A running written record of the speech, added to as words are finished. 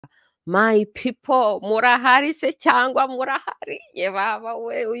My people murahari se cyangwa murahari ye baba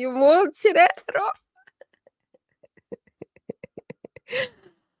we uyu munsi rero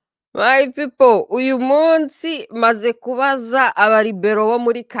my people uyu munsi maze kubaza abaribero bo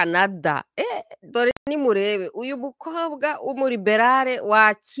muri Canada dore nimurebe uyu mukobwa w'umuriberare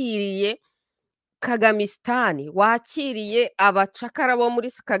wakiriye Kagamistan wakiriye abacakara bo muri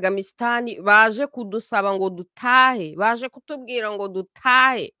Kagamistan baje kudusaba ngo dutahe baje kutubwira ngo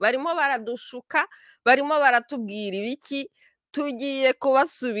dutahe barimo baradushuka barimo baratubwira ibiki tugiye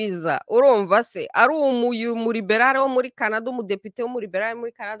kubasubiza urumva se ari umuriberare wo muri Canada umudepite w'umuriberare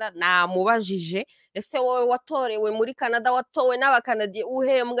muri Canada namubajije ese wowe watorewe muri Canada watowe n'abakanadiye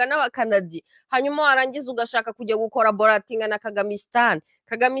uhembwa n'abakanadiye hanyuma warangiza ugashaka kujya gukora boratinga na Kagamistan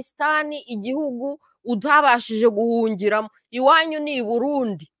igihugu utabashije guhungiramo iwanyu ni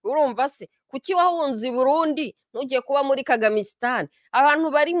Burundi urumva se kuki wahunze Burundi ntugiye kuba muri Kagamistan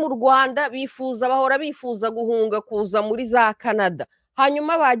abantu bari mu Rwanda bahora bifuza guhunga kuza muri za Canada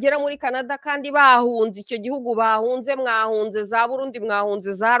hanyuma bagera muri Canada kandi bahunze icyo gihugu bahunze mwahunze za Burundi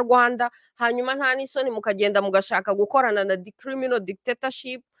mwahunze za Rwanda hanyuma nta n'isoni mukagenda mugashaka gukorana na criminal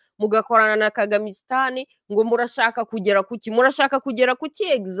dictatorship mugakorana na Kagamistan ngo murashaka kugera kuki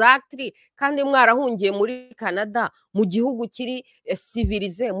exactly kandi mwarahungiye muri Canada mu gihugu kiri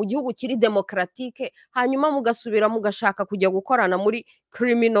civilize mu gihugu kiri democratique hanyuma mugasubira mugashaka kujya gukorana muri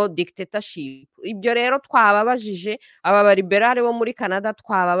criminal dictatorship ibyo rero twababajije aba bariberare bo muri Canada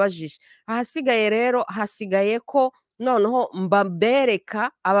twababajije hasigaye ko noneho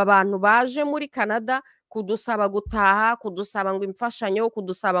mbabereka aba bantu baje muri Canada kudusaba gutaha kudusaba ngo imfashanyo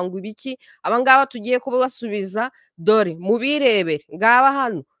kudusaba ngo ibiki abangaba tugiye kubasubiza dore mubirebere ngaba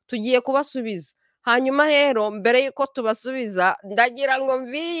hano tugiye kubasubiza hanyuma rero mbere yuko tubasubiza ndagira ngo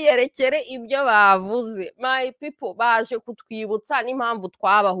mbiyerekere ibyo bavuze my people baje kutwibutsa n'impamvu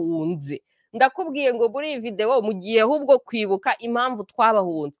twabahunze ndakubwiye ngo muri iyi video mugiye ahubwo kwibuka impamvu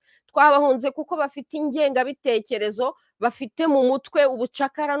twabahunze kuko bafite ingengabitekerezo bafite mu mutwe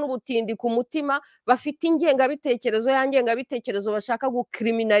ubucakara n'ubutindi ku mutima bafite ingengabitekerezo bashaka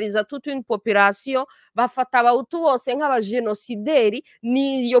gukriminaliza toute une population bafata abahutu bose nk'abajenosideri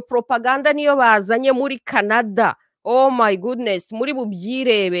niyo propaganda niyo bazanye muri Canada oh my goodness muri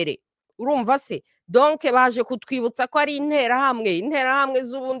bubyirebere urumva se donc baje kutwibutsa ko ari interahamwe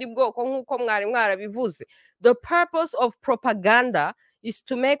z'ubundi bwoko nk'uko mwari mwarabivuze the purpose of propaganda is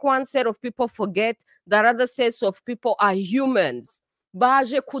to make one set of people forget that other sets of people are humans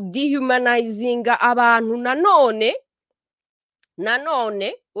baje kudehumanizinga abantu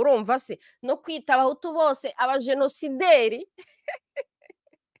nanone urumva se no kwita abahutu bose abajenosideri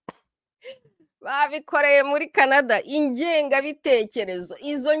babikoreye muri Canada ingengabitekerezo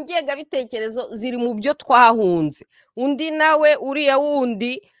izo ngengabitekerezo ziri mu byo twahunze undi nawe uriya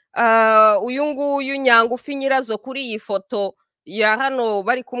wundi uyu nguyu nyangufi nyirazo kuri iyi foto ya hano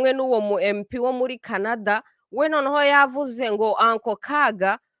bari kumwe n'uwo mu MP wo muri Canada we noneho yavuze ngo anko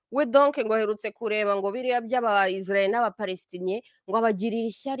kaga we donc ngo herutse kureba ngo biriya by'aba-Israel n'aba-Palestiniens ngo abagirira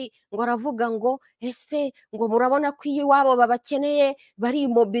ishyari ngo aravuga ngo ese ngo murabona ko iwabo babakeneye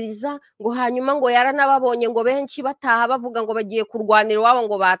barimobiliza ngo hanyuma ngo yaranababonye ngo benshi bataha bavuga ngo bagiye kurwanira iwabo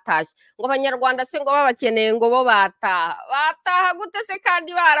ngo batashye ngo abanyarwanda se ngo babakeneye ngo bo bataha gute se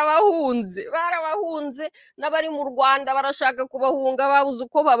kandi barabahunze n'abari mu Rwanda barashaka kubahunga babuze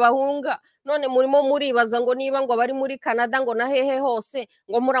uko babahunga none murimo muribaza ngo niba ngo bari muri Canada ngo na hehe hose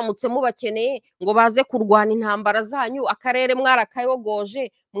ngo muramutse mubakeneye ngo baze kurwana intambara zanyu akarere mwarakayogoje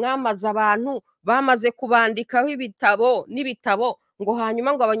mwamaze abantu bamaze kubandikaho n'ibitabo ngo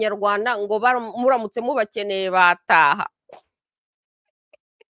hanyuma ngo abanyarwanda ngo muramutse mubakeneye bataha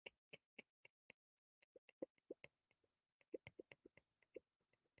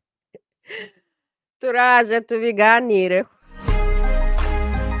turaje tubiganireho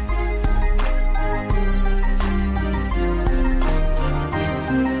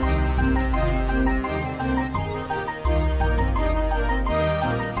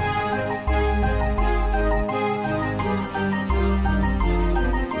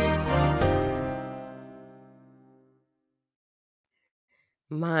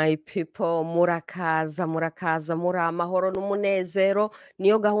my people murakaza muri amahoro n'umunezero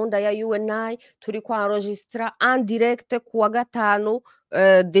niyo gahunda ya U&I turi kwa enregistra en direct kuwa Gatanu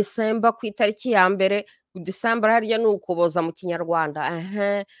December ku itariki ya mbere December hariya ni Ukuboza mu KinyaRwanda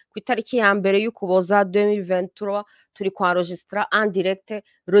ku itariki ya mbere y'Ukuboza 2023 turi kwa enregistra en direct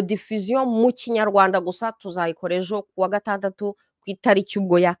Re-diffusion mu KinyaRwanda gusa tuzayikora ejo kuwa Gatandatu ku itariki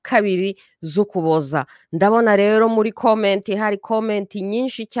ubwo ya 2 z'Ukuboza. Ndabona rero muri comment hari comment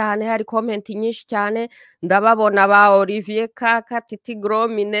nyinshi cyane, ndababona ba Olivier Kaka, Titi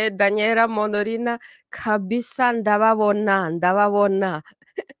Gromine, Daniela Monorina, kabisa ndababona.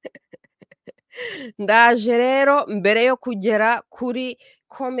 Ndaje rero mbere yo kugera kuri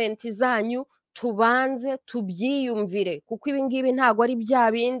comment zanyu tubanze tubyiyumvire, kuko ibi ngibi ntago ari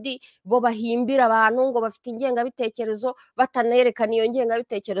bya bindi bo bahimbira abantu ngo bafite ingengabitekerezo batanerekana iyo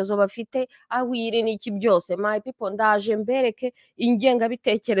ngengabitekerezo bafite aho iri n'iki byose. My people, ndaje mbereke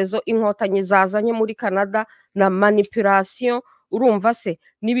ingengabitekerezo inkotanyi zazanye muri Canada na manipulation, urumva se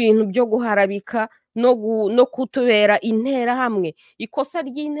n'ibintu byo guharabika no kutubera intera hamwe. Ikosa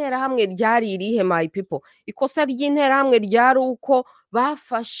ry'intera hamwe ryari irihe my people? Ikosa ry'intera hamwe ryari uko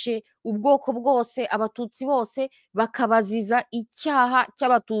bafashe ubwoko bwose, abatutsi bose bakabaziza icyaha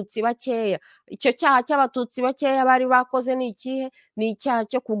cy'abatutsi bakeya. Icyo cyaha cy'abatutsi bakeya bari bakoze ni ikihe? Ni icyaha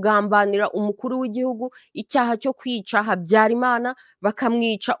cyo kugambanira umukuru w'igihugu, icyaha cyo kwica Habyarimana,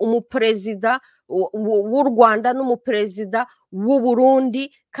 bakamwica umuperezida w'u Rwanda n'umuperezida w'u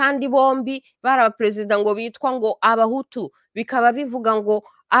Burundi, kandi bombi bari abaperezida ngo bitwa ngo abahutu, bikaba bivuga ngo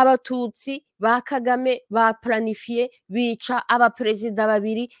abatutsi ba Kagame ba planifiye bica abaperezida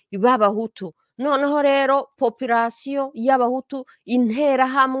babiri b'abahutu. Noneho rero population y'abahutu, intera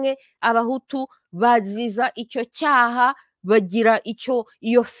hamwe, abahutu baziza icyo cyaha, bagira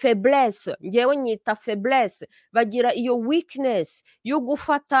iyo faiblesse, ngewe nyita faiblesse, bagira iyo weakness yo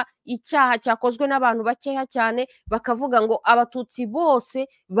gufata icyaha cyakozwe n'abantu bakeya cyane, bakavuga ngo abatutsi bose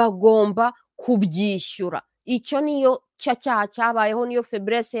bagomba kubyishyura. Icyo niyo cyaha cyabayeho, niyo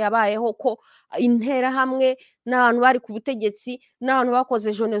faiblesse yabayeho, ko intera hamwe n'abantu bari ku butegetsi n'abantu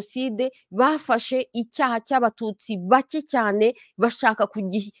bakoze jenoside bafashe icyaha cy'abatutsi bake cyane bashaka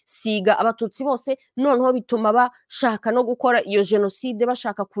kugisiga abatutsi bose, noneho bituma bashaka no gukora iyo jenoside,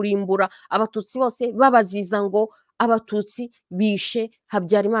 bashaka kurimbura abatutsi bose, babaziza ngo abatutsi bishe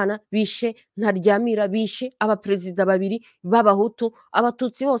Habyarimana, bishe Ntaryamira, bishe abaperezida babiri b'abahutu,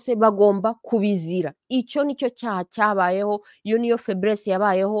 abatutsi bose bagomba kubizira. Icyo nicyo cyaha cyabayeho, iyo niyo faiblesse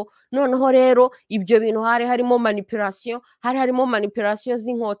yabayeho. Noneho rero ibyo bintu hari harimo manipulation, harimo manipulation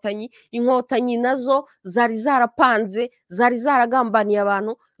z'inkotanyi. Inkotanyi nazo zari zarapanze, zari zaragambaniye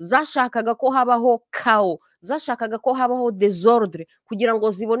abantu, zashakaga ko habaho chaos, zashakaga ko habaho desordre kugira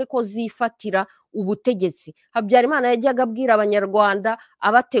ngo zibone ko zifatira ubutegetsi. Habyarimana yajyaga abwira abanyarwanda,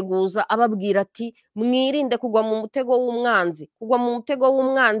 abateguza, ababwira ati mwirinde kugwa mu mutego w'umwanzi. Kugwa mu mutego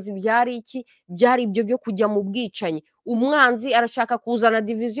w'umwanzi byari iki? Byari ibyo byo kujya mu bwicanyi. Umwanzi arashaka kuzana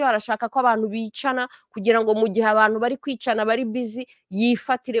division, arashaka ko abantu bicana kugira ngo mu gihe abantu bari kwicana bari busy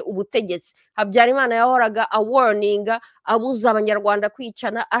yifatire ubutegetsi. Habyarimana yahoraga warninga, abuza abanyarwanda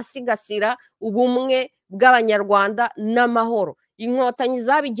kwicana, asigasira ubumwe bw'abanyarwanda n'amahoro. Inkotanyi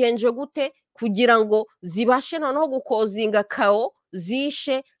zabigenje gute? Kugira ngo zibashe noneho gukozinga kao,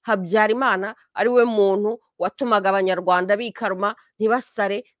 zishe Habyarimana, ari we muntu watumaga abanyarwanda bikaruma,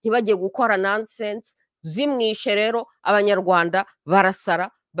 ntibasare, ntibajye gukora nonsense. Zimwishe rero abanyarwanda barasara,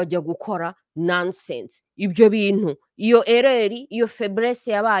 bajya gukora nonsense. Ibyo bintu, iyo ereri, iyo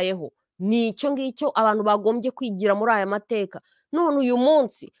faiblesse yabayeho, ni icyo ngicyo abantu bagombye kwigira muri aya mateka. None uyu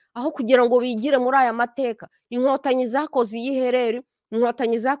munsi aho kugira ngo bigire muri aya mateka, inkotanyi zakoze iyihereri,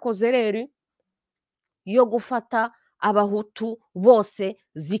 inkotanyi zakoze ereri yo gufata abahutu bose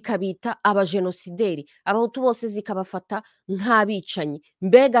zikabita abajenosideri, abahutu bose zikabafata nk'abicanyi.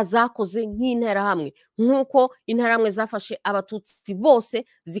 Mbega zakoze nk'interahamwe, nk'uko interahamwe zafashe abatutsi bose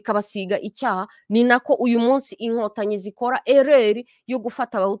zikabasiga icyaha, ni nako uyu munsi inkotanyi zikora ereri yo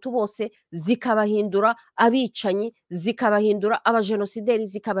gufata abahutu bose zikabahindura abicanyi, zikabahindura abajenosideri,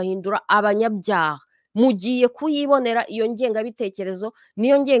 zikabahindura abanyabyaha. Mugiye kuyibonera iyo ngengabitekerezo,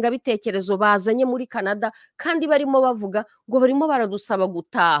 niyo ngengabitekerezo bazanye muri Canada, kandi barimo bavuga ngo barimo baradusaba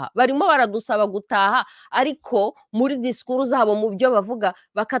gutaha, barimo baradusaba gutaha, ariko muri disikuru zabo mu byo bavuga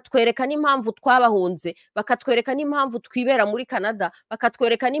bakatwereka n'impamvu twabahunze, bakatwereka n'impamvu twibera muri Canada,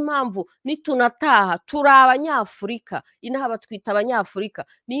 bakatwereka n'impamvu nitunataha turi abanyafurika, inaha batwita abanyafurika.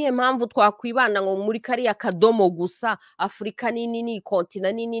 Niye mpamvu twakwibanda ngo muri kariya kadomo gusa, Afurika nini ni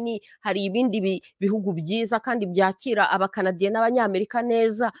kontina nini, hari ibindi bihugu byiza kandi byakira abakanadiye n'abanyamerika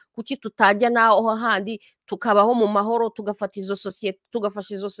neza, kuki tutajya naho handi tukabaho mu mahoro, tugafata izo societe,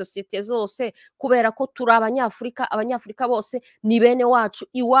 tugafasha izo societe zose, kubera ko turi abanyafurika. Abanyafurika bose ni bene wacu,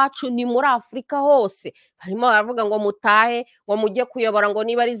 iwacu ni muri Afurika hose. Barimo baravuga ngo mutahe, ngo mujye kuyobora, ngo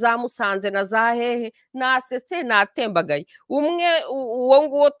niba ari za Musanze na za hehe, nasetse natembagaye. Umwe uwo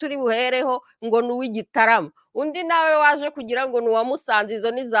nguwo turi buhereho ngo ni uw'Igitarama, undi nawe waje kugira ngo nuwamusanze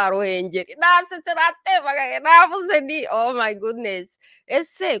izo ni za ruhengeri nasetse natebaga navuze ni oh my goodness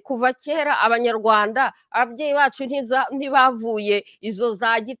ese kuva kera abanyarwanda ababyeyi bacu ntibavuye izo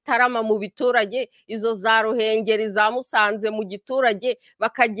za Gitarama mu biturage izo za ruhengeri za Musanze mu giturage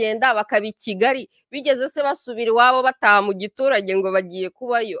bakagenda bakaba i Kigali bigeze se basubira iwabo bataha mu giturage ngo bagiye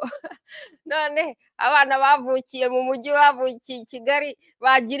kubayo none abana bavukiye mu mujyi bavukiye i Kigali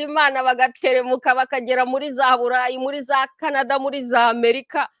bagira imana bagateremuka bakagera muri za Burayi muri za Canada muri za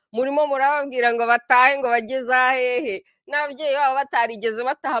Amerika murimo murababwira ngo batahe ngo bageze ahehe n'ababyeyi babo batarigeze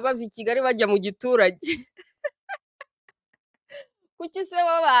bataha bava i Kigali bajya mu giturage kuki se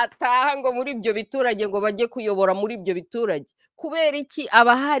bo bataha ngo muri ibyo biturage ngo bajye kuyobora muri ibyo biturage kubera iki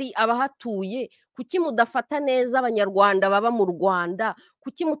abahari abahatuye kuki mudafata neza abanyarwanda baba mu Rwanda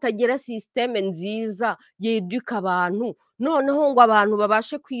kuki mutagira systeme nziza yeduka abantu noneho ngo abantu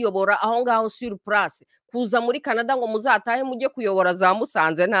babashe kwiyobora aho ngaho sur place kuza muri Canada ngo muzatahe mujye kuyobora za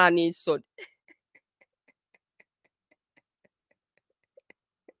Musanze nta n'isoni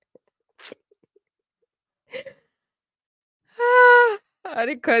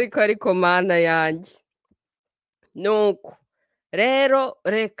ariko mana yanjye nuko rero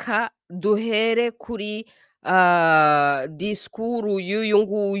reka duhere kuri disikuru y'uyu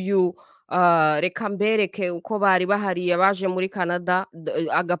nguyu reka mbereke uko bari bahariye baje muri Canada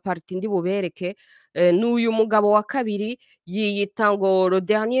agapariti ndi bubereke n'uyu mugabo wa kabiri yiyita ngo Le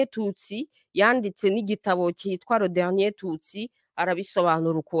Dernier Tutsi yanditse n'igitabo cyitwa Le Dernier Tutsi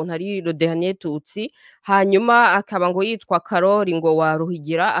arabisobanura ukuntu ari Le Dernier Tutsi hanyuma akaba ngo yitwa Karori ngo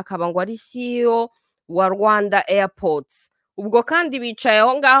waruhigira akaba ngo ari CEO wa Rwanda Airports ubwo kandi bicaye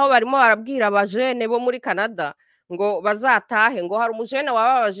aho ngaho barimo barabwira abajene bo muri Canada ngo bazatahe ngo hari umujene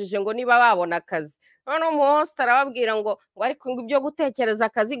wababajije ngo niba babona akazi none umuhost arababwira ngo ariko ngo ibyo gutekereza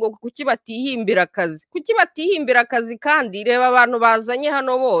akazi ngo kuki batihimbira akazi kandi reba abantu bazanye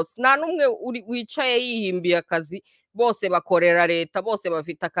hano bose nta numwe wicaye yihimbiye akazi bose bakorera leta bose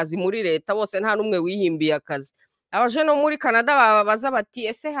bafite akazi muri leta bose nta numwe wihimbiye akazi abajene muri Canada bababaza bati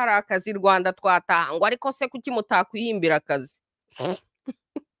ese hari akazi Rwanda twataha ngo ariko se kuki mutakwihimbira akazi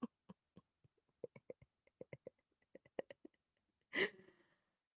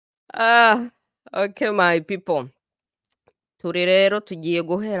okay my people turi rero tugiye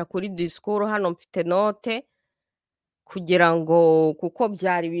guhera kuri disikuru hano mfite note kugira ngo kuko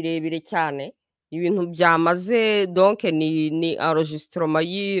byari birebire cyane ibintu byamaze donc ni enregistrement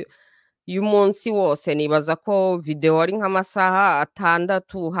y'umunsi wose nibaza ko video ari nk'amasaha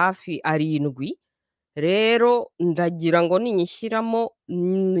 6 hafi 7 rero ndagira ngo ninyishyiramo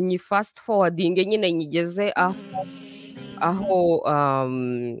ni fast forwarding nyine nyigeze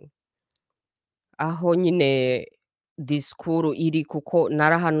aho nyine disikuru iri kuko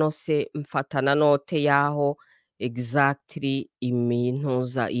narahanose mfatana note yaho exactly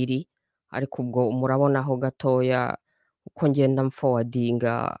imintuza iri ariko ubwo murabonaho gatoya uko ngenda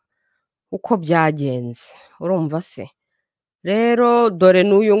mforwardinga uko byagenze urumva se rero dore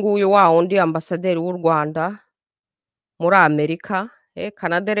n'uyu nguyu wa wundi ambasaderi w'u Rwanda muri Amerika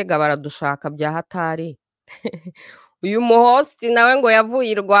Canada rega baradushaka bya hatari uyu muhosti nawe ngo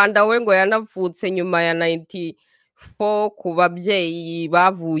yavuye i Rwanda we ngo yanavutse nyuma ya 94 ku babyeyi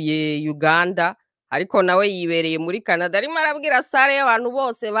bavuye Uganda ariko nawe yibereye muri Canada arimo arabwira sare y'abantu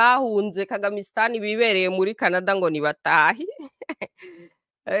bose bahunze Kagamistan bibereye muri Canada ngo nibatahe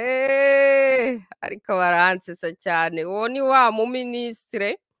ariko baransetsa cyane uwo ni wa mu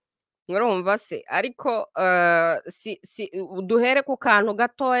ministre murumva se ariko duhere ku kantu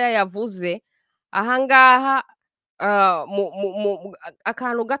gatoya yavuze ahangaha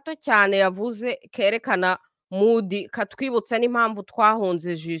akantu gato cyane yavuze kerekana mudi katwibutsa n'impamvu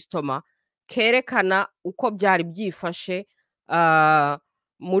twahunze justement kerekana uko byari byifashe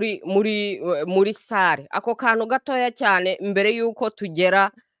muri sare ako kantu gatoya cyane mbere y'uko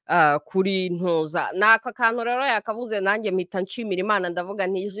tugera kuri ntuza n'aka kantu rero yakavuze nanjye mpita nshimira Imana ndavuga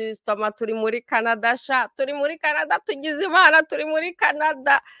nti justement turi muri Canada turi muri Canada tugize Imana turi muri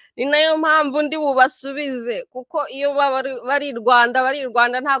Canada ni nayo mpamvu ndi bubasubize kuko iyo bari i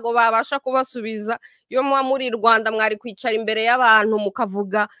Rwanda ntago babasha kubasubiza iyo muba muri Rwanda mwari kwicara imbere y'abantu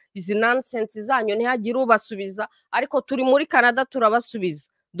mukavuga izi nonsense zanyu ntihagire ubasubiza ariko turi muri Canada turabasubiza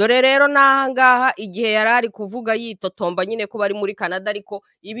dore rero n'ahangaha igihe yari ari kuvuga yitotomba nyine ko bari muri Canada ariko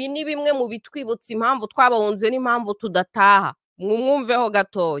ibi ni bimwe mu bitwibutsa impamvu twabahunze n'impamvu tudataha mwumveho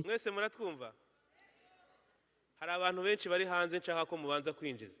gatoya mwese muratwumva hari abantu benshi bari hanze nshaka ko mubanza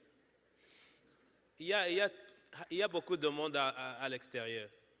kwinjiza iya beaucoup de monde à l'extérieur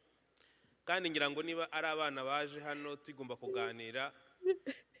kandi ngira ngo niba ari abana baje hano tugomba kuganira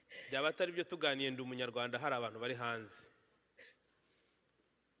byaba atari byo tuganiye ndi umunyarwanda hari abantu bari hanze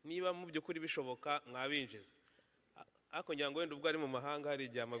niba mu by'ukuri bishoboka mwabinjiza ariko ngira ngo wenda ubwo ari mu mahanga hari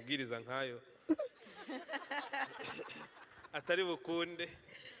igihe amabwiriza nkayo atari bukunde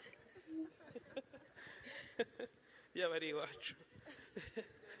yaba ari iwacu.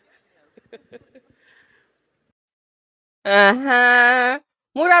 aha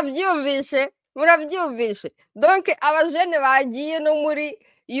murabyumvishe donc abajene bagiye no muri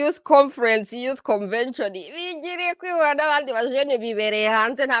youth conference youth convention bigiriye kwihura n'abandi bajene bibereye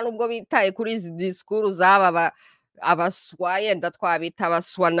hanze nta nubwo bitaye kuri izi disikuru z'aba abaswa yenda twabita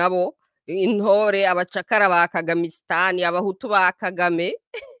abaswa nabo intore abacakara ba Kagamistan abahutu ba Kagame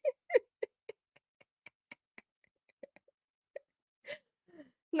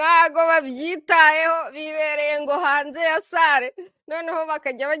ntago babyitayeho bibereye ngo hanze ya sare noneho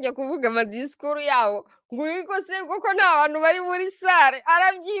bakajya bajya kuvuga amadisikuru yabo ngo uko se kuko nta bantu bari muri sare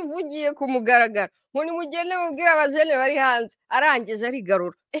arabyivugiye ku mugaragaro ngo nimugende mubwire abajene bari hanze arangije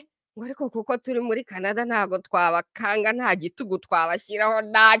arigarura ngo ariko kuko turi muri Canada ntago twabakanga nta gitugu twabashyiraho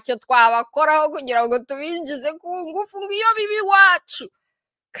ntacyo twabakoraho kugira ngo tubinjize ku ngufu ngo iyo bibi iwacu.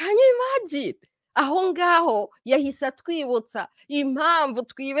 Can you imagine? Aho ngaho yahise atwibutsa impamvu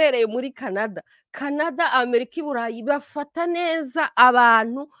twibereye muri Canada. Canada, Amerika, i Burayi bafata neza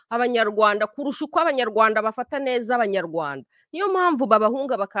abantu abanyarwanda kurusha uko abanyarwanda bafata neza abanyarwanda. Niyo mpamvu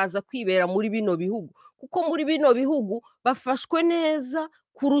babahunga bakaza kwibera muri bino bihugu kuko muri bino bihugu bafashwe neza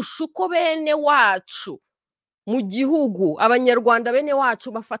kurusha uko bene wacu mu gihugu abanyarwanda bene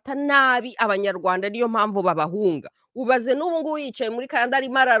wacu bafata nabi abanyarwanda. Niyo mpamvu babahunga. Ubaze n'ubu ngubu yicaye muri Canada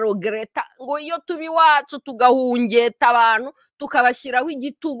arimo ararogereta ngo iyo tubi wacu tugahungeta abantu tukabashyiraho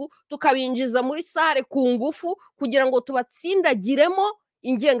igitugu tukabinjiza muri sare ku ngufu kugira ngo tubatsindagiremo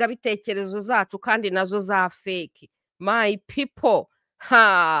ingengabitekerezo zacu kandi nazo za fake. My people,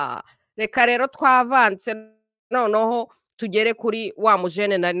 reka rero twavanse noneho tugere kuri wa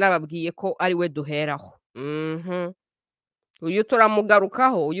mujene nari nababwiye ko ari we duheraho. Uyu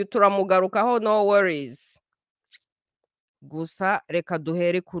turamugarukaho no worries. Gusa reka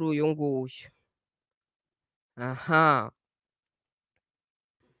duhere kuri uyu nguyu. Aha.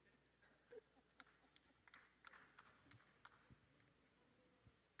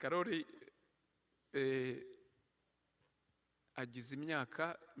 Karori agize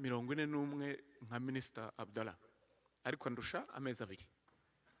imyaka 41 nka Minisita Abdallah ariko ndusha amezi 2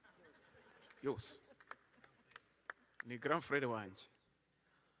 yose. Ni grand frère wanjye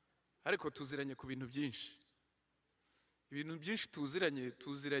ariko tuziranye ku bintu byinshi. Ibintu byinshi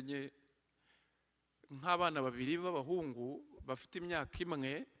tuziranye nk'abana babiri b'abahungu bafite imyaka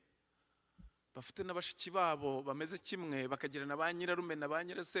imwe, bafite n'abashiki babo bameze kimwe, bakagira na ba nyirarume na ba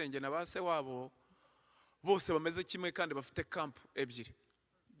nyirasenge na ba se wabo bose bameze kimwe kandi bafite camp ebyiri.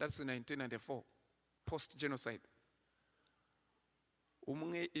 That's 1994 post genocide.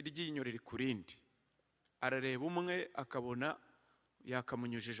 Umwe iryinyo riri kurindi arareba umwe akabona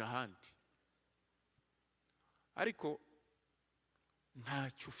yakamunyujije ahandi ariko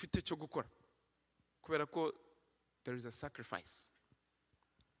ntacyo ufite cyo gukora kubera ko there is a sacrifice.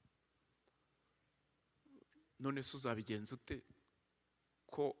 None se uzabigenza ute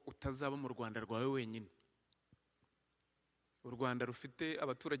ko utazaba mu Rwanda rwawe wenyine? U Rwanda rufite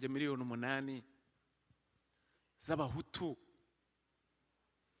abaturage 8,000,000 z'abahutu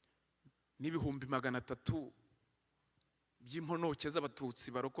n'ibihumbi 300 by'imponoke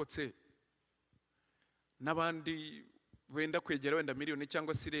z'abatutsi barokotse n'abandi wenda kwegera wenda miliyoni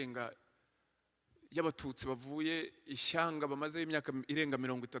cyangwa se irenga y'abatutsi bavuye ishyanga bamaze imyaka irenga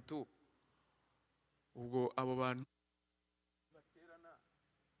 30. Ubwo abo bantu baterana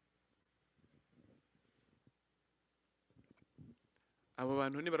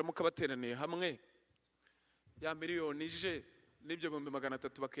nibaramuka bateraniye hamwe ya miliyoni ije n'ibyo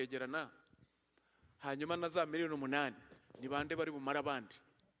 300 bakegerana hanyuma na za 8,000,000 ni bande bari bumara abandi?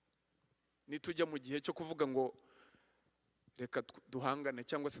 Nitujya mu gihe cyo kuvuga ngo reka duhangane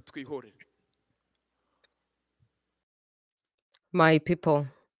cyangwa se twihorere. My people,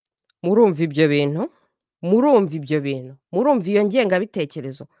 murumva ibyo bintu, murumva iyo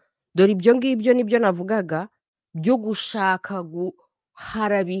ngengabitekerezo. Dore ibyo ngibyo nibyo navugaga byo gushaka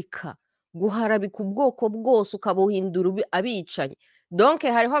guharabika ubwoko bwose ukabuhindura abicanyi. Donc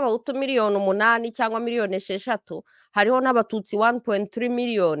hariho abahutu 8,000,000 cyangwa 6,000,000, hariho n'abatutsi 1.3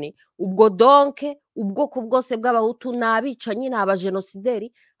 miliyoni. Ubwo donc ubwoko bwose bw'abahutu ni abicanyi, ni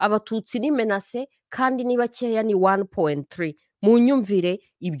abajenosideri, abatutsi ni menase kandi ni bakeya ni 1.3. mu nyumvire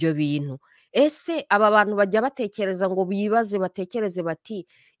ibyo bintu. Ese aba bantu bajya batekereza ngo bibaze batekereze bati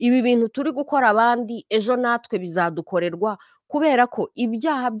ibi bintu turi gukora abandi ejo natwe bizadukorerwa, kubera ko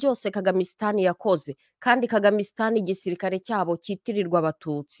ibyaha byose Kagamistan yakoze, kandi Kagamistan igisirikare cyabo cyitirirwa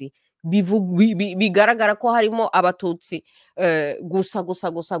abatutsi, bigaragara ko harimo abatutsi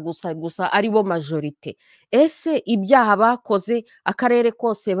gusa aribo majorite. Ese ibyaha bakoze akarere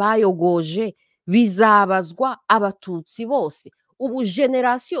kose bayogoje bizabazwa abatutsi bose? Ubu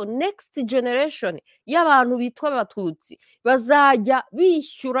next generation y'abantu bitwa abatutsi bazajya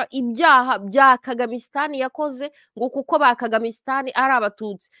bishyura ibyaha bya Kagamistan yakoze, ngo kuko ba Kagamistan ari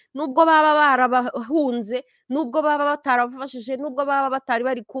abatutsi, nubwo baba barabahunze, nubwo baba batarafashije, nubwo baba batari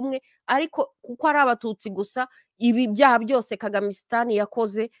bari kumwe, ariko kuko ari abatutsi gusa, ibi byaha byose Kagamistan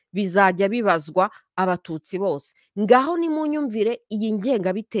yakoze bizajya bibazwa abatutsi bose. Ngaho ni mu nyumvire iyi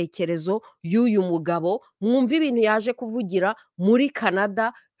ngengabitekerezo y'uyu mugabo, mwumva ibintu yaje kuvugira muri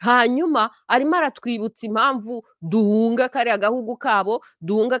Canada, hanyuma arimo aratwibutsa impamvu duhunga kariya gahugu kabo,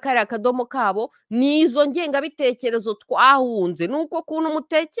 duhunga kariya kadomo kabo, n'izo ngengabitekerezo twahunze. Nuko kuntu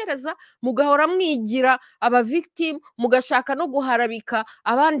mutekereza mugahora mwigira aba victim, mugashaka no guharabika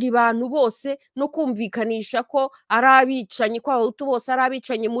abandi bantu bose no kumvikanisha ko ari abicanyi, ko abahutu bose ari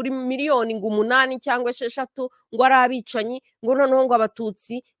abicanyi muri miliyoni ngo 8 cyangwa 6, ngo ari abicanyi, ngo noneho ngo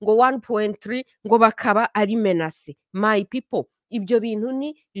abatutsi ngo 1.3 ngo bakaba ari menace. My people, ibyo bintu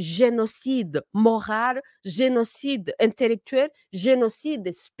ni génocide moral, génocide intellectuel,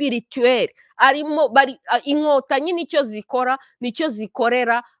 génocide spirituel. Arimo bari inkotanyi nicyo zikora, nicyo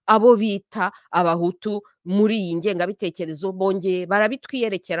zikorera abo bita abahutu muri iyi ngengabitekerezo. Bongeye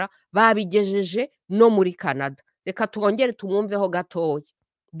barabitwiyerekera, babigejeje no muri Canada. Reka twongere tumwumveho gatoya,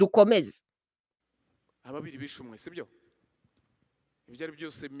 dukomeze. Ababiri bishumwe sibyo? Ibyo ari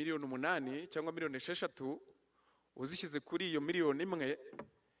byose miliyoni 8 cyangwa miliyoni 6, uzishyize kuri iyo miliyoni 1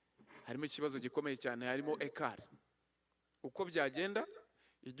 harimo ikibazo gikomeye cyane, harimo ekara. Uko byagenda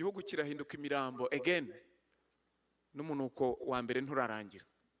igihugu kirahinduka imirambo again, n'umunuko wa mbere nturarangira.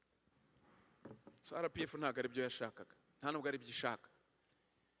 So RPF ntago ari byo yashakaga, nta nubwo ari byishaka.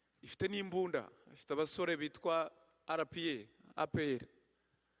 Ifite n'imbunda, ifite abasore bitwa RPA, APR.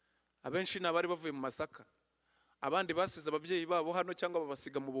 Abenshi nabari bavuye mu Masaka, abandi basize ababyeyi babo hano cyangwa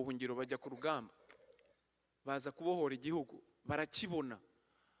babasiga mu buhungiro bajya ku rugamba, baza kubohora igihugu, barakibona,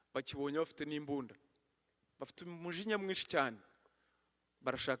 bakibonye bafite n'imbunda, bafite umujinya mwinshi cyane,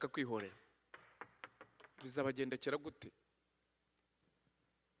 barashaka kwihorera. Bizabagendekera gute?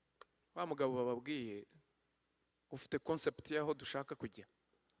 Wa mugabo bababwiye ufite concept yaho dushaka kujya,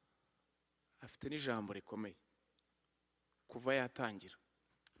 afite n'ijambo rikomeye kuva yatangira.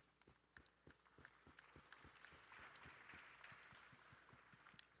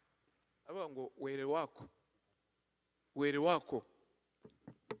 Aba ngo were wako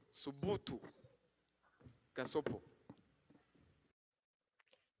subutu gasopo.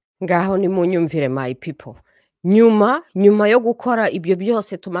 Ngaho ni mu nyumvire my people. Nyuma yo gukora ibyo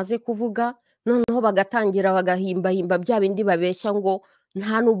byose tumaze kuvuga, noneho bagatangira bagahimba bya bindi babeshya ngo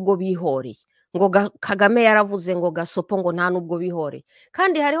nta nubwo bihoreye, ngo Kagame yaravuze ngo gasopo ngo nta nubwo bihoreye,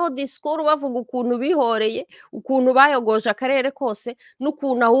 kandi hariho disikuru bavuga ukuntu bihoreye, ukuntu bayogoje akarere kose,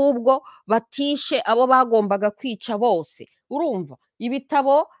 n'ukuntu ahubwo batishe abo bagombaga kwica bose. Urumva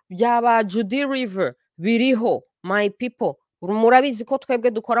ibitabo byaba Judy River biriho my people. Murabizi ko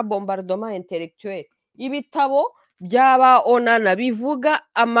twebwe dukora bombardement intellectuel. Ibitabo byaba onana bivuga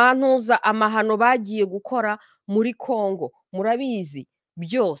amahano bagiye gukora muri Congo, murabizi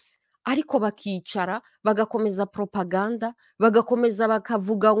byose. Ariko bakicara bagakomeza propaganda, bagakomeza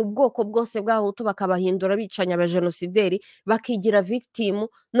bakavuga ubwoko bwose bw'abahutu bakabahindura bicanya abajenosideri, bakigira victim,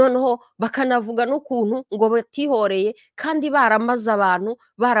 noneho bakanavuga n'ukuntu ngo batihoreye, kandi baramaze abantu,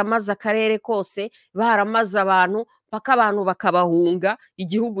 baramaze akarere kose, baramaze abantu paka abantu bakabahunga,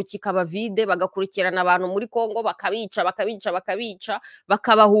 igihugu kikaba vide, bagakurikirana abantu muri Congo bakabica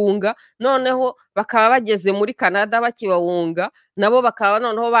bakabahunga, noneho bakaba bageze muri Canada bakibahunga, nabo bakaba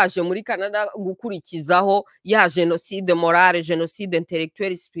noneho baje muri Canada gukurikizaho ya genocide morale, genocide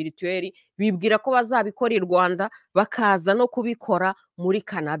intellectuelle spirituelle, bibwira ko bazabikora i Rwanda, bakaza no kubikora muri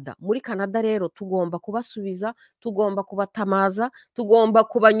Canada. Muri Canada rero tugomba kubasubiza, tugomba kubatamaza, tugomba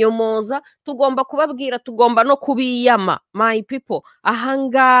kubanyomoza, tugomba kubabwira, tugomba no kubiyama. My people,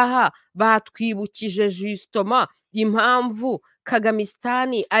 ahangaha batwibukije justement impamvu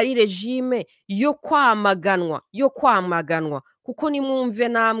Kagamistan ari regime yo kwamaganwa, kuko nimwumve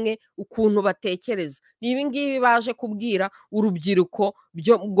namwe ukuntu batekereza. Nibi ngibi baje kubwira urubyiruko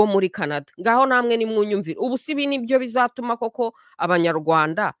bwo muri Canada. Ngaho namwe nimwunyumvire, ubu sibi nibyo bizatuma koko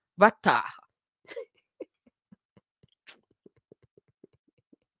abanyarwanda bataha.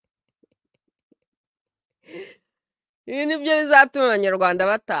 ibi nibyo bizatuma abanyarwanda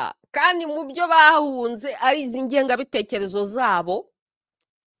bataha kandi mu byo bahunze ari izi ngengabitekerezo zabo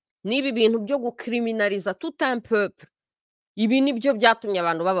n'ibi bintu byo gukriminaliza tout un peuple ibi nibyo byatumye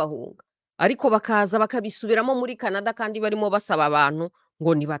abantu babahunga ariko bakaza bakabisubiramo muri Canada kandi barimo basaba abantu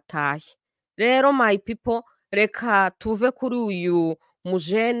ngo nibatahe rero my people reka tuve kuri uyu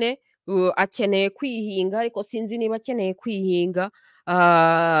mujene akeneye kwihinga ariko sinzi niba akeneye kwihinga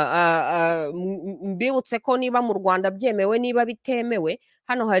mbibutse ko niba mu Rwanda byemewe niba bitemewe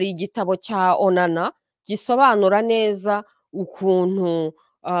hano hari igitabo cya onana gisobanura neza ukuntu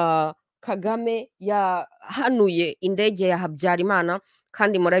Kagame yahanuye indege ya Habyarimana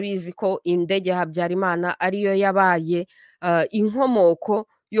kandi murabizi ko indege ya Habyarimana ariyo yabaye inkomoko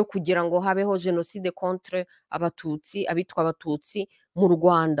yo kugira ngo habeho jenoside contre abatutsi abitwa abatutsi mu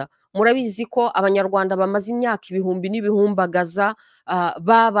Rwanda murabizi ko abanyarwanda bamaze imyaka ibihumbi n'ibihumbagaza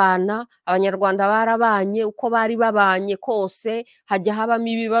babana abanyarwanda barabanye uko bari babanye kose hajya habamo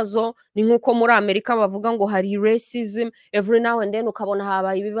ibibazo ni nk'uko muri Amerika bavuga ngo hari racism every now and then ukabona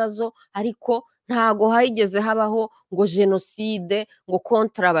habaye ibibazo ariko ntago higeze habaho ngo jenoside ngo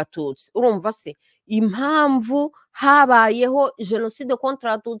kontra abatutsi urumva se impamvu habayeho jenoside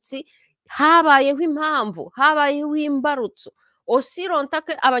kontra abatutsi habayeho impamvu habayeho imbarutso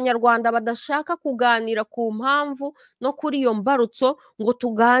osirontake abanyarwanda badashaka kuganira ku mpamvu no kuri iyo mbarutso ngo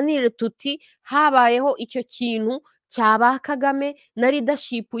tuganire tuti habayeho icyo kintu cyaba Kagame na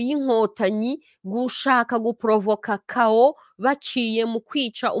leadership y'inkotanyi gushaka guprovoka kao baciye mu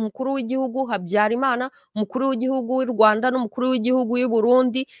kwica umukuru w'igihugu Habyarimana umukuru w'igihugu w'u Rwanda n'umukuru w'igihugu y'u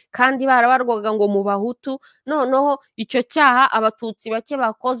Burundi kandi barabarwaga ngo mu bahutu noneho icyo cyaha abatutsi bake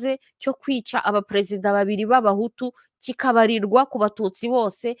bakoze cyo kwica abaperezida babiri b'abahutu kikabarirwa ku batutsi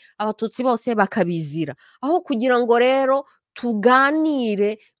bose abatutsi bose bakabizira aho kugira ngo rero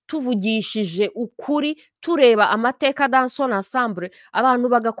tuganire tuvugishije ukuri tureba amateka dans son ensemble abantu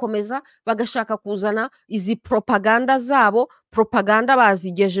bagakomeza bagashaka kuzana izi propaganda zabo propaganda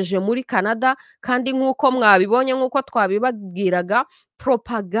bazigejeje muri Canada kandi nk'uko mwabibonye nk'uko twabibabwiraga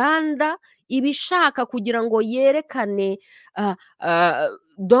propaganda ibishaka kugira ngo yerekane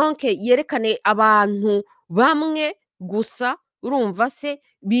donc yerekane abantu bamwe gusa urumva se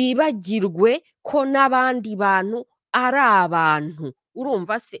bibagirwe ko n'abandi bantu ari abantu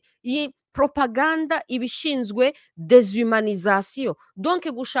urumva se iyi propaganda ibishinzwe deshumanisation donc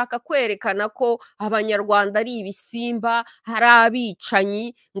gushaka kwerekana ko abanyarwanda ari ibisimba hari abicanyi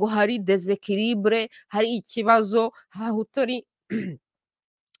ngo hari desequilibre hari ikibazo abahutori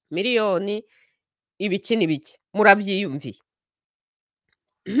miliyoni ibiki n'ibiki murabyiyumviye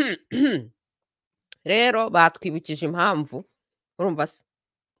rero batwibukije impamvu urumva se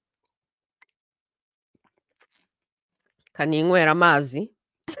kaninywera amazi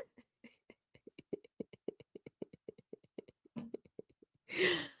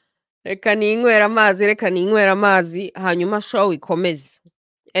reka ninywera amazi hanyuma show ikomeze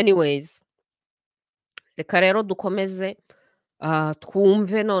anyways reka rero dukomeze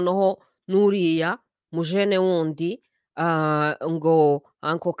twumve noneho nuriya mujene wundi ngo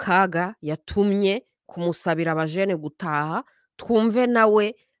Uncle Kaga yatumye kumusabira abajene gutaha twumve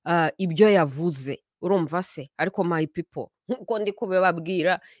nawe ibyo yavuze urumva se ariko my people nkuko ndi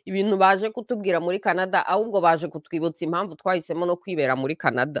kubibabwira ibintu baje kutubwira muri Canada ahubwo baje kutwibutsa impamvu twahisemo no kwibera muri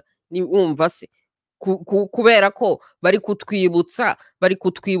Canada ni umva se kubera ko bari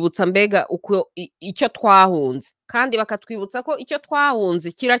kutwibutsa mbega uko icyo twahunze kandi bakatwibutsa ko icyo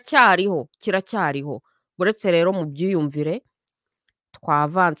twahunze kiracyariho uretse rero mu byiyumvire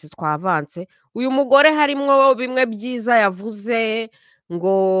twavanse uyu mugore harimo bimwe byiza yavuze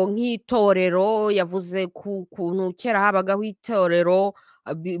ngo nk'itorero yavuze ku kuntu kera habagaho itorero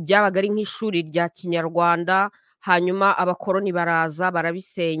byabaga ari nk'ishuri rya KinyaRwanda hanyuma abakoroni baraza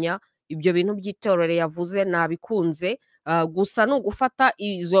barabisenya ibyo bintu by'itorero yavuze nabikunze gusa no gufata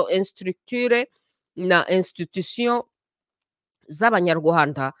izo structure na institution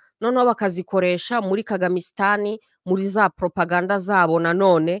z'abanyarwanda noneho bakazikoresha muri Kagamistan muri za propaganda zabo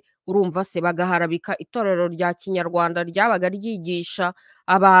nanone urumva se bagaharabika itorero rya KinyaRwanda ryabaga ryigisha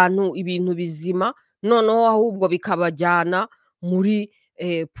abantu ibintu bizima noneho ahubwo bikabajyana muri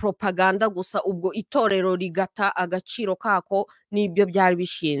propaganda gusa ubwo itorero rigata agaciro kako n'ibyo byari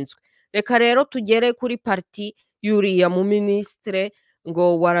bishinzwe reka rero tugere kuri parti yuriya mu ministre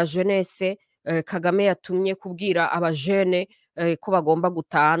ngo wara jeunesse Kagame yatumye kubwira abajene ko bagomba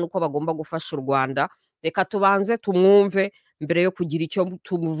gutaha nuko bagomba gufasha u Rwanda reka tubanze tumwumve mbere yo kugira icyo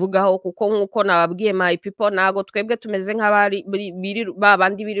tumuvugaho, kuko nk'uko nababwiye my people, ntago twebwe tumeze nk'abari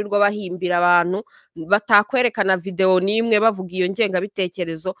babandi birirwa bahimbira abantu, batakwerekana video n'imwe bavuga iyo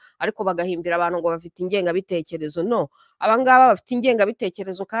ngengabitekerezo ariko bagahimbira abantu ngo bafite ingengabitekerezo. No, abangaba bafite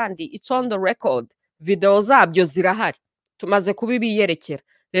ingengabitekerezo kandi it's on the record, video zabyo zirahari, tumaze kubibiyerekera.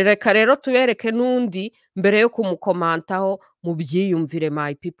 Reka rero tubereke n'undi mbere yo kumukomantaho mu byiyumvire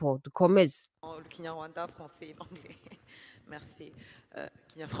my people. Dukomeze. Le KinyaRwanda, français et anglais. Merci.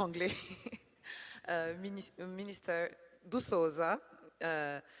 KinyaFranglais. Minister dusoza,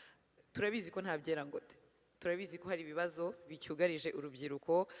 turabizi ko nta byerangote. Turabizi ko hari ibibazo bicyugarije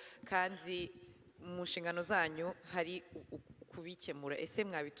urubyiruko kandi mu nshingano zanyu hari kubikemura. Ese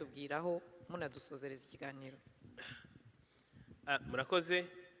mwabitubwiraho munadusozereza ikiganiro? Murakoze.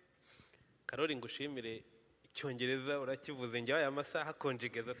 Karori ngushimire, icyongereza urakivuze, njye aya masaha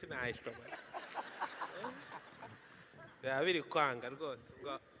konjigeza sinahishwa. Biri kwanga rwose.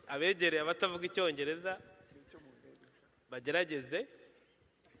 Abegereye abatavuga icyongereza bagerageze.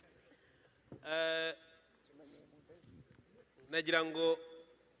 Nagira ngo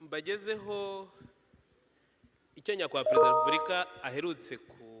mbagezeho icyo nyakubahwa Perezida wa Repubulika aherutse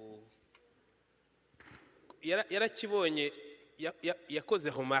yarakibonye, yakoze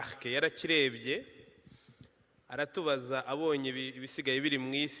remarque, yarakirebye aratubaza, abonye ibisigaye biri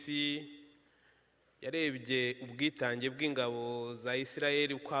mu isi, yarebye ubwitange bw'ingabo za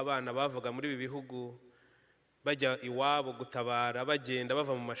Israel, uko abana bavuga muri ibi bihugu bajya iwabo gutabara bagenda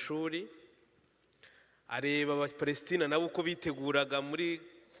bava mu mashuri, areba Abapalestina nabo uko biteguraga muri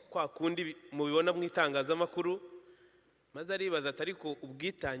kwa kundi mubibona mu itangazamakuru, maze aribaza ati ariko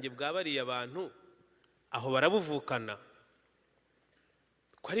ubwitange bwabariye abantu aho barabuvukana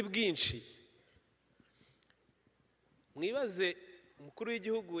ko ari bwinshi. Mwibaze, umukuru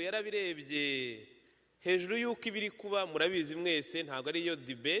w'igihugu yarabirebye, hejuru y'uko ibiri kuba murabizi mwese, ntabwo ari yo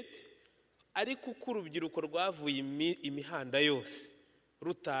debate, ariko uko urubyiruko rwavuye imihanda yose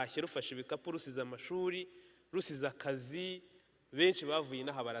rutashye, rufashe ibikapu, rusize amashuri, rusize akazi, benshi bavuye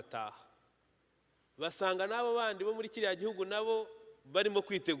inaha barataha, basanga n'abo bandi bo muri kiriya gihugu nabo barimo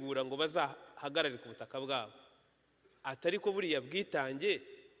kwitegura ngo bazahagarare ku butaka bwabo. Atari ko buriya bwitange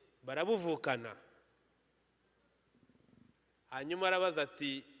barabuvukana. Hanyuma arabaza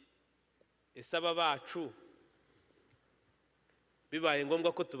ati, ese aba bacu bibaye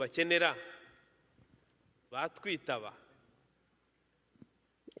ngombwa ko tubakenera batwitaba?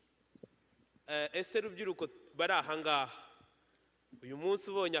 Ese rubyiruko bari aha ngaha uyu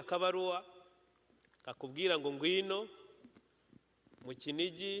munsi ubonye akabaruwa kakubwira ngo ngwino mu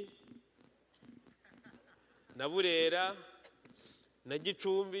Kinigi na Burera na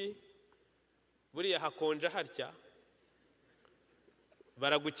Gicumbi, buriya hakonja harya,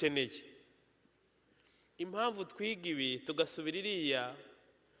 baragukeneye. Impamvu twiga ibi tugasubira iriya,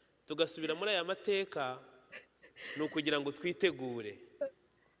 tugasubira muri aya mateka, ni ukugira ngo twitegure,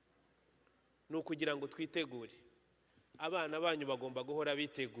 ni ukugira ngo twitegure. Abana banyu bagomba guhora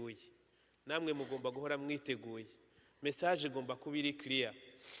biteguye, namwe mugomba guhora mwiteguye. Message igomba kuba iri clear.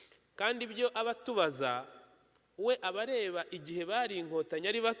 Kandi ibyo abatubaza, we abareba igihe bari inkotanyi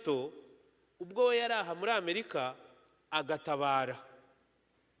ari bato, ubwo we yari aha muri Amerika agatabara,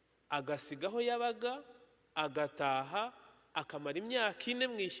 agasigaho yabaga, agataha, akamara imyaka 4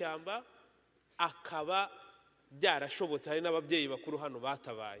 mu ishyamba, akaba byarashobotse. Hari n'ababyeyi bakuru hano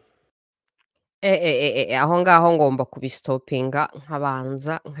batabaye. Aho ngaho ngomba kubistopinga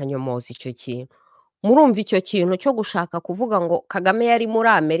nkabanza nkanyomoza icyo kintu. Murumva icyo kintu cyo gushaka kuvuga ngo Kagame yari muri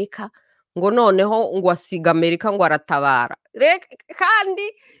Amerika, ngo noneho ngo asiga Amerika ngo aratabara. Kandi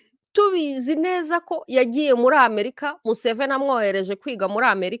tubizi neza ko yagiye muri Amerika, Museveni amwohereje kwiga muri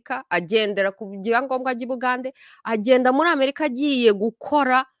Amerika, agendera ku byangombwa by'i Bugande, agenda muri Amerika agiye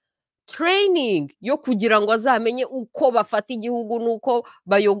gukora training yo kugira ngo azamenye uko bafata igihugu nuko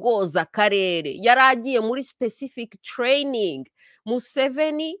bayogoza akarere. Yari agiye muri specific training.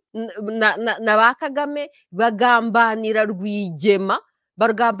 Museveni na ba Kagame bagambanira Rwigema,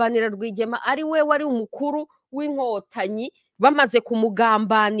 ari we wari umukuru w'inkotanyi. Bamaze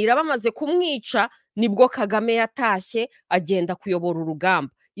kumugambanira, bamaze kumwica, nibwo Kagame yatashye agenda kuyobora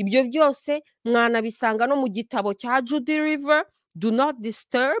urugamba. Ibyo byose mwana bisanga no mu gitabo cya Judy River, Do Not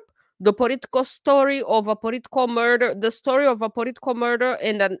Disturb, the political story of a political murder, the story of a political murder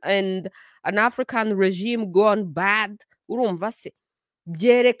and an African regime gone bad. Urumva se,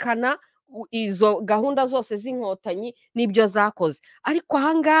 byerekana izo gahunda zose z'inkotanyi n'ibyo zakoze. Ariko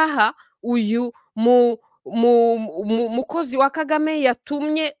ahangaha uyu mukozi wa Kagame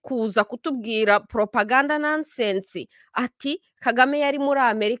yatumye kuza kutubwira propaganda nonsense, ati Kagame yari muri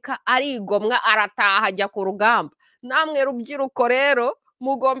Amerika arigomwa arataha ajya ku rugamba. namwe rubyiruko rero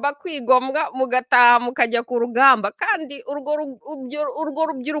mugomba kwigomwa mugataha mukajya ku rugamba kandi urwo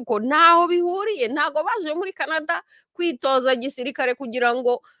rubyiruko ntaho bihuriye, ntago baje muri Canada kwitoza gisirikare kugira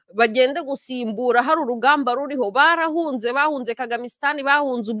ngo bagende gusimbura hari urugamba ruriho. Bahunze Kagamistan,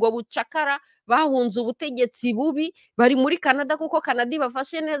 bahunze ubwo bucakara, bahunze ubutegetsi bubi, bari muri Canada kuko Canada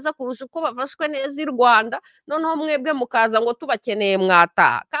ibafashe neza kurusha uko bafashwe neza i Rwanda. Noneho mwebwe mukaza ngo tubakeneye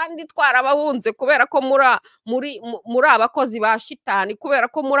mwataha, kandi twarabahunze kubera ko muri abakozi ba shitani, kubera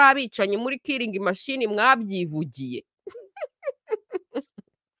ko muri abicanyi, muri killing machine mwabyivugiye.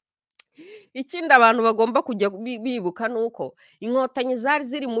 Ikindi abantu bagomba kujya bibuka nuko inkotanyi zari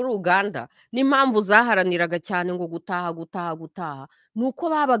ziri muri Uganda n'impamvu zaharaniraga cyane ngo gutaha nuko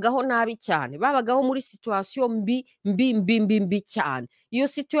babagaho nabi cyane, babagaho muri situation mbi cyane. Iyo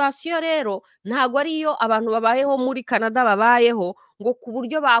situation rero ntago ari iyo abantu babayeho muri Canada babayeho ngo ku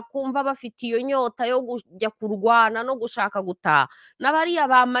buryo bakumva bafite iyo nyota yo kujya kurwana no gushaka gutaha. N'abariya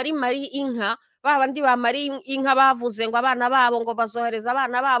bamari inka, babandi bamari inka bavuze ngo abana babo ngo bazohereza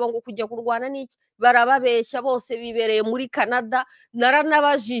abana babo ngo kujya kurwana n'iki, barababeshya, bose bibereye muri Canada.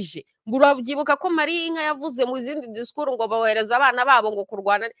 Naranabajije, urabyibuka ko Mari inka yavuze mu zindi disikuru ngo bohereza abana babo ngo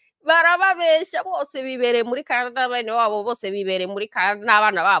kurwana? Barababeshya, bose bibereye muri Canada, bene wabo bose bibereye muri Canada,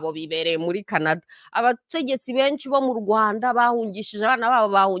 n'abana babo bibereye muri Canada. Abategetsi benshi bo mu Rwanda bahungishije abana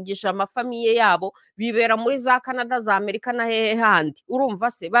babo, bahungishije amafamiye yabo, bibera muri za Canada, za Amerika na hehe handi. Urumva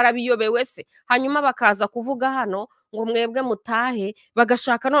se barabiyobewe se? Hanyuma bakaza kuvuga hano ngo mwebwe mutahe,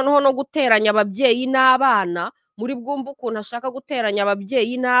 bagashaka noneho no guteranya ababyeyi n'abana. Muri bwumva ukuntu ashaka guteranya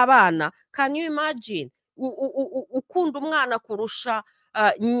ababyeyi n'abana. Can you imagine? Ukunda umwana kurusha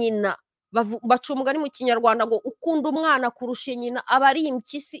nyina. Baca umugani mu Kinyarwanda ngo ukunda umwana kurusha nyina aba ari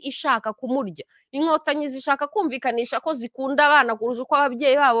impyisi ishaka kumurya. Inkotanyi zishaka kumvikanisha ko zikunda abana kurusha uko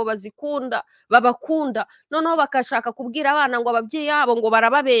ababyeyi babo babakunda. Noneho bakashaka kubwira abana ngo ababyeyi babo ngo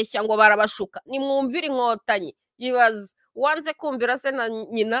barababeshya, ngo barabashuka. Nimwumvire inkotanyi. Ibaze, wanze kumvira se na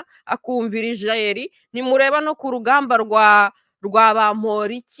nyina akumvira ijeri. Nimureba no ku rugamba rwa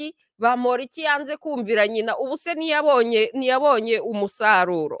Bamporiki, Bamporiki yanze kumvira nyina, ubu se ntiyabonye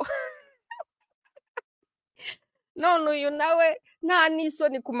umusaruro. None uyu nawe nta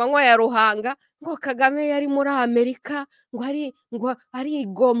n'isoni ku manywa ya ruhanga ngo Kagame yari muri Amerika, ngo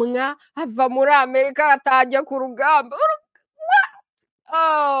arigomwa ava muri Amerika aratajya ku rugamba.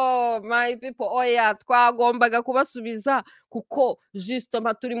 Oh my people, oya, twagombaga kubasubiza kuko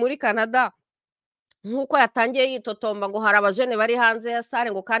justement turi muri Canada. Nkuko yatangiye yitotomba ngo hari abajene bari hanze ya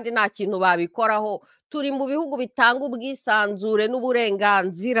sare ngo kandi nta kintu babikoraho. Turi mu bihugu bitanga ubwisanzure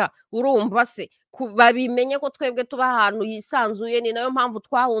n'uburenganzira. Urumva se babimenye ko twebwe tuba ahantu hisanzuye. Ni nayo mpamvu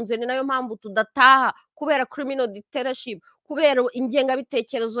twahunze, ni nayo mpamvu tudataha, kubera criminal dictatorship, kubera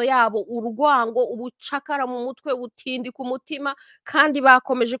ingengabitekerezo yabo, urwango, ubucakara mu mutwe, utindi ku mutima. Kandi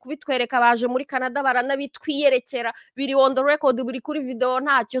bakomeje kubitwereka, baje muri Canada baranabitwiyerekera, biri on the record, buri kuri video,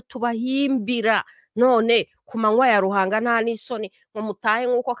 ntacyo tubahimbira. None ku manywa ya ruhanga nta n'isoni ngo mutahe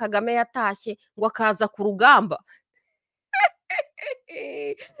nk'uko Kagame yatashye ngo akaza ku rugamba.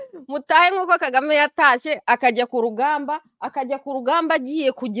 Mutahe nk'uko Kagame yatashye akajya ku rugamba,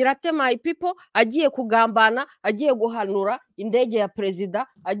 agiye kugira ate my people, agiye kugambana, agiye guhanura indege ya perezida,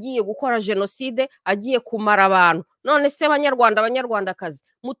 agiye gukora genocide, agiye kumara abantu. None se abanyarwandakazi,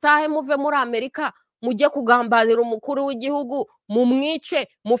 mutahe muve muri Amerika mujye kugambanira umukuru w'igihugu, mumwice,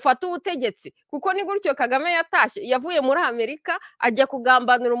 mufate ubutegetsi. Kuko ni gutyo Kagame yatashye, yavuye muri Amerika ajya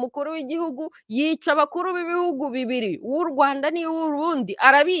kugambanira umukuru w'igihugu, yica abakuru b'ibihugu bibiri, w'u Rwanda n'u Burundi,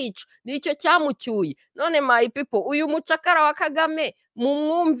 arabica. Nicyo cyamucyuye. None my people, uyu mucakara wa Kagame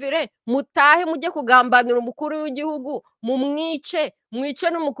mumwumvire, mutahe mujye kugambanira umukuru w'igihugu, mumwice, mwice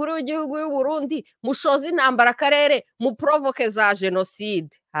n'umukuru w'igihugu w'u Burundi, mushoze intambara akarere, muprovoke za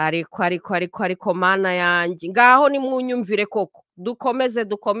genocide. Ariko mana yanjye, ngaho nimwunyumvire koko. Dukomeze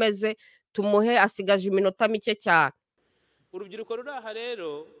tumuhe, asigaje iminota mike cyane. Urubyiruko ruri aha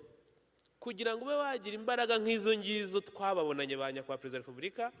rero kugira ngo ube wagira imbaraga nk'izo ngizo twababonanye ba nyakubahwa perezida wa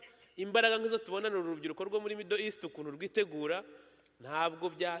repubulika, imbaraga nk'izo tubonana urubyiruko rwo muri Middle East ukuntu rwitegura,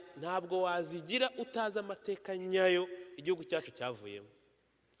 ntabwo wazigira utazi amateka nyayo igihugu cyacu cyavuyemo.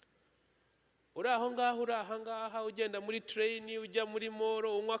 Uri aho ngaha ugenda muri train, ujya muri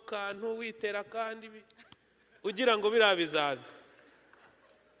moro, unywa akantu, witera kandi ugira ngo birabizaza.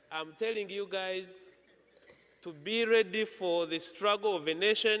 I'm telling you guys to be ready for the struggle of a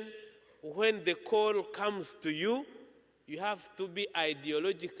nation. When the call comes to you, you have to be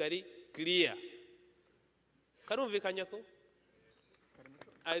ideologically clear. Karumvikanya ko?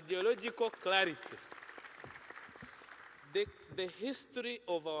 Ideological clarity. The history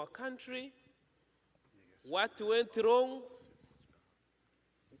of our country what went wrong,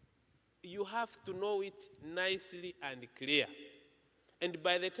 you have to know it nicely and clear. And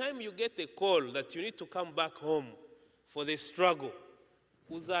by the time you get a call that you need to come back home for the struggle,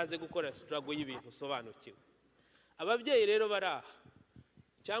 uzaze gukora struggle y'ibintu usobanukiwe. Ababyeyi rero baraha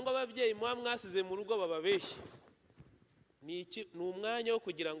cyangwa ababyeyi muba mwasize mu rugo bababeshye, ni umwanya wo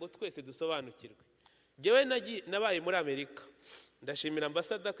kugira ngo twese dusobanukirwe. Jewe nabaye muri Amerika, ndashimira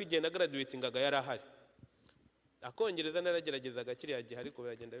ambassador ko igihe na graduatingaga yari ahari. Akongereza narageragezaga kiriya gihe ariko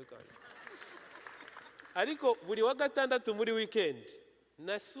biragenda bikanga. Ariko buri wa gatandatu muri weekend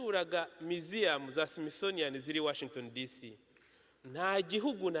nasuraga museum za Smithsonian ziri Washington DC. Nta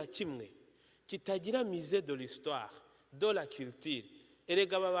gihugu na kimwe kitagira musée de l'histoire, de la culture.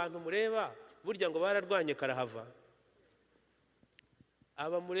 Erega aba bantu mureba burya ngo bararwanye karahava.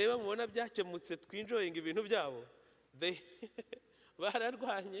 Aba mureba mubona byakemutse twinjoyinga ibintu byabo.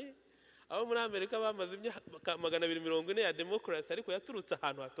 Bararwanye. Abo muri Amerika bamaze imyaka 240 ya democracy ariko yaturutse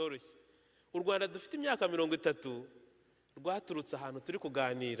ahantu hatoroshye. U Rwanda dufite imyaka 30 rwaturutse ahantu turi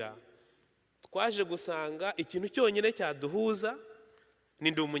kuganira. Twaje gusanga ikintu cyonyine cyaduhuza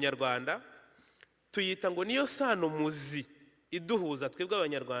ni ndi umunyarwanda, tuyita ngo niyo sano muzi iduhuza twebwe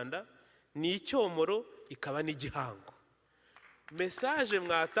abanyarwanda, ni icyomoro ikaba n'igihango. Message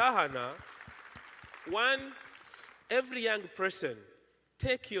mwatahana, one, every young person,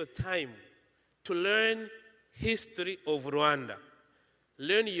 take your time to learn history of Rwanda.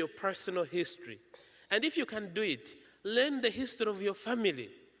 Learn your personal history. And if you can do it, learn the history of your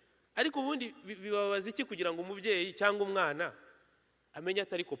family. Ariko ubundi bibabaza iki kugira ngo umubyeyi cyangwa umwana amenye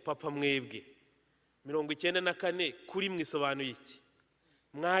atariko papa mwebwe 94 kuri mwisobanuye iki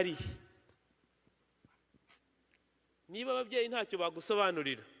mwari. Niba ababyeyi ntacyo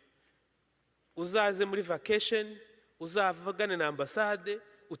bagusobanurira, uzaze muri vacation, uzavugane na ambassade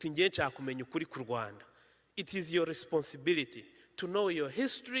uti ngiye nshaka kumenya ukuri ku Rwanda. It is your responsibility to know your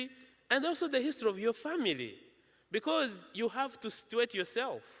history and also the history of your family, because you have to situate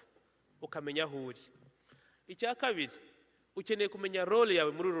yourself ukamenya aho uri. Icya kabiri, ukeneye kumenya role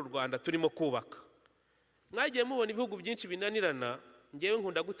yawe muri uru Rwanda turimo kubaka. Mwagiye mubona ibihugu byinshi binanirana, ngewe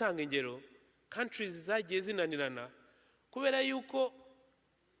nkunda gutanga ingero, countries zagiye zinanirana kubera yuko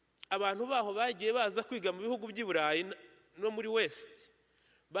abantu baho bagiye baza kwiga mu bihugu by'i Burayi no muri West,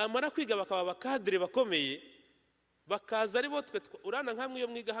 bamara kwiga bakaba bakadire bakomeye, bakaza ari bo twe urana nkamwe iyo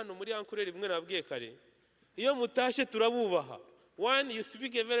mwiga hano muri Ankureri bimwe nababwiye kare, iyo mutashye turabubaha. One, you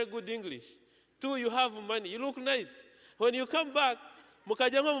speak a very good English. Two, you have money, you look nice. When you come back,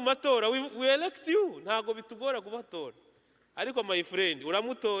 mukajya nko mu matora, we elect you. Ntago bitugora kubatora. Ariko my friend,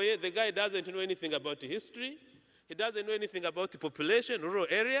 uramutoye, the guy doesn't know anything about history. He doesn't know anything about the population, rural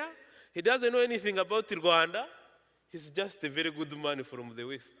area. He doesn't know anything about Rwanda. He's just a very good man from the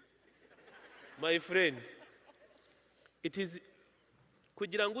West. My friend, it is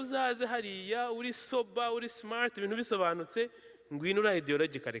kugira ngo uzaze hariya uri soba, uri smart, ibintu bisobanutse, ngwino ura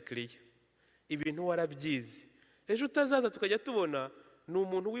ideologically clear. Ibintu warabyize. Ejo utazaza tukajya tubona ni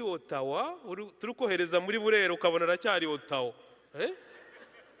umuntu wi Ottawa turi kohereza muri Burera ukabona aracyari Ottawa.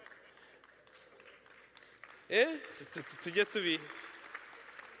 Tujye tubi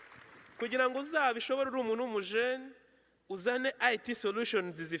kugira ngo uzabishobora uri umuntu w'umujene, uzane IT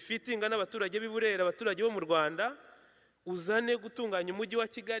solutions zifitinga n'abaturage b'i Burera, abaturage bo mu Rwanda, uzane gutunganya umujyi wa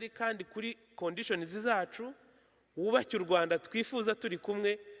Kigali kandi kuri conditions zacu, wubake u Rwanda twifuza turi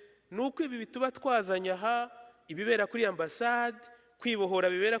kumwe. Nuko ibi bituba twazanya aha, ibibera kuri ambassade, kwibohora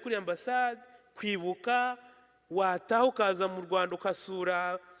bibera kuri ambassade, kwibuka, wataha ukaza mu Rwanda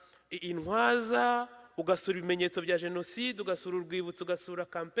ukasura intwaza, ugasura ibimenyetso bya genocide, ugasura urwibutso, ugasura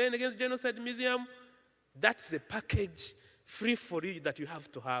campaign against genocide museum. That's the package free for you that you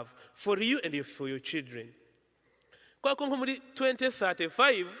have to have for you and for your children. Kwa nko muri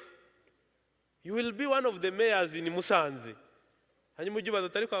 2035 you will be one of the mayors in Musanze. Hanyuma ujye baza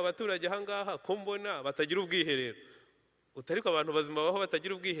utari kwa abaturage hangaha ko mbona batagira ubwiherero, utari kwa abantu bazima baho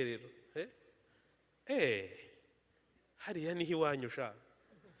batagira ubwiherero. Hariya niho iwanyu sha.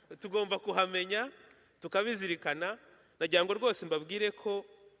 Tugomba kuhamenya tukabizirikana. Nagira ngo rwose mbabwire ko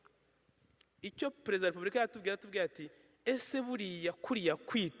icyo Perezida wa Repubulika yatubwira ati ese buriya kuriya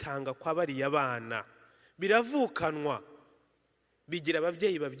kwitanga kwa bariya bana biravukanwa, bigira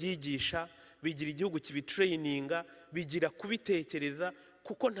ababyeyi babyigisha, bigira igihugu kibitraininga, bigira kubitekereza,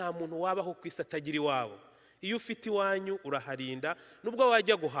 kuko nta muntu wabaho kwisa atagira iwabo. Iyo ufite iwanyu uraharinda, nubwo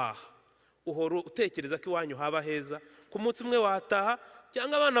wajya guhaha uhora utekereza ko iwanyu haba heza, ku munsi umwe wataha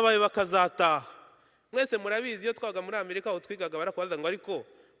cyangwa abana bawe bakazataha. Mwese murabizi iyo twaga muri Amerika aho twigaga barakubaza ngo ariko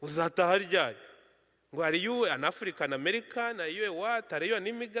uzataha ryari? Ngo are you an African American, are you a what, are you an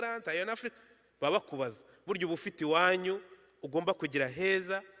immigrant, are you an African? baba bakubaza burya uba ufite iwanyu ugomba kugira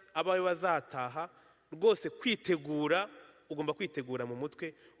heza abawe bazataha rwose kwitegura ugomba kwitegura mu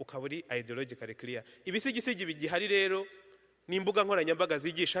mutwe ukaba uri ideologically clear. Ibisigisigi bigihari rero ni imbuga nkoranyambaga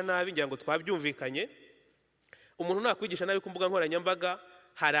zigisha nabi, ngira ngo twabyumvikanye. Umuntu nakwigisha nabi ku mbuga nkoranyambaga,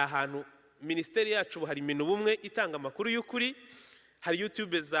 hari ahantu ministeri yacu hari ibintu bumwe itanga amakuru y'ukuri, hari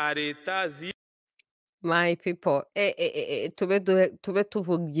YouTube za leta my people tube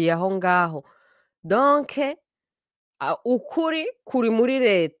tuvugiye aho ngaho. Donc ukuri kuri muri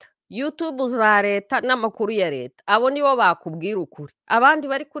leta, YouTube za leta n'amakuru ya leta, abo nibo bakubwira ukuri. Abandi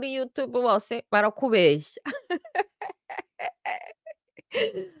bari kuri YouTube bose barakubeshya.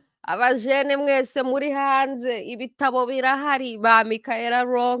 Abajene mwese muri hanze, ibitabo birahari, ba Michaela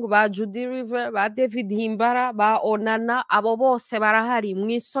Wrong, ba Judy River, ba David Himbara, ba Onana, abo bose barahari.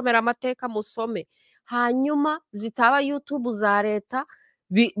 Mwisomera amateka musome. Hanyuma zitaba YouTube za leta,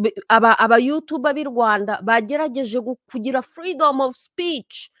 aba YouTuber b'i Rwanda bagerageje kugira freedom of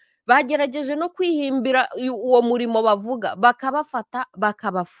speech, bagerageje no kwihimbira uwo murimo bavuga, bakabafata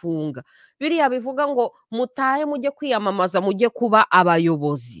bakabafunga. Biriya bivuga ngo mutahe mujye kwiyamamaza, mujye kuba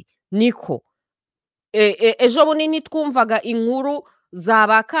abayobozi. Niko ejo bunini twumvaga inkuru za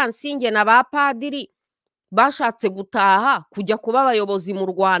ba Kansinge na ba Padiri bashatse gutaha kujya kuba abayobozi mu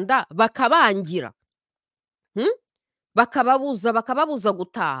Rwanda, bakabangira, bakababuza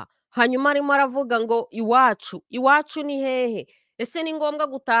gutaha. Hanyuma arimo aravuga ngo iwacu ni hehe? Ese ni ngombwa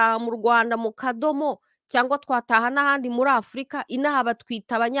gutaha mu Rwanda mu kadomo, cyangwa twataha n'ahandi muri Afurika? Inaha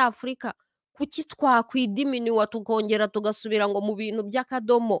batwita abanyafurika. Kuki twakwidiminiwa tukongera tugasubira ngo mu bintu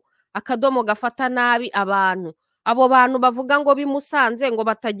by'akadomo? Akadomo gafata nabi abantu. Abo bantu bavuga ngo bimusanze ngo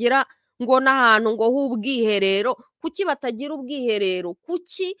batagira ngo n'ahantu ngo h'ubwiherero. Kuki batagira ubwiherero?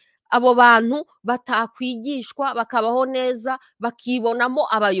 Kuki abo bantu batakwigishwa bakabaho neza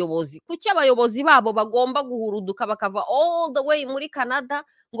bakibonamo abayobozi? Kuki abayobozi babo bagomba guhuruduka bakava all the way muri Canada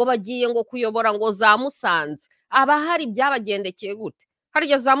ngo bagiye ngo kuyobora ngo za Musanze? Abahari byabagendekeye gute?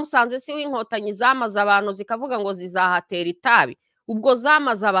 Harya za Musanze si w'inkotanyi zamaze abantu zikavuga ngo zizahatera itabi? Ubwo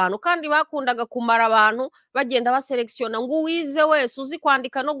zamaze abantu, kandi bakundaga kumara abantu bagenda baselektiona ngo uwize wese uzi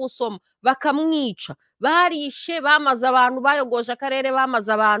kwandika no gusoma bakamwica. Barishe, bamaze abantu, bayogoje akarere,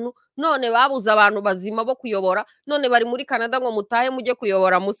 bamaze abantu, none babuze abantu bazima bo kuyobora. None bari muri Canada ngo mutahe mujye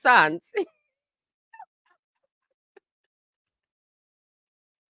kuyobora Musanze.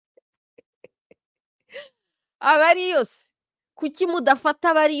 Abariyo se kuki mudafata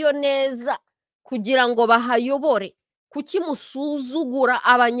abariyo neza kugira ngo bahayobore? Kuki musuzugura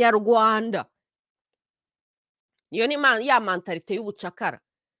abanyarwanda? Iyo ni ya mentalite y'ubucakara.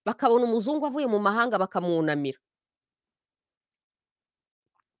 Bakabona umuzungu avuye mu mahanga bakamwunamira.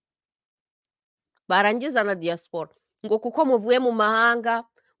 Barangiza na diaspora ngo kuko muvuye mu mahanga,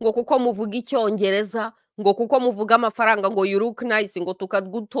 ngo kuko muvuga Icyongereza, ngo kuko muvuga amafaranga, ngo you look nice, ngo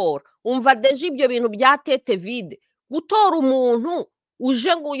tukagutora. Umva deje ibyo bintu bya tete vide. Gutora umuntu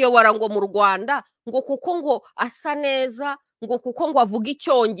uje ngo uyobora ngo mu Rwanda, ngo kuko ngo asa neza, ngo kuko ngo avuga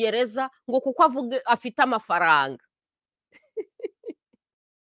Icyongereza, ngo kuko afite amafaranga.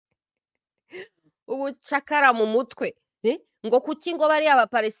 Ubucakara mu mutwe. Ngo kuki ngo bari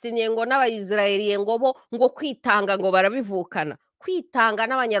abapalestiniye ngo n'abayisraeliye ngo bo ngo kwitanga ngo barabivukana. Kwitanga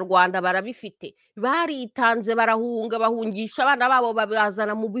n'abanyarwanda barabifite. Baritanze barahunga, bahungisha abana babo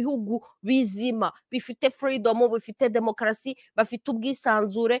babazana mu bihugu bizima, bifite freedom, bifite demokarasi, bafite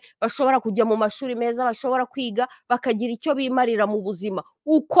ubwisanzure, bashobora kujya mu mashuri meza, bashobora kwiga, bakagira icyo bimarira mu buzima.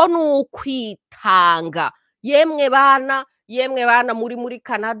 Uko ni ukwitanga. Yemwe bana muri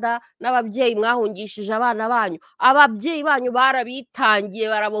Canada n'ababyeyi mwahungishije abana banyu. Ababyeyi banyu barabitangiye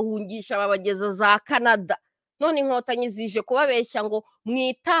barabahungisha babageza za Canada. None inkotanyi zije kubabeshya ngo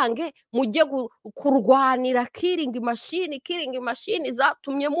mwitange mujye kurwanira killing machine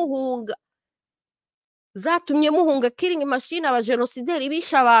zatumye muhunga. Killing machine, abajenosideri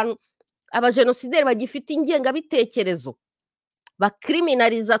bisha abantu, abajenosideri bagifite ingengabitekerezo.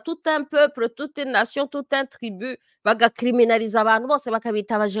 Bakriminaliza tout un peuple, toute une nation, toute un tribu, bagakriminaliza abantu bose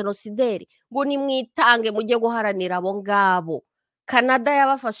bakabita abajenosideri. Ngo nimwitange mujye guharanira abo ngabo. Canada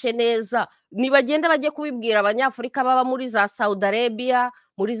yabafashe neza, nibagenda bajye kubibwira abanyafurika baba muri za Saudi Arabia,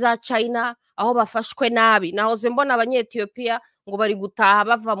 muri za China, aho bafashwe nabi. Nahoze mbona abanyetiyopiya ngo bari gutaha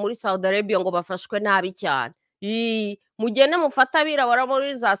bava muri Saudi Arabia ngo bafashwe nabi cyane. Mugende mufata abirabura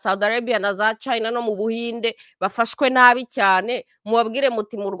muri za Saudi Arabia na za China no mu Buhinde bafashwe nabi cyane, mubabwire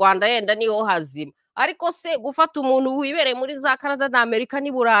muti mu Rwanda yenda niho hazima. Ariko se gufata umuntu wibereye muri za Canada na Amerika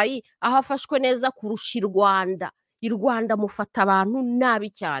ni Burayi aho afashwe neza kurusha i Rwanda, i Rwanda mufata abantu nabi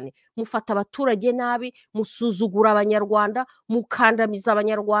cyane, mufata abaturage nabi, musuzugura abanyarwanda, mukandamiza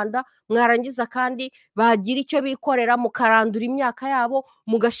abanyarwanda, mwarangiza kandi bagira icyo bikorera mukarandura imyaka yabo,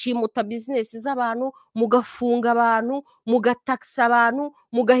 mugashimuta bizinesi z'abantu, mugafunga abantu, mugatakisa abantu,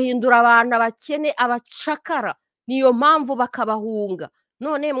 mugahindura abantu abakene, abacakara. Niyo mpamvu bakabahunga.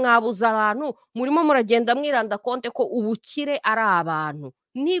 None mwabuza abantu, murimo muragenda mwiranda konte ko ubukire ari abantu.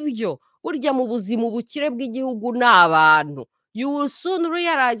 Nibyo, burya mu buzima ubukire bw'igihugu ni abantu. You soon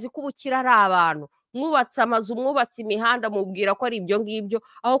realize ko ubukire ari abantu. Mwubatse amazu, mwubatse imihanda, mubwira ko ari ibyo ngibyo,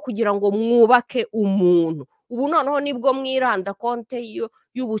 aho kugira ngo mwubake umuntu. Ubu noneho nibwo mwiranda konte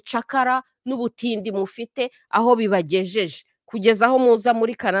y'ubucakara n'ubutindi mufite aho bibagejeje, kugeza aho muza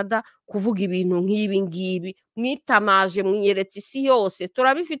muri Canada kuvuga ibintu nk'ibi ngibi, mwitamaje, mwiyeretse isi yose.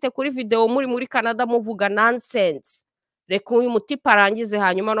 Turabifite kuri video muri Canada muvuga nonsense. Reka uyu mutipa arangize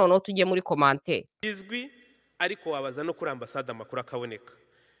hanyuma noneho tujye muri commentaire. Izwi ariko wabaza no kuri ambasade amakuru akaboneka.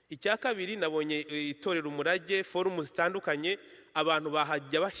 Icya kabiri nabonye itorero umurage, forum zitandukanye, abantu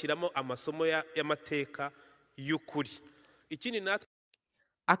bahajya bashyiramo amasomo y'amateka y'ukuri. Ikindi natwe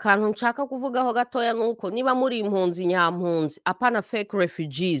akantu nshaka kuvugaho gatoya nuko niba muri impunzi nyampunzi, apana fake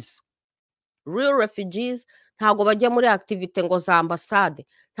refugees. Real refugees ntago bajya muri activite ngo za ambasade,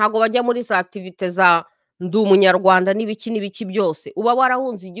 ntago bajya muri za activite za ndi umunyarwanda n'ibiki byose. Uba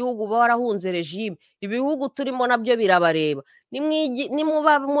warahunze igihugu, uba warahunze regime. Ibihugu turimo nabyo birabareba.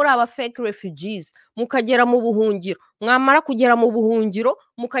 Nimuba muri aba fake refugees mukagera mu buhungiro, mwamara kugera mu buhungiro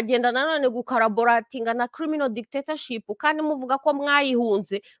mukagenda nanone gukaraboratinga na criminal dictatorship, kandi muvuga ko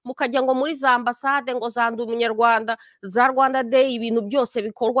mwayihunze, mukajya ngo muri za ambasade ngo za ndi umunyarwanda, za Rwanda Day, ibintu byose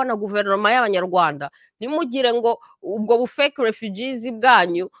bikorwa na guverinoma y'abanyarwanda. Nimugire ngo ubwo bu fake refugees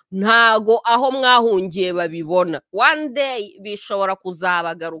bwanyu ntago aho mwahungiye babibona. One day bishobora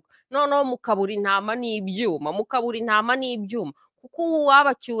kuzabagaruka, noneho mukabura intama n'ibyuma, kuko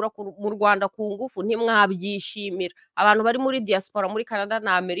uwabacyura mu Rwanda ku ngufu ntimwabyishimira. Abantu bari muri diaspora muri Canada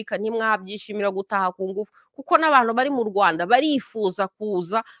na Amerika ntimwabyishimira gutaha ku ngufu, kuko n'abantu bari mu Rwanda barifuza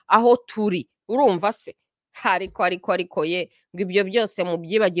kuza aho turi. Urumva se? Ariko ye ngo ibyo byose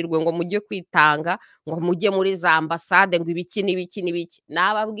mubyibagirwe ngo mujye kwitanga, ngo mujye muri za ambasade, ngo ibiki.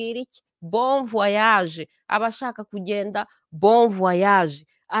 Nababwira iki? Bon voyage. Abashaka kugenda bon voyage.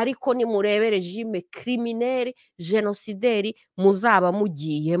 Ariko nimurebe regime criminelle genocideri muzaba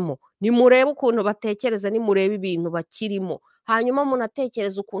mugiyemo, nimurebe ukuntu batekereza, nimurebe ibintu bakirimo, hanyuma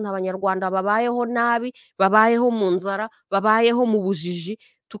munatekereza ukuntu abanyarwanda babayeho nabi, babayeho mu nzara, babayeho mu bujiji.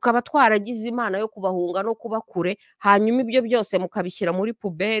 Tukaba twaragize imana yo kubahunga no kuba kure, hanyuma ibyo byose mukabishyira muri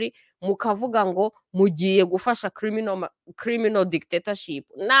puberi, mukavuga ngo mugiye gufasha criminal dictatorship.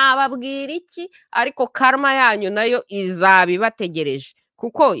 Nababwira iki? Ariko karma yanyu nayo izabibategereje,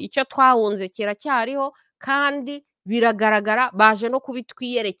 kuko icyo twahunze kiracyariho kandi biragaragara. Baje no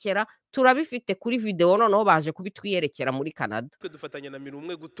kubitwiyerekera, turabifite kuri video, noneho baje kubitwiyerekera muri Canada. Dufatanya na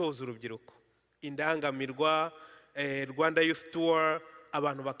Mirumwe gutoza urubyiruko indangamirwa, Rwanda Youth Tour,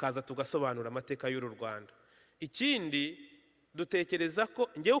 abantu bakaza tugasobanura amateka y'uru Rwanda. Ikindi dutekereza ko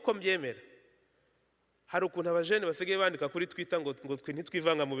ngewe uko mbyemera, hari ukuntu abajene basigaye bandika kuri Twitter ngo twe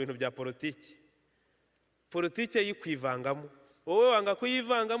ntitwivanga mu bintu bya politiki. Politiki yikwivangamo, wowe wanga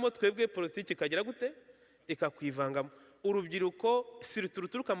kuyivangamo, twebwe politiki ikagira gute ikakwivangamo. Urubyiruko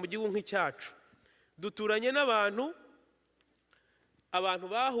ruturuka mu gihugu nk'icyacu, duturanye n'abantu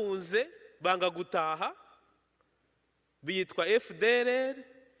bahunze banga gutaha, bitwa FDR.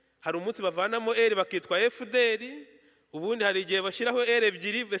 Hari umunsi bavanamo R bakitwa FDR, ubundi hari igihe bashyiraho R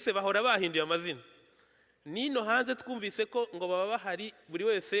ebyiri, bese bahora bahinduye amazina. Nino hanze twumvise ko ngo baba bahari, buri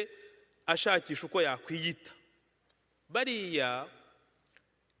wese ashakisha uko yakwiyita. Bariya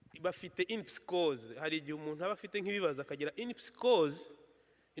bafite inpsychose. Hari igihe umuntu aba afite nk'ibibazo akagira inpsychose,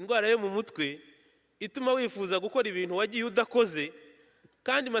 indwara yo mu mutwe ituma wifuza gukora ibintu wagiye udakoze,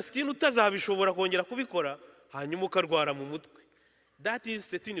 kandi maskini utazabishobora kongera kubikora, hanyuma ukarwara mu mutwe. That is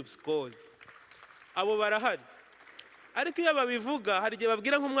the inpsychose. Abo barahari. Ariko iyo babivuga, hari igihe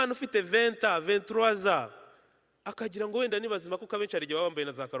babwira nk'umwana ufite 20 23 akagira ngo wenda nibazima, kuko abenshi hari igihe baba bambaye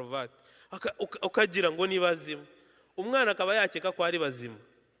na za karuvati, ukagira ngo nibazima, umwana akaba yakeka ko ari bazima.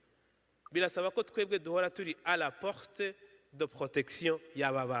 Birasaba ko twebwe duhora turi à la porte de protection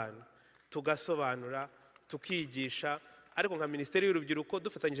y'aba bana, tugasobanura, tukigisha. Ariko nka Minisiteri y'Urubyiruko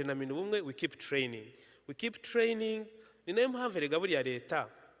dufatanyije na Minubumwe, we keep training. Ni nayo mpamvu rega buriya leta,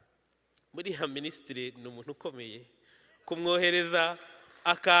 buriya minisitiri ni umuntu ukomeye, kumwohereza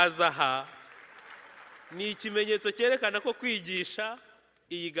akaza aha ni ikimenyetso cyerekana ko kwigisha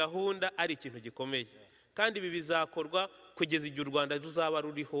iyi gahunda ari ikintu gikomeye, kandi ibi bizakorwa kugeza igihe u Rwanda ruzaba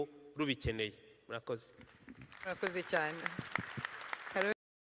ruriho rubikeneye. Murakoze. murakoze cyane.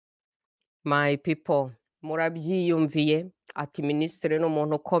 My people, murabyiyumviye ati minisitiri ni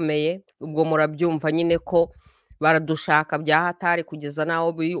umuntu ukomeye, ubwo murabyumva nyine ko baradushaka bya hatari kugeza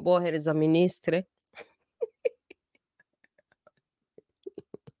n'aho bohereza minisitiri.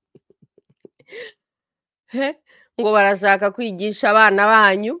 Ngo barashaka kwigisha abana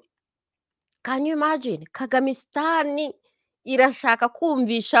banyu. Can you imagine? Kagamistan irashaka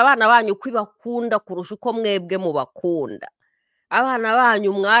kumvisha abana banyu ko ibakunda kurusha uko mwebwe mubakunda. Abana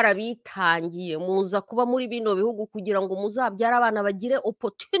banyu mwarabitangiye muza kuba muri bino bihugu kugira ngo muzabyara abana bagire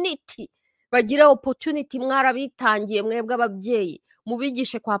opportunity mwarabitangiye mwebwe ababyeyi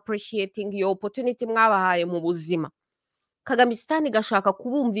mubigishe ku appreciating iyo opportunity mwabahaye mu buzima. Kagamistan igashaka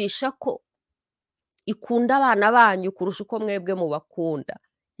kubumvisha ko ikunda abana banyu kurusha uko mwebwe mubakunda.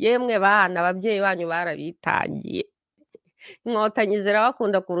 Yemwe bana ababyeyi banyu barabitangiye. Inkotanyi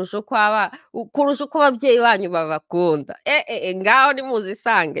zirabakunda kurusha uko ababyeyi banyu babakunda. Ngaho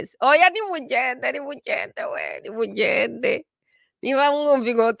nimuzisange. Oya nimugende we, nimugende. Niba mwumva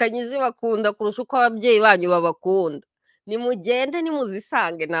inkotanyi zibakunda kurusha uko ababyeyi banyu babakunda, nimugende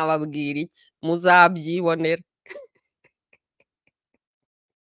nimuzisange, nababwira iki? Muzabyibonera.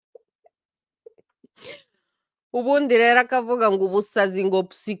 Ubundi rero akavuga ngo ubusazi ngo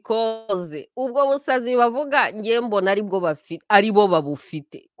psychose. Ubwo busazi bavuga ngiye mbona aribo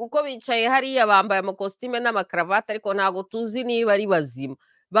babufite. Kuko bicaye hariya bambaye amakositime n'amakaravati ariko ntago tuzi niba ari bazima.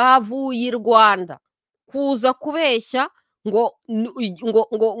 Bavuye i Rwanda kuza kubeshya ngo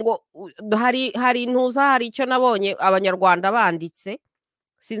hari intuza, hari icyo nabonye abanyarwanda banditse,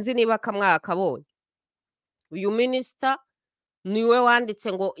 sinzi niba kamwakabonye. Uyu minisita niwe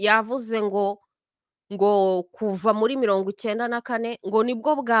wanditse ngo yavuze ngo kuva muri 1994 ngo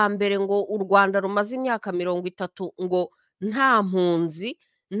nibwo bwa mbere ngo u Rwanda rumaze imyaka 30 ngo nta mpunzi,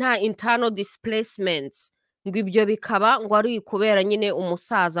 nta internal displacements, ngo ibyo bikaba ngo ari kubera nyine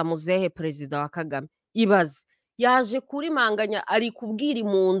umusaza muzehe perezida wa Kagame. Ibaze yaje kuri manganya, ari kubwira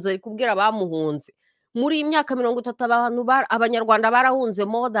impunzi, ari kubwira abamuhunze. Muri imyaka 30 abanyarwanda barahunze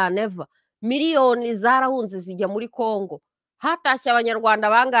more than ever. Miliyoni zarahunze zijya muri Kongo. Hatashye abanyarwanda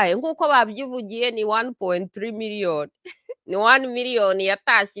bangahe nk'uko babyivugiye ni 1.3 miliyoni. Ni 1 miliyoni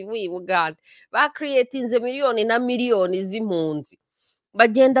yatashye ivuye i Buganda. Bakreatinze miliyoni na miliyoni z'impunzi.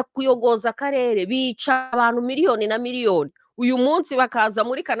 Bagenda kuyogoza akarere, bica abantu miliyoni na miliyoni. Uyu munsi bakaza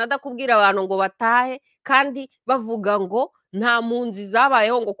muri Canada kubwira abantu ngo batahe, kandi bavuga ngo nta mpunzi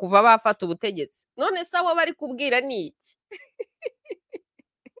zabayeho ngo kuva bafata ubutegetsi. None se abo bari kubwira ni iki?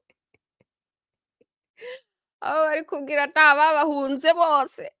 Abo bari kubwira nta babahunze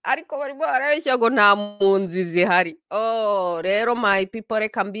bose, ariko barimo barareshya ngo nta mpunzi zihari. Rero my people,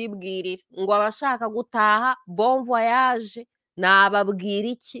 reka mbibwirire ngo abashaka gutaha bon voyage. Nababwira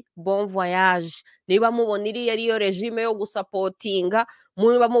iki? Bon voyage. Niba mubona iriya ariyo regime yo gusapotinga,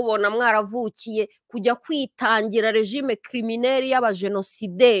 muba mubona mwaravukiye kujya kwitangira regime criminelle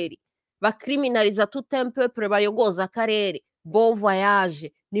y'abajenosideri bakriminaliza tout un peuple, bayogoza akarere. Bon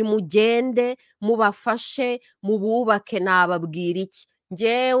voyage. Nimugende mubafashe mububake. Nababwira iki?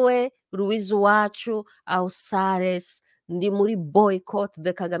 Njyewe Louise Uwacu Ausales ndi muri boycott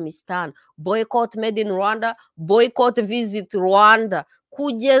de Kagamistan, boycott made in Rwanda, boycott visit Rwanda,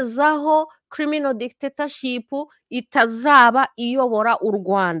 kugezaho criminal dictatorship itazaba iyobora u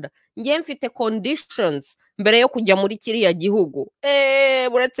Rwanda. Ngiye mfite conditions mbere yo kujya muri kiriya gihugu.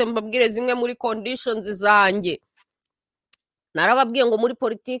 Buretse mbabwire zimwe muri conditions zanjye. Narababwiye ngo muri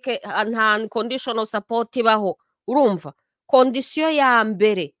politike nta conditional support ibaho. Urumva? Condition ya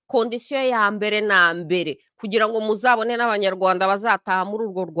mbere na mbere kugira ngo muzabone n'abanyarwanda bazataha muri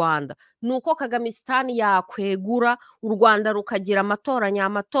urwo Rwanda nuko Kagamistan yakwegura u Rwanda rukagira amatora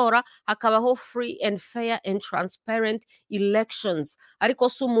nyamatora, hakabaho free and fair and transparent elections. Ariko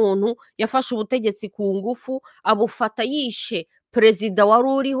se umuntu yafashe ubutegetsi ku ngufu, abufata yishe perezida wari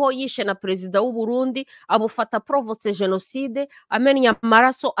uriho, yishe na perezida w'u Burundi, abufata provoce genocide, amenya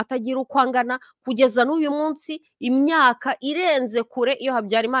amaraso atagira uko angana, kugeza n'uyu munsi imyaka irenze kure iyo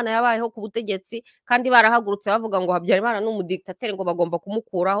Habyarimana yabayeho ku butegetsi, kandi barahagurutse bavuga ngo Habyarimana n'umudiktateri ngo bagomba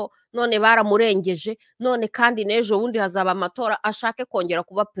kumukuraho. None baramurengeje, none kandi n'ejo bundi hazaba amatora ashake kongera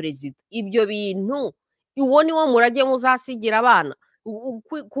kuba perezida. Ibyo bintu uwo ni wo murage muzasigira abana?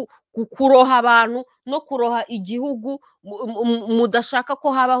 Kuroha abantu no kuroha igihugu mudashaka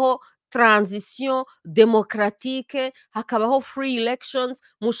ko habaho transition démocratique, hakabaho free elections,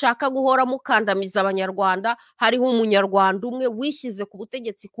 mushaka guhora mukandamiza abanyarwanda. Hariho umunyarwanda umwe wishyize ku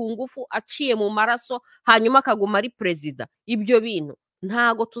butegetsi ku ngufu aciye mu maraso, hanyuma akaguma ari perezida. Ibyo bintu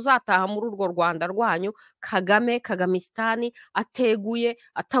ntago tuzataha muri urwo Rwanda rwanyu Kagamistan ateguye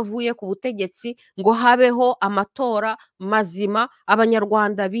atavuye ku butegetsi ngo habeho amatora mazima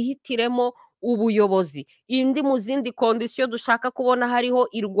abanyarwanda bihitiremo ubuyobozi. Indi mu zindi kondisiyo dushaka kubona hariho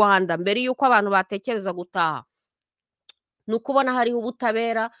i Rwanda mbere yuko abantu batekereza gutaha, ni ukubona hariho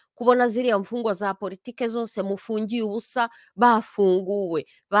ubutabera, kubona ziriya mfungwa za politike zose mufungiye ubusa bafunguwe,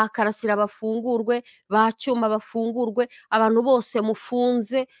 ba Karasira bafungurwe, ba Cyuma bafungurwe, abantu bose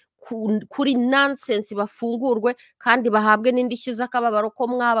mufunze kuri nonsense bafungurwe kandi bahabwe n'indishyi z'akababaro ko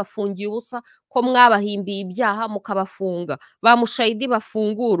mwabafungiye ubusa, ko mwabahimbiye ibyaha mukabafunga, ba Mushayidi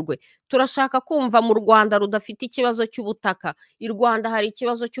bafungurwe. Turashaka kumva mu Rwanda rudafite ikibazo cy'ubutaka. I Rwanda hari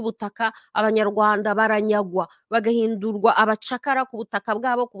ikibazo cy'ubutaka, abanyarwanda baranyagwa bagahindurwa abacakara ku butaka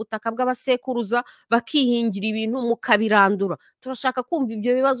bwabo, ku butaka bw'abasekuruza, bakihingira ibintu mukabirandura. Turashaka kumva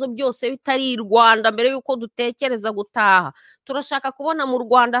ibyo bibazo byose bitari i Rwanda mbere yuko dutekereza gutaha. Turashaka kubona mu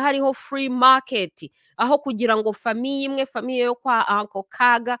Rwanda hariho free market, aho kugira ngo famiye imwe, famiye yo kwa Uncle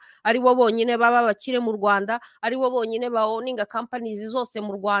Kaga aribo bonyine baba bakire mu Rwanda, aribo bonyine baoninga companies zose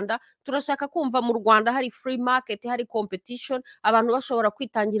mu Rwanda. Turashaka kumva mu Rwanda hari free market, hari competition, abantu bashobora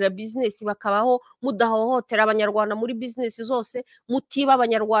kwitangira business bakabaho mudahohotera abanyarwanda muri business zose, mutiba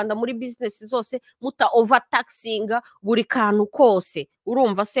abanyarwanda muri business zose, muta overtaxinga buri kantu kose.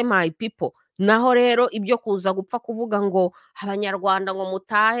 Urumva se my people? Naho rero ibyo kuza gupfa kuvuga ngo abanyarwanda ngo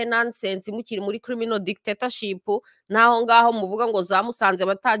mutahe nonsense mukiri muri criminal dictatorship, naho ngaho muvuga ngo za Musanze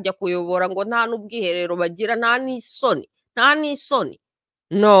batajya kuyobora ngo nta n'ubwiherero bagira, nta n'isoni, nta n'isoni.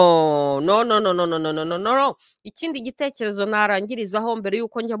 No. Ikindi gitekerezo narangirizaho mbere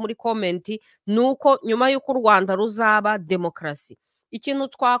yuko njya muri comment nuko nyuma yuko u Rwanda ruzaba demokrasi, ikintu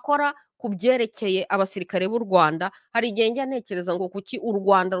twakora ku byerekeye abasirikare b'u Rwanda, hari igihe njya ntekereza ngo kuki u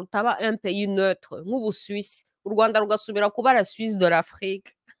Rwanda rutaba un pays neutre nk'Ubusuwisi, u Rwanda rugasubira kuba la Suisse de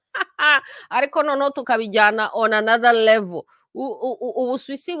l'Afrique. Ariko noneho tukabijyana on another level.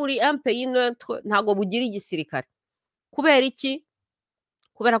 Ubusuwisi buri un pays neutre, ntago bugira igisirikare. Kubera iki?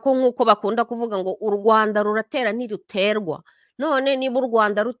 Kubera ko nk'uko bakunda kuvuga ngo u Rwanda ruratera ntiruterwa. None niba u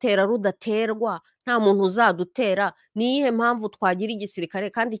Rwanda rutera rudaterwa, nta muntu uzadutera, ni iyihe mpamvu twagira igisirikare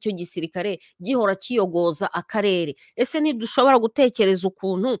kandi icyo gisirikare gihora kiyogoza akarere? Ese ntidushobora gutekereza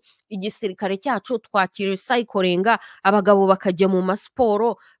ukuntu igisirikare cyacu twakiricyclinga, abagabo bakajya mu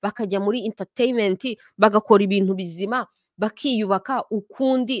masiporo, bakajya muri entertainment, bagakora ibintu bizima, bakiyubaka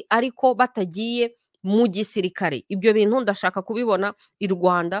ukundi ariko batagiye mu gisirikare? Ibyo bintu ndashaka kubibona i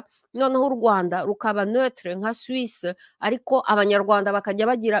Rwanda. Noneho u Rwanda rukaba neutre nka Suisse, ariko abanyarwanda bakajya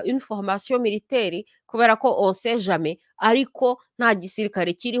bagira information militaire kubera ko on sait jamais, ariko nta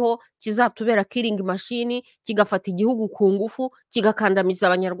gisirikare kiriho kizatubera killing machine, kigafata igihugu ku ngufu, kigakandamiza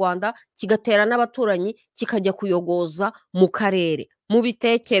abanyarwanda, kigatera n'abaturanyi, kikajya kuyogoza mu karere.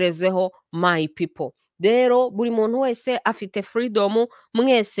 Mubitekerezeho my people. Rero buri muntu wese afite freedom,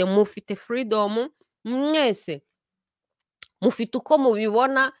 mwese mufite freedom, mwese mufite uko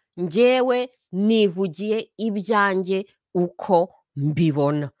mubibona, njyewe nivugiye ibyanjye uko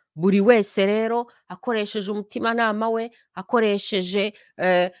mbibona. Buri wese rero akoresheje umutimanama we, akoresheje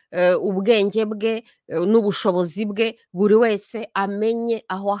ubwenge bwe n'ubushobozi bwe, buri wese amenye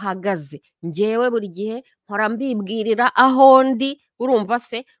aho ahagaze. Njyewe buri gihe mpora mbibwirira aho ndi, urumva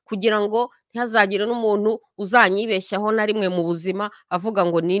se, kugira ngo ntihazagire n'umuntu uzanyibeshyaho na rimwe mu buzima avuga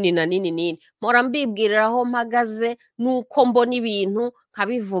ngo nini na nini nini. Mpora mbibwirira aho mpagaze nuko mbona ibintu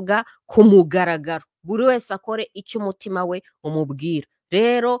nkabivuga ku mugaragaro. Buri wese akore icyo umutima we umubwira.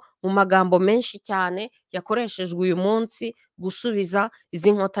 Rero mu magambo menshi cyane yakoreshejwe uyu munsi, gusubiza izi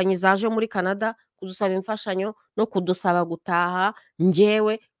inkotanyi zaje muri Canada kudusaba imfashanyo no kudusaba gutaha,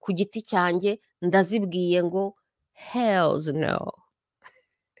 njyewe ku giti cyanjye ndazibwiye ngo hells no.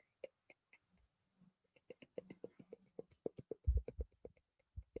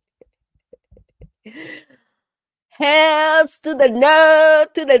 Hells to the no,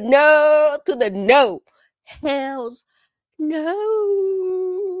 to the no, to the no. Hells no.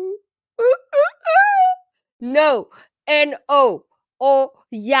 No. N-O.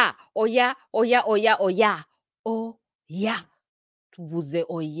 Oya. Oya. Oya. Oya. Oya. Oya. Tuvuze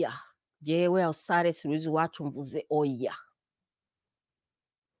oya. Jewe ausare Louise Uwacu mvuze oya.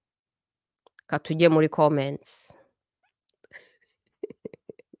 Katujye muri comments.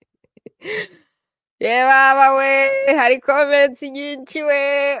 Baba we, hari comments nyinshi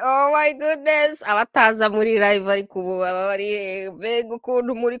we. Oh my goodness. Abataza muri live ariko ubu baba bari mbega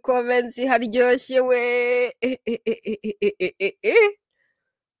ukuntu muri comments haryoshye we.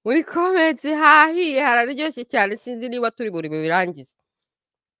 Muri comments hahiye hararyoshye cyane, sinzi niba turi buri birangize.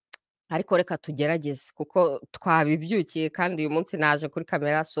 ariko reka tugerageze kuko twabibyukiye kandi uyu munsi naje kuri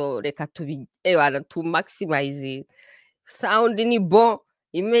kamera, so reka tu maximize. Sound ni bon,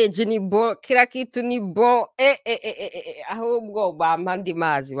 image ni bon, kila kitu ni bon. Ahubwo bampa andi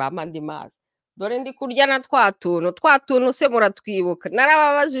mazi. Dore ndi kurya na twa tuntu se muratwibuka.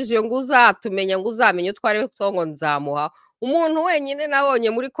 Narababajije ngo uzatumenya ngo uzamenye utwari two ngo nzamuha. Umuntu wenyine nabonye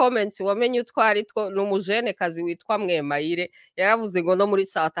muri comments wamenye utwari two ni umujenekazi witwa Mwemayire, yaravuze ngo no muri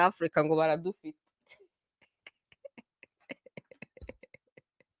South Africa ngo baradufite.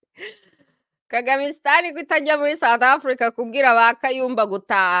 Kagamistan kutajya muri South Africa kubwira bakayumba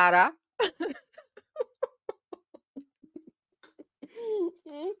gutara.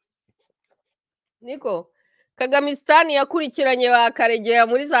 Niko Kagamistan yakurikiranye bakaregera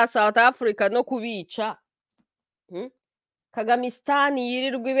muri za South Africa no kubica. Kagamistan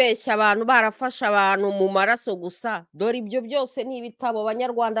yirirwa ibeshya abantu barafasha abantu mu maraso gusa. Dore ibyo byose ni ibitabo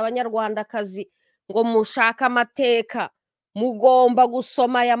Banyarwandakazi ngo mushaka amateka, mugomba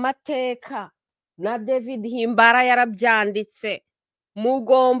gusoma aya mateka. Na David Himbara yarabyanditse,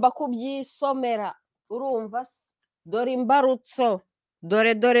 mugomba kubyisomera. Urumva se? Dore imbarutso,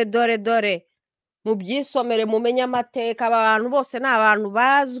 dore mubyisomere mumenye amateka. Abantu bose ni abantu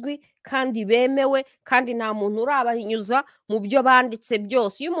bazwi kandi bemewe, kandi nta muntu urabahinyuza mu byo banditse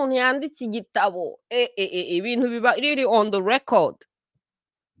byose. Iyo umuntu yanditse igitabo ibintu biba riri on the record.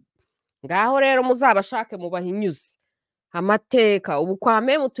 Ngaho rero muzabashake mubahinyuze amateka. Ubu kwa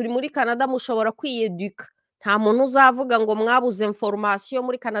memu turi muri Canada mushobora kwiyeduka. Nta muntu uzavuga ngo mwabuze information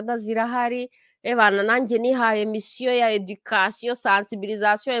muri Canada zirahari. Ebana nanjye nihaye mission ya education,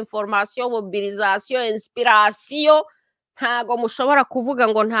 sensibilisation, information, mobilisation, inspiration. Ntago mushobora kuvuga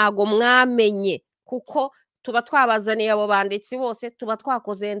ngo ntago mwamenye, kuko tuba twabazaniye abo banditsi bose, tuba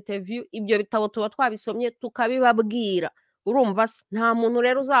twakoze interview, ibyo bitabo tuba twabisomye tukabibabwira. Urumva se? Nta muntu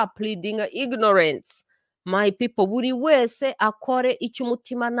rero uza pleading ignorance. My people, buri wese akore icyo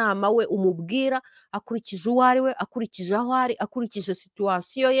umutima nama we umubwira, akurikije uwo ari we, akurikije aho ari, akurikije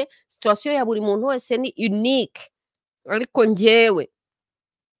situation ye. Situation ya buri muntu wese ni unique. Ariko njyewe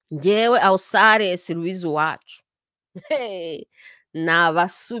Ausales Louise Uwacu,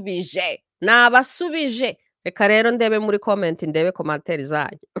 nabasubije. Reka rero ndebe muri comment, ndebe commentaire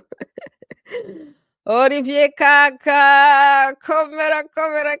zanyu. Olivier Kaka, komera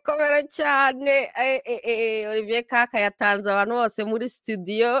cyane. Olivier Kaka yatanze abantu bose muri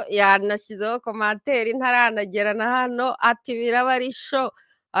studio, yanashyizeho commentaire ntaranagera na hano, ati biraba ari show,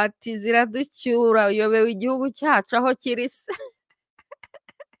 ati ziraducyura, uyobewe igihugu cyacu aho kiri se.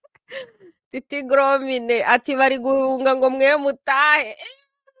 Titi Gromine ati bari guhunga ngo mwe mutahe.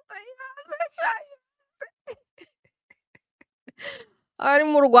 Abari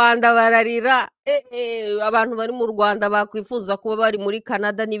mu Rwanda bararira. Abantu bari mu Rwanda bakwifuza kuba bari muri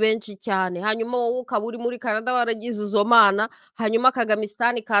Canada ni benshi cyane. Hanyuma wowe ukaba uri muri Canada waragize izo mana, hanyuma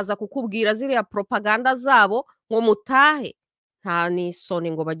Kagamistan kaza kukubwira ziriya propaganda zabo ngo mutahe. Nta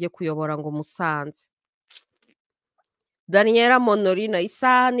n'isoni ngo bajye kuyobora ngo Musanze. Daniela Monorina,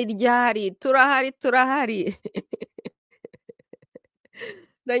 isaha ni ryari? Turahari.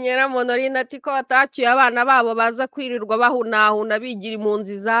 Daniela Monorina ati ko batacyuye abana babo baza kwirirwa bahunahuna bigira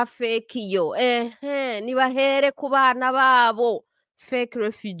impunzi za fake iyo. Nibahere ku bana babo. Fake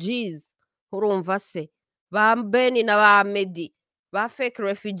refugees. Urumva se? Ba Beni na ba Medi. Ba fake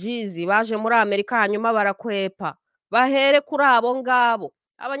refugees baje muri Amerika hanyuma barakwepa. Bahere kuri abo ngabo.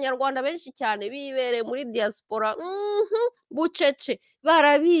 Abanyarwanda benshi cyane bibereye muri diaspora bucece,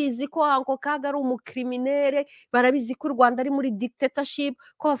 barabizi ko Uncle Kaga ari umukriminere, barabizi ko u Rwanda ari muri dictatorship,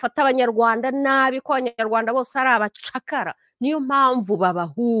 ko bafata abanyarwanda nabi, ko abanyarwanda bose ari abacakara. Niyo mpamvu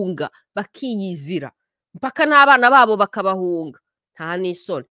babahunga bakiyizira, mpaka n'abana babo bakabahunga. Nta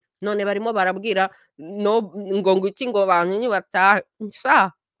n'isoni. None barimo barabwira ngo iki ngo abantu nyibatahe.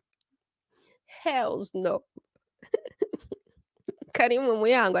 Hells no. Karimu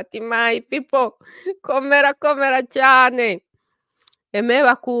Muyango ati my people, komera cyane. Eme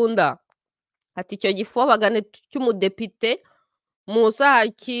Bakunda ati icyo gifobagane cy'umudepite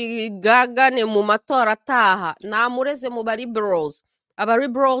muzakigagane mu matora ataha. Namureze mu bari bros. Abari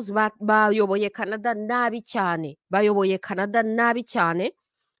bros bayoboye Canada nabi cyane,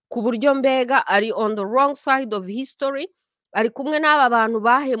 ku buryo mbega ari on the wrong side of history. Ari kumwe n'aba bantu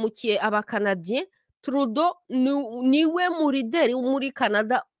bahemukiye abakanadien. Trudeau niwe murideri muri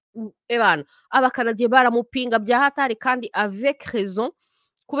Canada. Ebana abakanadien baramupinga bya hatari kandi avec raison,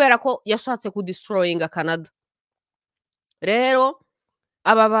 kubera ko yashatse kudestroyinga Canada. Rero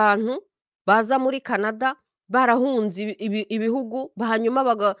aba bantu baza muri Canada barahunze ibihugu hanyuma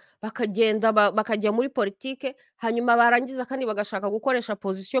bakagenda bakajya muri politike hanyuma barangiza kandi bagashaka gukoresha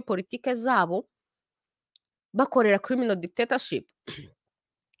position politike zabo bakorera criminal dictatorship.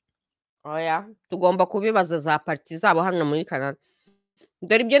 Oya tugomba kubibaza za parti zabo hano muri Canada.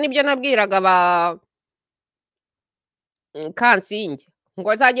 Dore ibyo nibyo nabwiraga ba Kansinge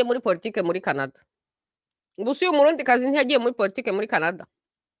ngo azajye muri politike muri Canada. Gusa uyu murundi kazi ntiyagiye muri politike muri Canada.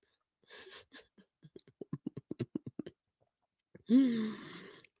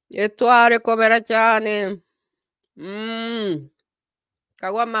 Etware komera cyane.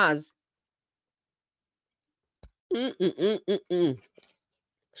 Kagwa amazi.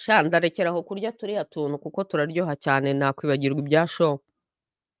 Sha ndarekeraho kurya turiya tuntu kuko turaryoha cyane nakwibagirwa ibya show.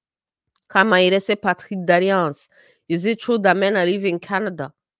 Kamayirese Patrick d'Alliance. Is it true that men are living in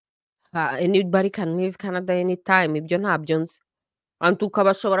Canada? Anybody can leave Canada anytime. Ibyo ntabyo nzi. Antuka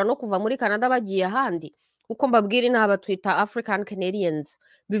bashobora no kuva muri Canada bagiye ahandi. Kuko mbabwira inaba twita African Canadians.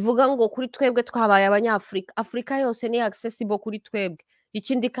 Bivuga ngo kuri twebwe twabaye abanyafrika. Afrika yose ni accessible kuri twebwe.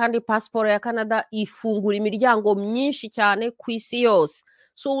 Ikindi kandi passport ya Canada ifungura imiryango myinshi cyane ku isi yose.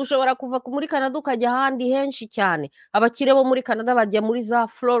 So ushobora kuva muri Canada ukajya ahandi henshi cyane. Abakire bo muri Canada bajya muri za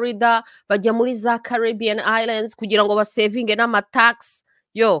Florida, bajya muri za Caribbean Islands kugira ngo basevinge n'amatax.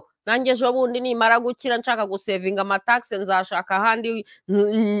 Yo, nanjye ejo bundi nimara gukira nshaka gusevinga amatax nzashaka ahandi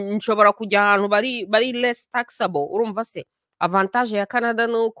nshobora kujya ahantu bari less taxable. Urumva se? Avantage ya Canada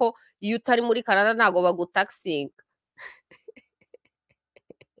nuko iyo utari muri Canada ntago bagutaxing.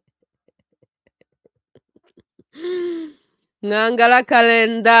 Nangala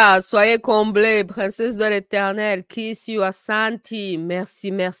Kalenda, soyez comblés, princesse de l'éternel, kiss you, Asanteni,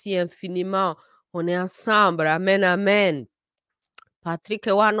 merci, merci infiniment, on est ensemble, amen, amen. Patrick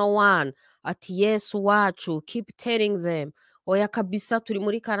 101, ati yes, Uwacu, keep telling them. Oya kabisa turi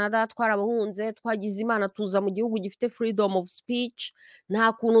muri Canada twarabahunze twagize Imana tuza mu gihugu gifite freedom of speech,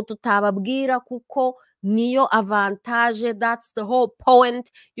 nta kuntu tutababwira kuko niyo avantage, that's the whole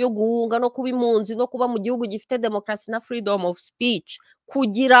point yo guhunga no kuba impunzi no kuba mu gihugu gifite demokarasi na freedom of speech,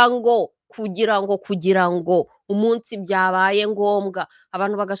 kugira ngo umunsi byabaye ngombwa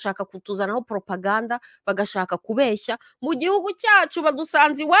abantu bagashaka kutuzanaho propaganda, bagashaka kubeshya mu gihugu cyacu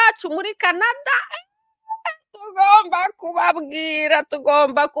badusanze iwacu muri Canada. Tugomba kubabwira,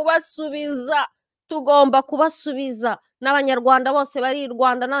 tugomba kubasubiza n'abanyarwanda bose bari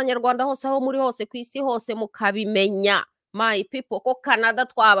Rwanda n'abanyarwanda hose aho muri hose ku isi hose mukabimenya my people ko Canada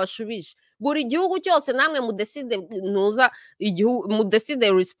twabashubije. Buri gihugu cyose namwe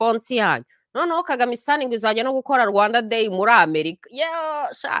mudeside response yanyu. Noneho Kagamistan ngo izajya no gukora Rwanda Day muri Amerika.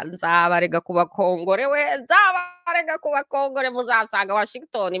 Nzabarega ku bakongore muzasanga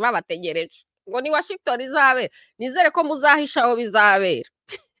Washington babategereje. Ngo ni Washington izabe, nizere ko muzahisha aho bizabera.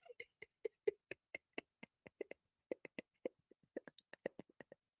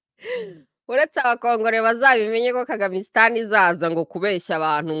 Uretse abakongore bazabimenye ko Kagamistan izaza ngo kubeshya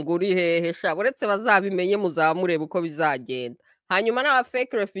abantu ngo uri hehe sha, uretse bazabimenye muzamureba uko bizagenda. Hanyuma n'aba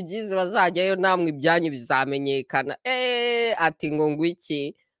fake refugees bazajyayo namwe ibyanyu bizamenyekana. Ati ngo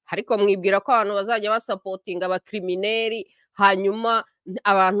ngwiki, ariko mwibwira ko abantu bazajya basupportinga abakrimineri hanyuma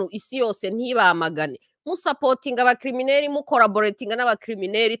abantu isi yose ntibamagane. Musupportinga abakrimineri, mucollaboratinga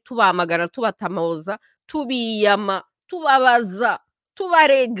n'abakrimineri, tubamagana, tubatamaza, tubiyama, tubabaza,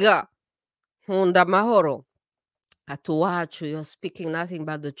 tubarega. Nkunda amahoro. Ati Uwacu, you're speaking nothing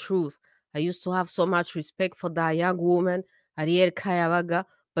but the truth. I used to have so much respect for that young woman, Ariel Kayabaga,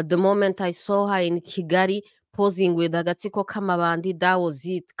 but the moment I saw her in Kigali posing with agatsiko k'amabandi, that was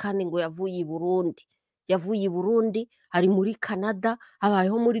it. Kandi ngo yavuye i Burundi, ari muri Canada,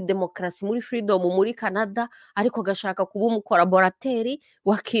 abayeho muri demokarasi, muri freedom muri Canada, ariko gashaka kuba umukoraborateri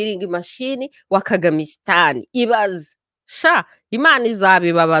wa killing machine wa Kagamistan. Ibaze sha, Imana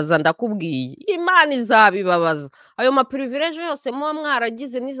izabibabaza, ndakubwiye, Imana izabibabaza. Ayo ma privilege yose muba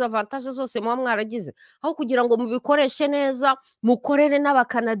mwaragize n'izo avantage zose muba mwaragize, aho kugira ngo mubikoreshe neza, mukorere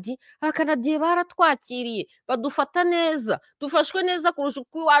n'abakanadi. Abakanadi baratwakiriye, badufata neza, dufashwe neza kurusha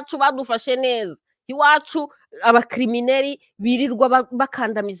uko iwacu badufashe neza. Iwacu abakrimineri birirwa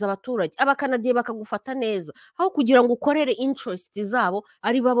bakandamiza abaturage, abakanadiye bakagufata neza, aho kugira ngo ukorere interest zabo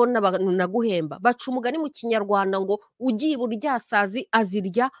ari babona naguhemba. Baca umugani mu Kinyarwanda ngo ugiye buryasazi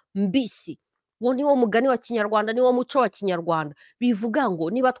azirya mbisi. Uwo ni wo mugani wa Kinyarwanda, ni wo muco wa Kinyarwanda. Bivuga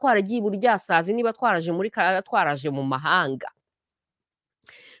ngo niba twaragiye buryasazi, niba twaraje muri Canada, twaraje mu mahanga,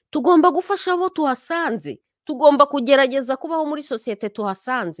 tugomba gufasha abo tuhasanze. Tugomba kugerageza kubaho muri societe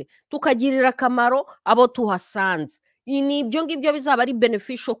tuhasanze, tukagirira akamaro abo tuhasanze. ibyo ngibyo bizaba ari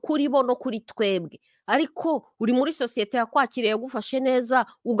beneficial kuri bo no kuri twebwe. Ariko uri muri sosiyete yakwakiriye yagufashe neza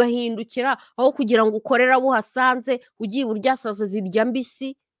ugahindukira aho kugira ngo ukorera abo uhasanze ugiye uryasaze zirya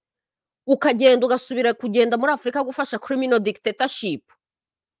mbisi ukagenda ugasubira kugenda muri Afurika gufasha criminal dictatorship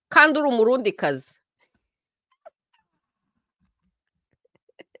kandi uri umurundikazi.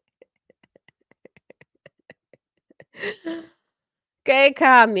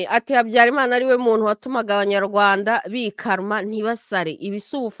 Kami ati Habyarimana ari we muntu watumaga abanyarwanda bikarma ntibasare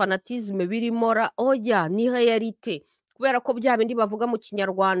ibisubu fanatisme birimora oya ni realite kubera ko bya bindi bavuga mu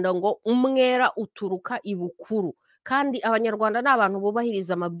Kinyarwanda ngo umwera uturuka ibukuru kandi abanyarwanda n'abantu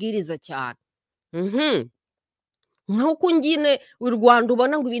bubahiriza amabwiriza cyane. Nkuko ngine u Rwanda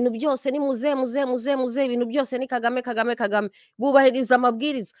ubona ngo ibintu byose ni muze ibintu byose ni Kagame bubahiriza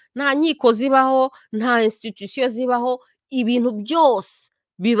amabwiriza, nta nkiko zibaho, nta institution zibaho, ibintu byose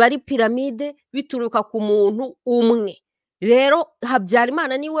biba ari piramide bituruka ku muntu umwe. Rero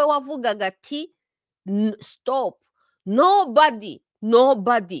Habyarimana niwe wavugaga ati stop, nobody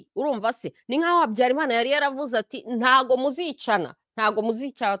urumva se ni nkaho Habyarimana yari yaravuze ati ntago muzicana, ntago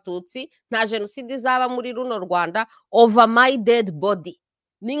muzica Abatutsi, nta jenoside izaba muri runo Rwanda over my dead body.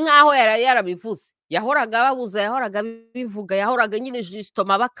 Ni nkaho yari yarabivuze, yahoraga babuza, yahoraga bivuga, yahoraga nyine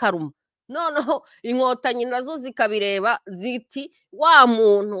jistoma bakaruma. Noneho inkotanyi nazo zikabireba ziti wa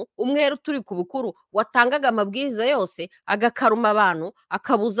muntu umwere turi ku bukuru watangaga amabwiriza yose agakaruma abantu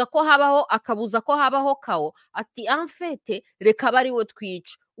akabuza ko habaho kao, ati amfete reka bari we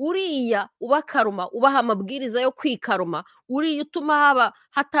twica. Uriya ubakaruma ubaha amabwiriza yo kwikaruma, uriya utuma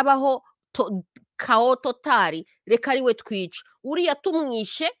hatabaho kao totari, reka ari we twica. Uriya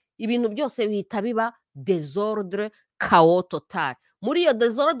tumwishe ibintu byose bihita biba desordre kao totari. Muri iyo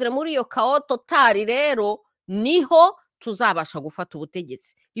desordre, muri iyo kao totari rero niho tuzabasha gufata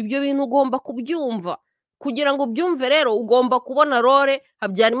ubutegetsi. Ibyo bintu ugomba kubyumva. Kugira ngo ubyumve rero ugomba kubona role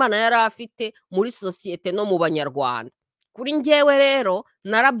Habyarimana yari afite muri sosiyete no mu banyarwanda. Kuri njyewe rero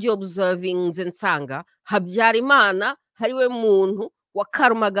narabyo-observinze nsanga Habyarimana hari we muntu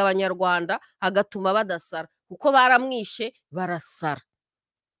wakarumaga abanyarwanda agatuma badasara kuko baramwishe barasara.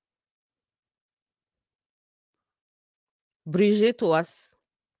 Brigitte Uwase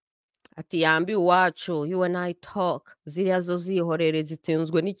ati yambi Uwacu U&I talk ziriya zo zihorere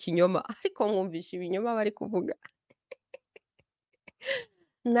zitunzwe n'ikinyoma, ariko mwumvisha ibinyoma bari kuvuga.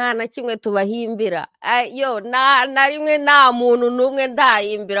 Nta na kimwe tubahimbira, yo na rimwe nta muntu n'umwe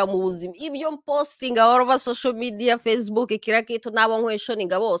ndahimbira mu buzima. Ibyo postinga all over social media, Facebook, kira kitu nabo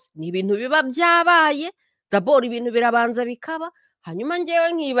nkweshoninga bose ni ibintu biba byabaye. D'abord ibintu birabanza bikaba, hanyuma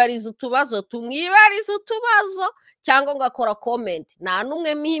ngewe nkibariza utubazo, tumwibariza utubazo cyangwa ngakora comment. Nta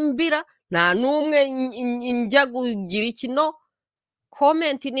numwe mpimbira, nta numwe njya kugira ikino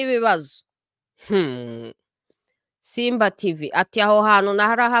comment n'ibibazo. Simba TV ati aho hantu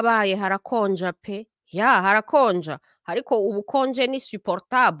naharahabaye harakonja pe. Ya harakonja, ariko ubukonje ni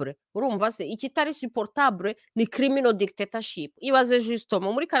supportable. Urumva se ikitari supportable ni criminal dictatorship. Ibaze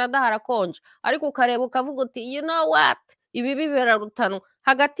justement muri Canada harakonja, ariko ukareba ukavuga uti you know what, ibi bibera rutano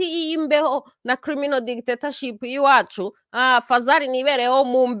hagati y'imbeho na criminal dictatorship y'Iwacu. Fazari nibereho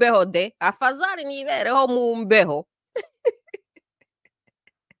mu mbeho de, afazari nibereho mu mbeho.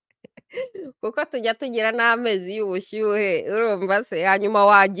 Kuko tujya tugira n'amezi y'ubushyuhe, urumva se. Hanyuma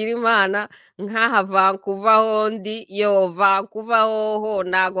wagira Imana nk'aha Vancouver hondi, yo Vancouver hoho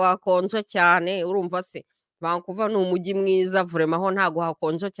ntago hakonja cyane, urumva se. Vancouver ni umujyi mwiza vraiment, ho ntago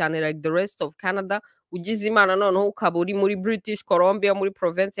hakonja cyane like the rest of Canada. Ugize Imana noneho ukaba uri muri British Columbia muri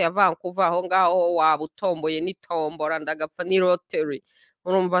province ya Vancouver, aho ngaho waba utomboye n'itombora ndagapfa ni lottery,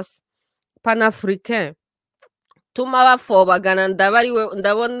 urumva se. Panafricain tuma bafobagana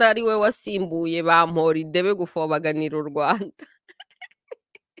ndabona ari we wasimbuye bampora idebe gufobaganira u Rwanda.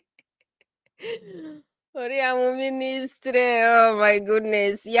 Uriya mu ministre, oh my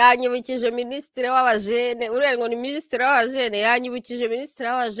goodness, yanyibukije ministre w'abajene. Uriya ngo ni ministre w'abajene, yanyibukije ministre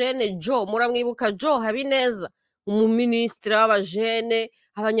w'abajene Jo. Muramwibuka Jo Habineza, umuministre w'abajene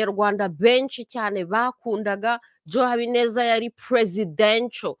abanyarwanda benshi cyane bakundaga. Jo Habineza yari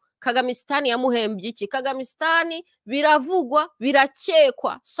presidential. Kagamistan yamuhembye iki? Kagamistan biravugwa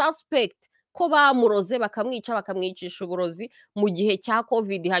birakekwa suspect ko bamuroze bakamwica bakamwicisha uburozi mu gihe cya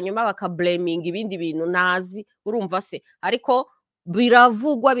COVID, hanyuma bakablaming ibindi bintu nazi, urumva se. Ariko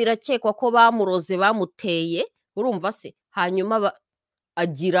biravugwa birakekwa ko bamuroze bamuteye, urumva se. Hanyuma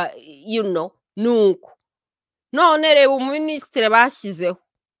agira nuko none reba umuministre bashyizeho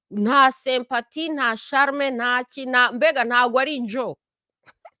nta sympathy, nta charme, nta kina, mbega ntago ari Jo.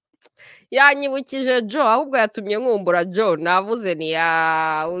 yanyibukije Jo ahubwo yatumye nkumbura Jo navuze ni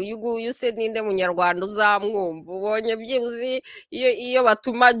ya uyu nguyu se ninde munyarwanda uzamwumva ubonye byibuze iyo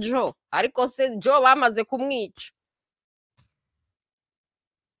batuma Jo ariko se Jo bamaze kumwica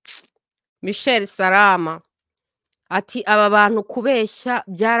Michel Salama ati aba bantu kubeshya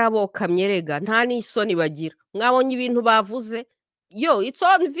byarabokamye rega nta n'isoni bagira mwabonye ibintu bavuze yo it's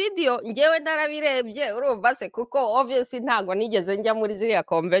on video ngewe narabirebye urumva se kuko obviously ntago nigeze njya muri ziriya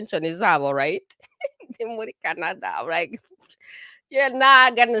convention zabo right ndi muri Canada like you're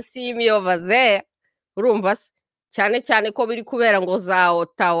not gonna see me over there urumva se cyane cyane ko biri kubera ngo za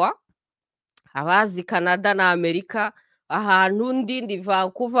Ottawa abazi Canada na Amerika ahantu ndi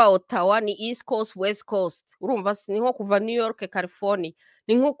Vancouver Ottawa ni East Coast West Coast urumva se ni nko kuva New York California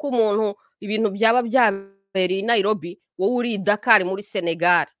ni nko umuntu ibintu byaba byabereye i Nairobi wowe uri Dakar muri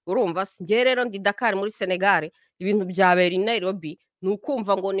Senegal urumva se nge rero ndi Dakar muri Senegal ibintu byabereye i Nairobi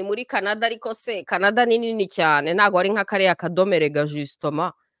nukumva ngo ni muri Canada ariko se Canada ni nini cyane ntago ari nka kare akadomerega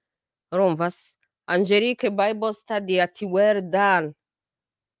justement urumva se Angelique Bible Study ati well done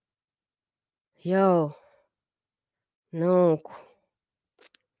yo nuko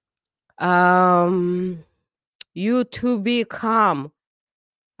you to be calm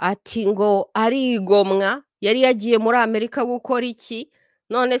ati ngo arigomwa yari yagiye muri Amerika gukora iki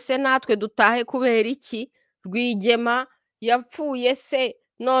none se natwe dutahe kubera iki Rwigema yapfuye se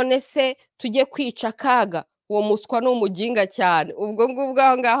none se tujye kwica Kaga uwo muswa n'umuginga cyane ubwo ngubwo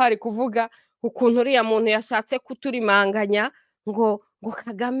aho ngaho ari kuvuga ukuntu uriya muntu yashatse kuturimanganya ngo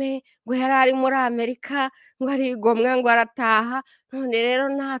Kagame ngo yari ari muri Amerika ngo arigomwa ngo arataha none rero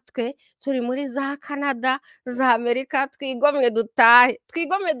natwe turi muri za Canada za Amerika twigomwe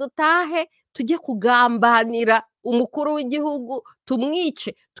dutahe tujye kugambanira umukuru w'igihugu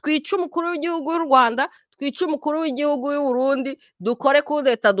tumwice twice umukuru w'igihugu w'u Rwanda twice umukuru w'igihugu w'u Burundi dukore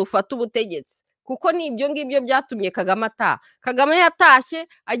kudeta dufata ubutegetsi kuko ni ibyo ngibyo byatumye Kagame ataha Kagame yatashye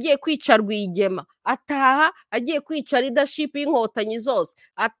agiye kwica Rwigema ataha agiye kwica leadership y'inkotanyi zose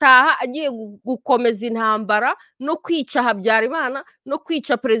ataha agiye gukomeza intambara no kwica Habyarimana no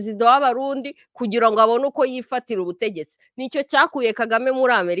kwica perezida w'Abarundi kugira ngo abone uko yifatira ubutegetsi nicyo cyakuye Kagame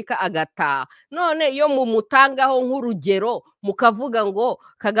muri Amerika agataha none iyo mumutangaho nk'urugero mukavuga ngo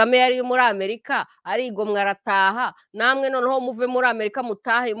Kagame yari muri Amerika arigomwa arataha namwe noneho muve muri Amerika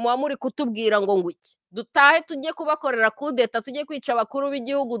mutahe muba muri kutubwira ngo iki dutahe tujye kubakorera kudeta tujye kwica abakuru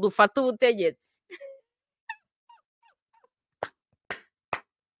b'igihugu dufata ubutegetsi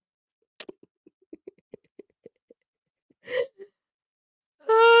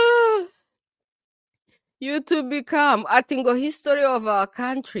you to become ati ngo history of our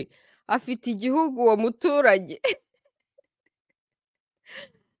country afite igihugu uwo muturage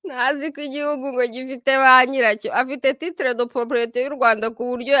ntazi ko igihugu ngo gifite ba nyiracyo afite titre de propriété y'u Rwanda ku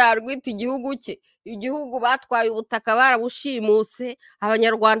buryo yarwita igihugu cye igihugu batwaye ubutaka barabushimuse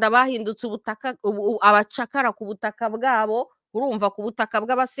abanyarwanda bahindutse ubutaka abacakara ku butaka bwabo urumva ku butaka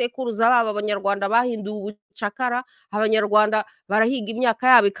bw'abasekuruza babo abanyarwanda bahinduye ubucakara abanyarwanda barahiga imyaka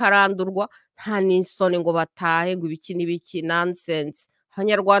yabo ikarandurwa nta n'isoni ngo batahe ngo ibiki n'ibiki nonsense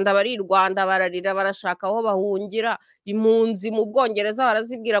abanyarwanda bari i Rwanda bararira barashaka aho bahungira impunzi mu Bwongereza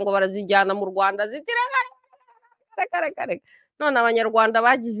barazibwira ngo barazijyana mu Rwanda zitira none abanyarwanda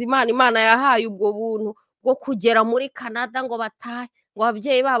bagize Imana yahaye ubwo buntu bwo kugera muri Canada ngo batahe ngo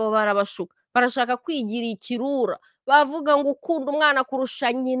ababyeyi babo barabashuka barashaka kwigira ikirura bavuga ngo ukunda umwana kurusha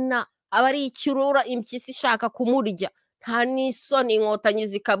nyina aba ari ikirura impyisi ishaka kumurya nta n'isoni inkotanyi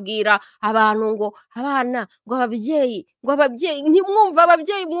zikabwira abantu ngo abana ngo ababyeyi ntimwumva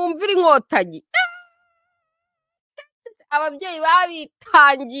ababyeyi mwumvira inkotanyi ababyeyi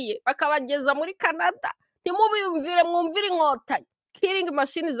babitangiye bakabageza muri Canada ntimubiyumvire mwumvire inkotanyi killing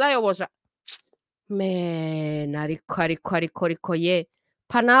machine zayoboja men ariko ye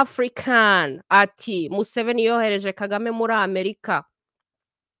Pan-African ati Museveni yohereje Kagame muri Amerika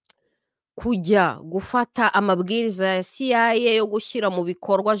kujya gufata amabwiriza ya CIA yo gushyira mu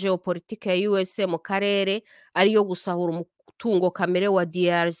bikorwa geopolitike ya USA mu karere ariyo gusahura umutungo kamere wa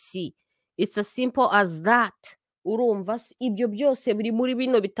DRC it's as simple as that urumva ibyo byose biri muri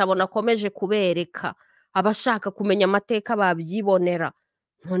bino bitabona akomeje kubereka abashaka kumenya amateka babyibonera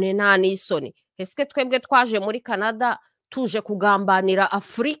none nta n'isoni ese twebwe twaje muri Canada tuje kugambanira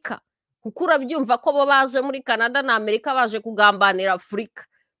Afurika kuko urabyumva ko bo baje muri Canada na Amerika baje kugambanira Afurika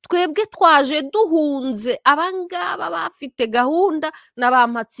twebwe twaje duhunze abangaba bafite gahunda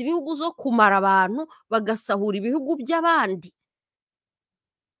n'abampatse ibihugu zo kumara abantu bagasahura ibihugu by'abandi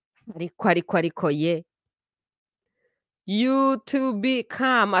ariko ye you to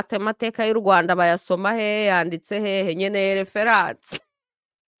become amateka y'u Rwanda bayasoma hehe yanditse hehe nyene reference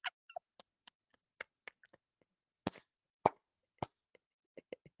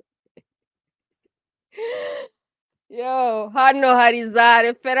Yo, hano hari za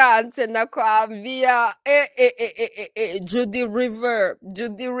reference na kwambia Judy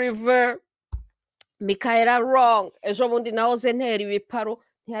River Michaela wrong ejo bundi nahoze ntera ibiparo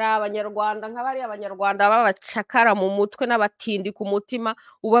ntera abanyarwanda nk'abari abanyarwanda babacakara mu mutwe n'abatindi ku mutima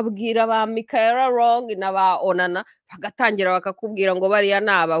ubabwira ba Michaela wrong na ba onana bagatangira bakakubwira ngo bariya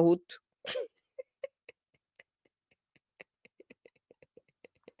ni abahutu.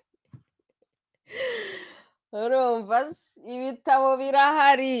 Urumva ibitabo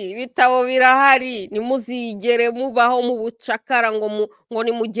birahari nimuzigere mubaho mu bucakara ngo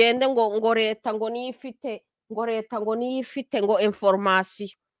nimugende ngo leta ngo niyifite ngo information.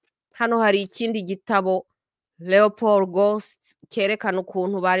 Hano hari ikindi gitabo Leopold Ghost cyerekana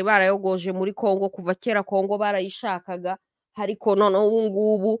ukuntu bari barayogoje muri Kongo kuva kera Kongo barayishakaga ariko noneho ubu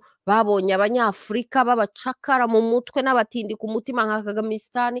ngubu babonye abanyafurika babacakara mu mutwe n'abatindi ku mutima nka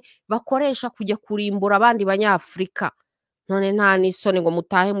Kagamistan bakoresha kujya kurimbura abandi banyafurika. None nta n'isoni ngo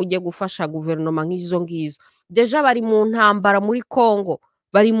mutahe mujye gufasha guverinoma nk'izo ngizo. Deja bari mu ntambara muri Kongo,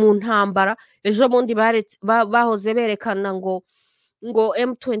 bari mu ntambara. Ejo bundi bahoze berekana ngo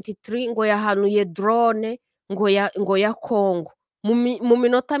M23 ngo yahanuye drone ngo ya Kongo. Mu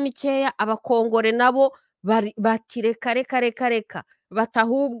minota mikeya abakongore nabo bati reka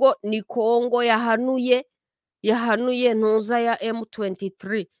batahubwo ni Kongo yahanuye ntuza ya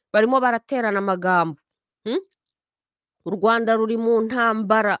M23. Barimo baraterana amagambo. U Rwanda ruri mu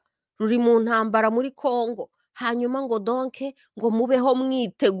ntambara muri Kongo. Hanyuma ngo donke ngo mubeho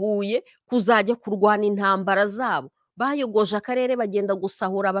mwiteguye kuzajya kurwana intambara zabo. Bayogoje akarere bagenda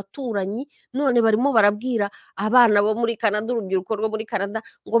gusahura abaturanyi none barimo barabwira abana bo muri Canada urubyiruko rwo muri Canada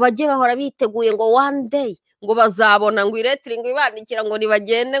ngo bajye bahora biteguye ngo one day ngo bazabona ngo iretring ibandikira ngo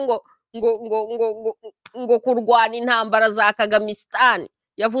nibagende ngo kurwana intambara za Kagamistan.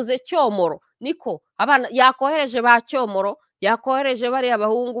 Yavuze Cyomoro niko abana yakohereje ba Cyomoro yakohereje bari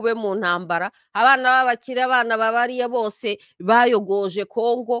abahungu be mu ntambara abana babakire abana babariye bose bayogoje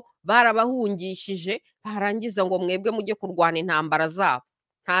Kongo barabahungishije barangiza ngo mwebwe mujye kurwana intambara zabo.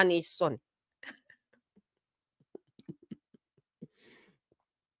 Nta n'isoni.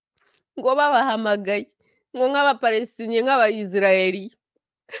 Ngo babahamagaye ngo nk'abapalestinye nk'abayisiraheli.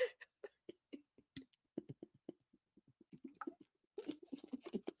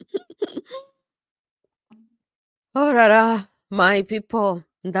 Orara my people,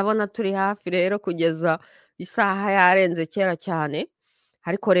 ndabona turi hafi rero kugeza isaha yarenze kera cyane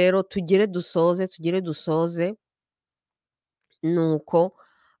ariko rero tugire dusoze nuko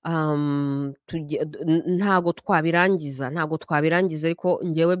ntago twabirangiza ariko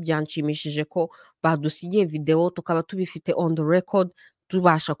ngewe byanshimishije ko badusigiye video tukaba tubifite on the record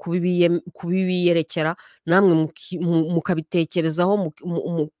tubasha kubiyerekera namwe mukabitekerezaho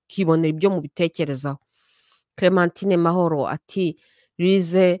mukibonera ibyo mubitekerezaho. Clementine Mahoro ati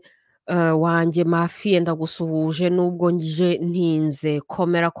Louise wanjye mafiye ndagusuhuje nubwo nje ntinze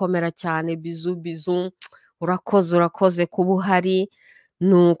komera cyane bizu urakoze kuba uhari.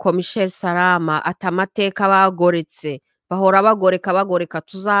 Nuko Michel Salama atamateka bagoretse bahora bagoreka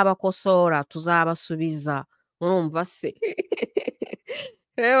tuzabakosora tuzabasubiza. Urumva se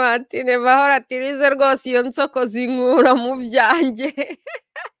Clementine Mahoro ati Louise rwose iyo nsoko zinkura mu byanjye.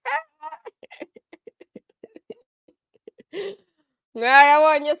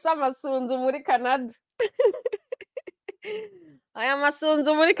 Mwayabonye se amasunzu muri Canada? Aya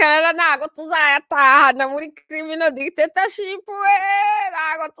masunzu muri Canada ntago tuzayatahana muri criminal dictatorship we,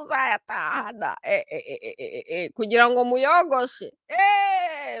 ntago tuzayatahana kugira ngo muyogoshe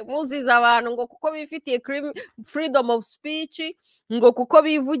muziza abantu ngo kuko bifitiye freedom of speech ngo kuko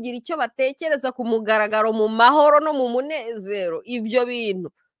bivugira icyo batekereza ku mugaragaro mu mahoro no mu munezero. Ibyo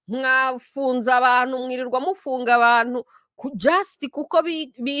bintu mwafunze abantu mwirirwa mufunga abantu just kuko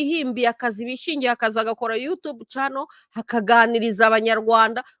bihimbiye akazi bishingiye akazi agakora YouTube channel hakaganiriza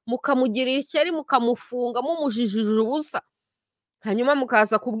abanyarwanda mukamugirira ishyari mukamufunga mumujijije ubusa hanyuma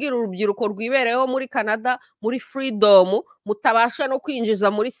mukaza kubwira urubyiruko rwibereyeho muri Canada muri freedom mutabasha no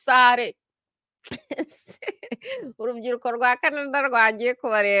kwinjiza muri sare. Urubyiruko rwa Canada rwagiye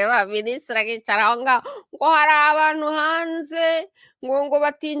kubareba minisitiri akicara aho ngaho ngo hari abantu hanze ngo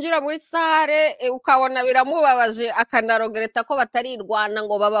batinjira muri sare ukabona biramubabaje akanarogereta ko batarirwana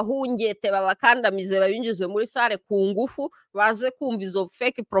ngo babahungete babakandamize babinjize muri sare ku ngufu baze kumva izo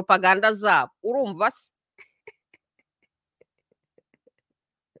fake propaganda zabo. Urumva se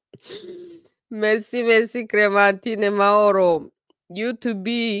Merci Clementine Mahoro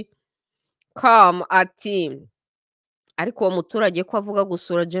YouTube come ati ariko uwo muturage ko avuga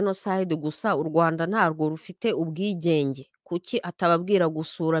gusura genocide gusa u Rwanda ntarwo rufite ubwigenge kuki atababwira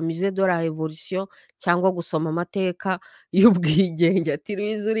gusura musée de la révolution cyangwa gusoma amateka y'ubwigenge. Ati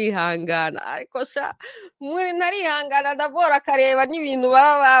Louise urihangana, ariko sha muri narihangana ndabora akareba n'ibintu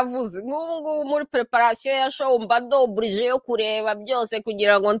baba bavuze. Nk'ubu ngubu muri preparation ya show mba ndobrije yo kureba byose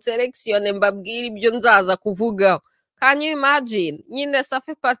kugira ngo nselectionne mbabwire ibyo nzaza kuvugaho. Can you imagine? Nyine ça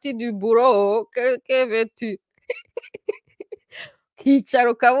fait partie du boulot, que veux-tu?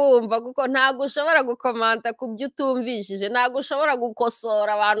 Kicara ukabumva kuko ntabwo ushobora gukomanta ku byo utumvishije, ntabwo ushobora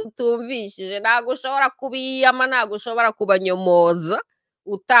gukosora abantu utumvishije, ntabwo ushobora kubiyama, ntabwo ushobora kubanyomoza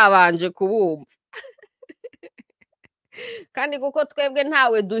utabanje kubumva. Kandi kuko twebwe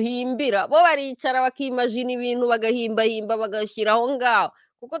ntawe duhimbira, bo baricara bakimajina ibintu bagahimbahimba bagashyira aho ngaho,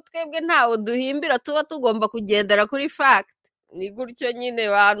 kuko twebwe ntawe duhimbira, tuba tugomba kugendera kuri fact. Ni gutyo nyine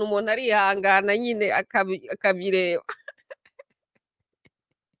bantu umuntu arihangana nyine akabireba.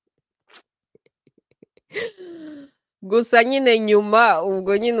 Gusa nyine nyuma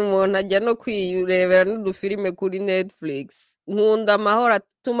ubwo nyine umuntu ajya no kwirebera n'udufilime kuri Netflix. Nkunda amahoro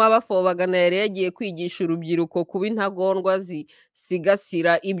atuma bafobagana yari yagiye kwigisha urubyiruko kuba intagondwa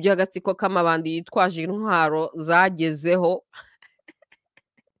zisigasira ibyo agatsiko k'amabandi yitwaje intwaro zagezeho.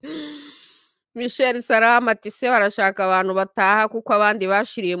 Michel Salama ati se barashaka abantu bataha kuko abandi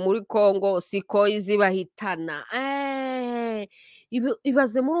bashiriye muri Congo siko izibahitana.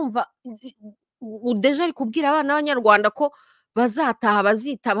 Ibaze murumva udeje ari kubwira abana b'Abanyarwanda ko bazataha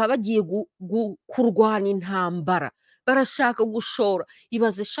bazitaba bagiye kurwana intambara, barashaka gushora.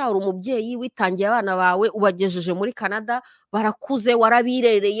 Ibaze shawura umubyeyi witangiye abana bawe ubagejeje muri Canada, barakuze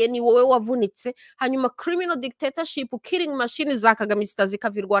warabirereye, ni wowe wavunitse, hanyuma criminal dictatorship killing machine za Kagamistan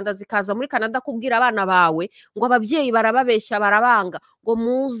zikava i Rwanda zikaza muri Canada kubwira abana bawe ngo ababyeyi barababeshya barabanga ngo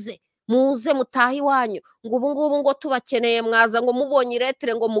muze mutahe iwanyu, ngo ubu ngubu ngo tubakeneye mwaza, ngo mubonye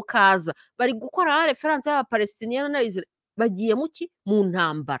iretere ngo mukaza. Bari gukora reference y'Abapalestiniyani na Israel, bagiye muki mu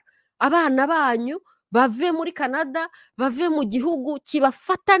ntambara. Abana banyu bave muri Canada, bave mu gihugu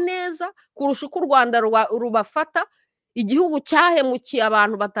kibafata neza kurusha uko u Rwanda rubafata, igihugu cyahemukiye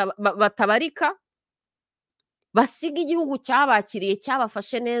abantu batabarika, basiga igihugu cyabakiriye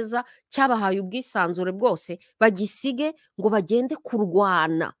cyabafashe neza cyabahaye ubwisanzure bwose, bagisige ngo bagende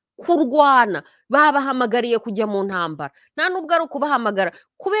kurwana. Babahamagariye kujya mu ntambara, nta nubwo ari ukubahamagara.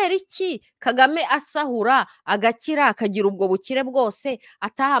 Kubera iki Kagame asahura agakira akagira ubwo bukire bwose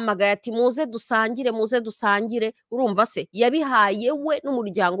atahamagaye ati muze dusangire? Urumva se yabihaye we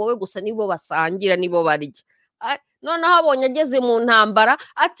n'umuryango we gusa, nibo basangira, nibo barya. Noneho abonye ageze mu ntambara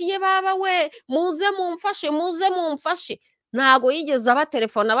ati ye baba we muze mumfashe. Ntago yigeze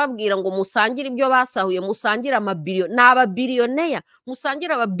abatelefona babwira ngo musangire ibyo basahuye, musangire n'ababiliyoneya,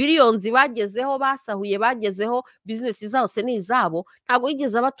 musangire ababiliyonzi bagezeho, basahuye bagezeho, business zose ni izabo. Ntago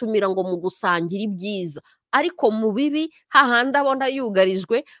yigeze abatumira ngo mu gusangira ibyiza, ariko mu bibi hahandi abona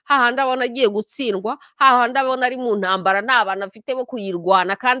yugarijwe, hahandi abona agiye gutsindwa, hahandi abona ari mu ntambara nta bantu afite bo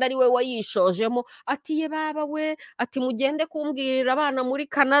kuyirwana kandi ari we wayishojemo, ati ye baba we, ati mugende kumbwirira abana muri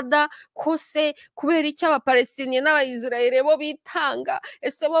Canada ko se kubera icyo Abapalestiniya n'Abayisiraheli bo bitanga,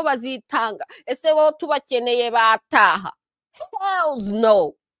 ese bo bazitanga, ese bo tubakeneye bataha? Hells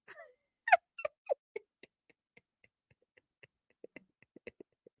no.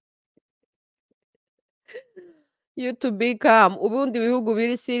 You to become ubundi bihugu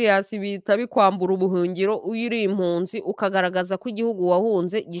biri serious bita bikwambura ubuhungiro uri impunzi ukagaragaza ko igihugu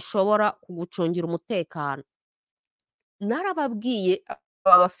wahunze gishobora kugucungira umutekano. Narababwiye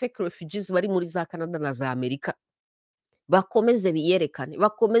aba fake refugees bari muri za Canada na za Amerika bakomeze biyerekane,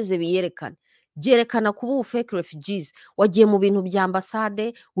 byerekana kuba ubu fake refugees. Wagiye mu bintu bya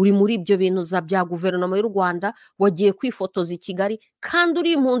ambasade, uri muri ibyo bintu bya guverinoma y'u Rwanda, wagiye kwifotoza i Kigali kandi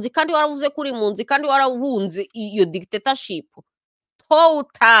uri impunzi, kandi waravuze ko uri impunzi, kandi warahunze iyo dictatorship.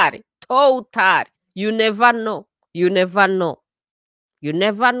 Totally. You never know.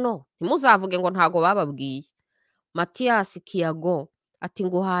 Ntimuzavuge ngo ntago bababwiye. Mathias Kiago ati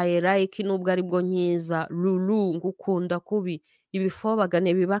nguhaye like nubwo ari bwo nkiza. Lulu ngukunda kubi.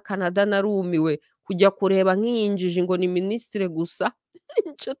 Ibifobagane biba Canada narumiwe kujya kureba nk'iyinjiji ngo ni ministre gusa.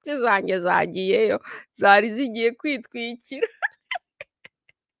 Inshuti zanjye zagiyeyo zari zigiye kwitwikira.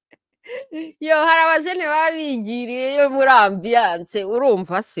 Yo hari abajene babigiriyeyo muri ambiance,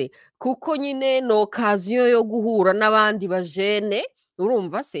 urumva se, kuko nyine no occasion yo guhura n'abandi bajene,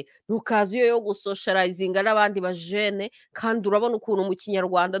 urumva se, ni occasion yo gusocializinga n'abandi bajene. Kandi urabona ukuntu mu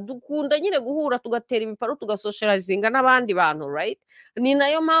Kinyarwanda dukunda nyine guhura tugatera ibiparo tugasocializinga n'abandi bantu, right? Ni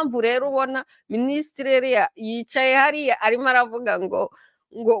nayo mpamvu rero ubona ministre yicaye hariya arimo aravuga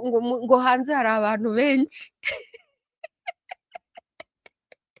ngo hanze hari abantu benshi.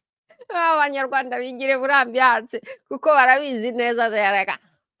 abanyarwanda bigire muri ambiance kuko barabizi neza zereka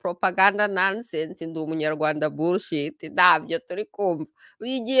propaganda nonsense ndi umunyarwanda bullshit ntabyo turi kumva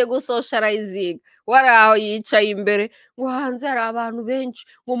bigiye gusocializing waraho yicaye imbere ngo hanze hari abantu benshi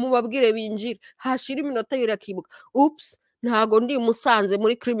ngo mubabwire binjire hashira iminota birakibuka oops ntago ndi musanze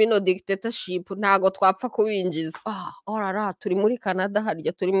muri criminal dictatorship ntago twapfa kubinjiza orara turi muri Canada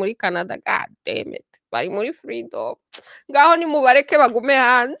harya turi muri Canada god damn it bari muri freedom ngaho ni mubareke bagume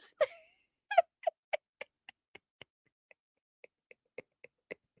hanze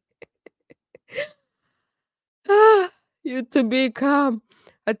you to become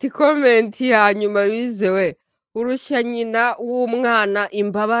ati comment ya nyuma Louise we urushya nyina w'umwana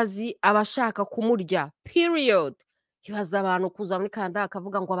imbabazi abashaka kumurya period kibaza abantu kuza muri Canada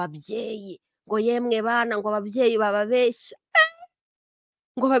akavuga ngo ababyeyi ngo yemwe bana ngo ababyeyi bababeshya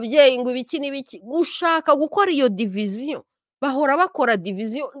ngo ababyeyi ngo ibiki n'ibiki gushaka gukora iyo division bahora bakora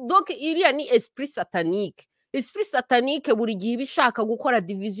division donc iriya ni esprit satanique buri gihe bishaka gukora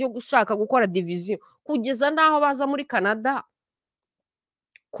division kugeza naho baza muri Canada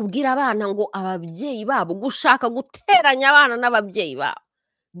kubwira abana ngo ababyeyi babo gushaka guteranya abana n'ababyeyi babo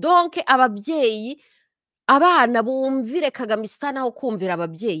donc ababyeyi abana bumvire Kagamistan aho kumvira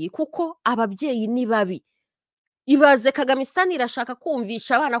ababyeyi kuko ababyeyi ni babi ibaze Kagamistan irashaka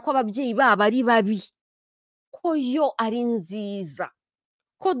kumvisha abana ko ababyeyi babo ari babi ko yo ari nziza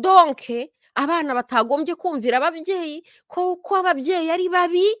ko donc abana batagombye kumvira ababyeyi ko ababyeyi ari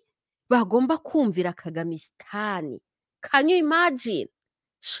babi bagomba kumvira Kagamistan. Can you imagine?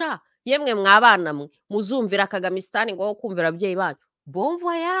 Sha yemwe mwabana mwe muzumvira Kagamistan ngo kumvira ababyeyi banyu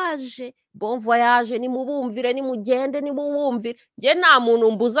bon voyage ni mubumvire ni mugende ni mubumvire nge nta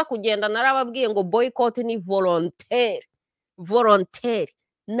muntu mbuza kugenda narababwiye ngo boycott ni volontaire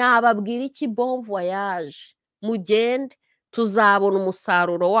nababwira iki bon voyage mugende tuzabona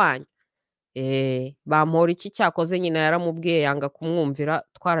umusaruro wanyu bampora iki cyakoze nyina yaramubwiye yanga kumwumvira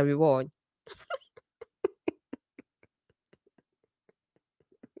twarabibonye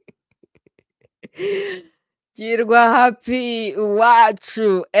girwa happy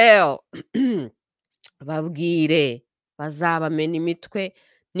Uwacu babwire bazabamena imitwe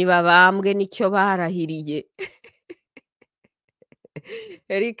nibabambwe nicyo barahiriye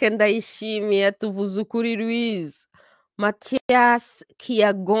Eric ndayishimiye tuvuze ukuri Louise Mathias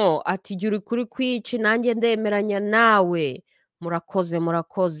Kiagon ati gira ukuri kwici nanjye ndemeranya nawe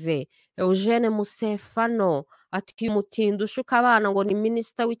murakoze Eugene Musefano ati umutindi ushuka abana ngo ni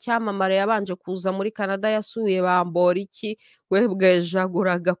minisita w'icyamamare yabanje kuza muri Canada yasuye bambora iki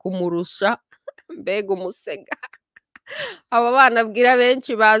webwejaguraga kumurusha mbega umusega abo bana bwira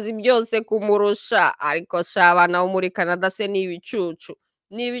benshi bazi byose kumurusha ariko shabana bo muri Canada se ni ibicucu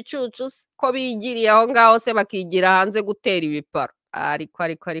ko bigiriye aho ngaho se bakigira hanze gutera ibiparo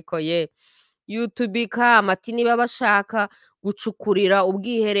ariko ye YouTube ati niba bashaka gucukurira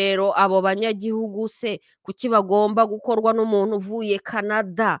ubwiherero abo banyagihugu se kuki bagomba gukorwa n'umuntu uvuye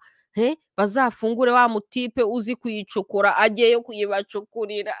Canada bazafungure wa mutipe uzi kuyicukura agiyeyo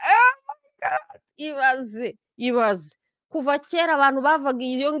kuyibacukurira ibaze kuva kera abantu bavaga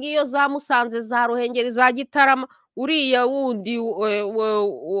iyo ngiyo za Musanze za Ruhengeri za Gitarama uriya wundi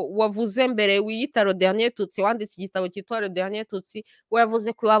wavuze mbere wiyita Le Dernier Tutsi wanditse igitabo cyitwa Le Dernier Tutsi we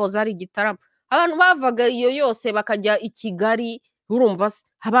yavuze ko iwabo zari Gitarama abantu bavaga iyo yose bakajya i Kigali urumva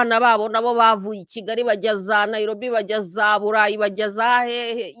abana babo nabo bavuye i Kigali bajya za Nairobi bajya za Burayi bajya za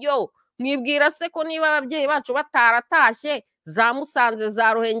hehe yo mwibwira se ko niba ababyeyi bacu bataratashye za Musanze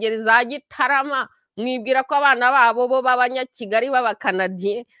za Ruhengeri za Gitarama mwibwira ko abana babo bo b'abanyakigali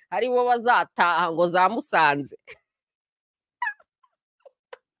b'abakanadiye ari bo bazataha ngo za Musanze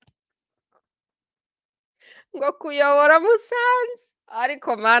ngo kuyobora Musanze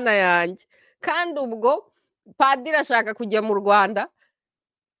ariko mana yanjye kandi ubwo padiri ashaka kujya mu Rwanda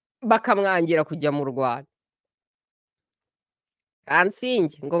bakamwangira kujya mu Rwanda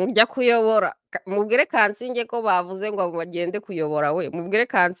Kansinge ngo njya kuyobora mubwire Kansinge ko bavuze ngo bagende kuyobora we mubwire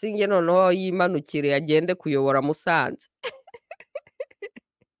Kansinge noneho yimanukire agende kuyobora Musanze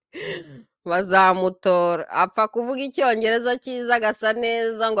bazamutora apfa kuvuga icyongereza cyiza agasa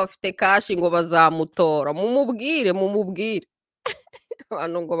neza ngo afite kashi ngo bazamutora mumubwire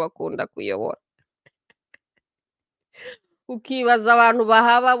abantu ngo bakunda kuyobora ukibaza abantu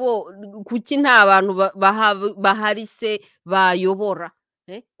bahaba bo kuki nta bantu bahari se bayobora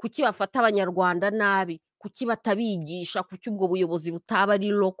kuki bafata abanyarwanda nabi kuki batabigisha kuki ubwo buyobozi butaba ari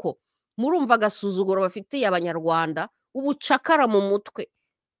loko murumva agasuzuguro bafitiye abanyarwanda ubucakara mu mutwe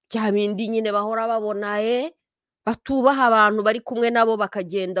bya bindi nyine bahora babona batubaha abantu bari kumwe nabo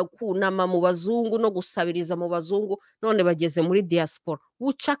bakagenda kunama mu bazungu no gusabiriza mu bazungu none bageze muri diaspora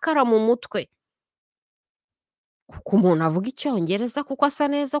ucakara mu mutwe kuko umuntu avuga icyongereza kuko asa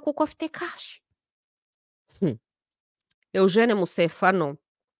neza kuko afite kashi. Eugene Musefano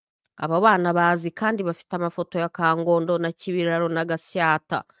aba bana bazi kandi bafite amafoto ya Kangondo na Kibiraro na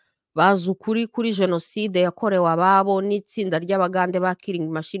Gasyata bazi ukuri kuri jenoside yakorewe ababo n'itsinda ry'abagande ba Killing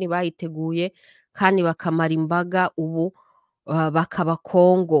Machine bayiteguye kandi bakamara imbaga ubu bakaba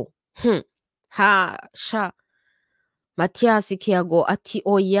Kongo. Mathias Kiyago ati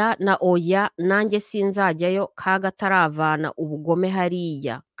oya na oya nanjye sinzajyayo kaga taravana ubugome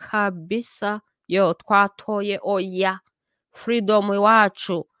hariya kabisa yo twatoye oya. Freedom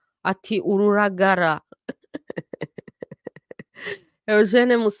Uwacu ati ururagara.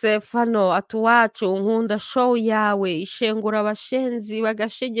 Eugene Musefano ati Uwacu nkunda show yawe ishengura abashenzi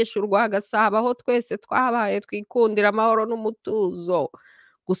bagashegesha urwagasaba aho twese twabaye twikundira amahoro n'umutuzo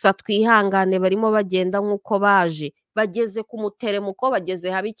gusa twihangane barimo bagenda nk'uko baje bageze ku muteremuko bageze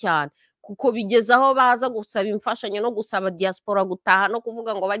habi cyane kuko bigeze aho baza gusaba imfashanyo no gusaba diaspora gutaha no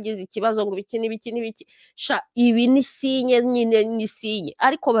kuvuga ngo bagize ikibazo ngo biki n'ibiki ibi ni sinye nyine ni sinye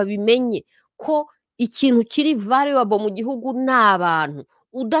ariko babimenye ko ikintu kiri valuable mu gihugu n'abantu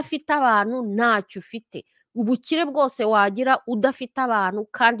udafite abantu ntacyo ufite ubukire bwose wagira udafite abantu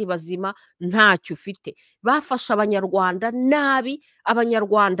kandi bazima ntacyo ufite bafasha abanyarwanda nabi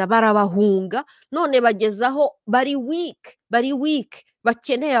abanyarwanda barabahunga none bagezaho bari weak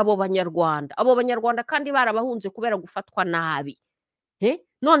bakeneye abo banyarwanda kandi barabahunze kubera gufatwa nabi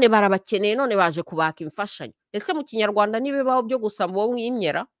none barabakeneye none baje kubaka imfashanyo ese mu kinyarwanda nibibaho byo gusaba uwo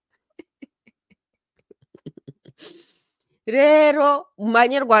mwimyera rero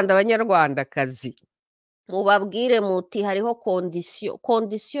banyarwandakazi mubabwire muti hariho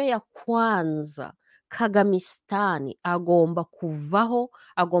kondisiyo ya kwanza Kagamistan agomba kuvaho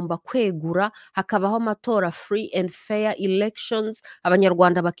agomba kwegura hakabaho amatora free and fair elections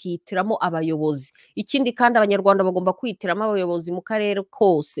abanyarwanda bakihitiramo abayobozi ikindi kandi abanyarwanda bagomba kwihitiramo abayobozi mu karere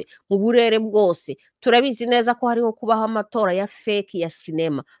kose mu burere bwose turabizi neza ko hariho kubaho amatora ya fake ya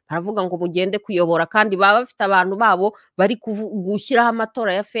sinema baravuga ngo mugende kuyobora kandi baba bafite abantu babo bari gushyiraho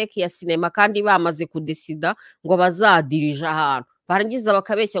amatora ya fake ya sinema kandi bamaze kudesida ngo bazadirije ahantu barangiza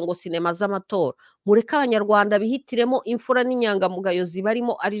bakabeshya ngo sinema z'amatora mureka abanyarwanda bihitiremo imfura n'inyangamugayo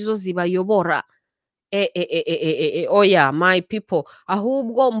zibarimo arizo zibayobora oya my people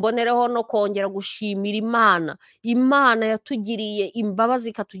ahubwo mbonereho no kongera gushimira Imana yatugiriye imbabazi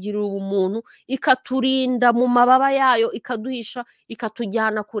ikatugirira ubumuntu ikaturinda mu mababa yayo ikaduhisha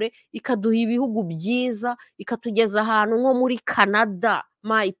ikatujyana kure ikaduha ibihugu byiza ikatugeza ahantu nko muri Canada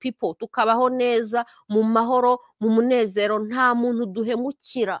my people tukabaho neza mu mahoro mu munezero nta muntu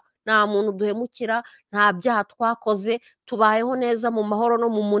duhemukira nta byaha twakoze tubayeho neza mu mahoro no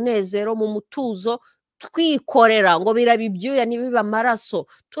mu munezero mu mutuzo twikorera ngo birabe ibyuya ntibibe amaraso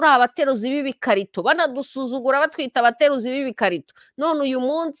turi abateruzi b'ibikarito banadusuzugura batwita abateruzi b'ibikarito none uyu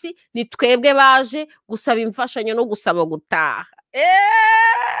munsi ni twebwe baje gusaba imfashanyo no gusaba gutaha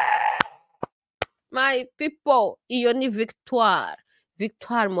my people iyo ni victoire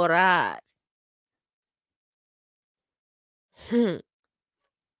morale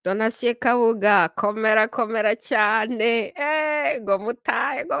Donasiye Kabuga komera cyane ngo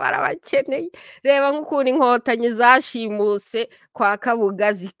mutahe ngo barabakeneye reba nk'ukuntu inkotanyi zashimuse kwa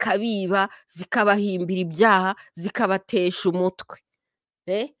Kabuga zikabiba zikabahimbira ibyaha zikabatesha umutwe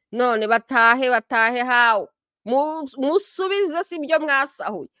none batahe hawo musubize si ibyo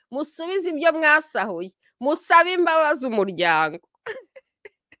mwasahuye musubize ibyo mwasahuye musabe imbabazi umuryango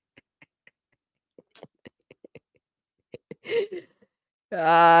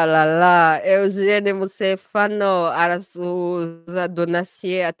Eugene Musefano arasuhuza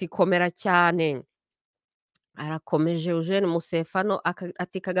Donasiye ati komera cyane arakomeje Eugene Musefano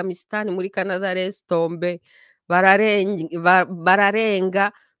ati Kagamistan muri Canada restombe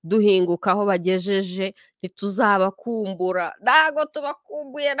bararenga duhinguka aho bagejeje ntituzabakumbura ntago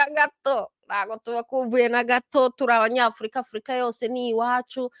tubakumbuye na gato turi abanyafurika Afurika yose ni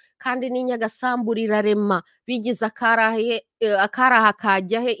iwacu kandi n'inyagasamburira rema bigize akaraha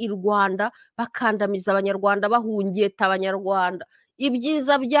kajyahe i Rwanda bakandamiza abanyarwanda bahungiye abanyarwanda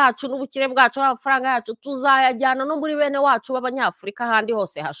ibyiza byacu n'ubukire bwacu n'amafaranga yacu tuzayajyana no muri bene wacu b'abanyafurika ahandi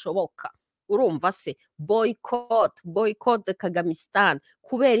hose hashoboka urumva se boycott Kagamistan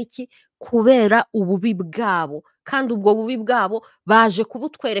kubera iki kubera ububi bwabo kandi ubwo bubi bwabo baje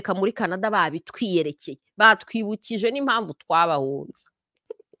kubutwereka muri Canada babitwiyerekeye batwibukije n'impamvu twabahunze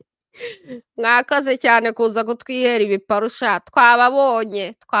mwakoze cyane kuza kutwihera ibiparusha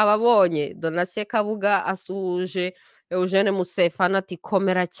twababonye Donatien Kabuga asuhuje Eugene Musefana ati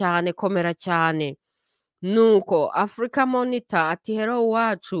komera cyane nuko Africa Monitor ati hello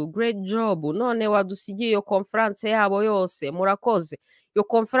Uwacu great job none wadusigiye iyo conference yabo yose murakoze iyo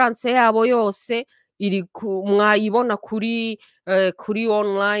conference yabo yose iri mwayibona kuri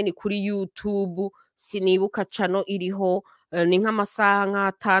online kuri YouTube sinibuka cano iriho ni nk'amasaha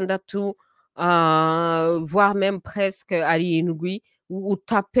nk'atandatu voire même presque arindwi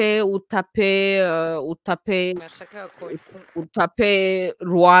utape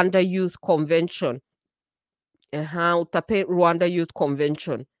Rwanda Youth Convention utape Rwanda Youth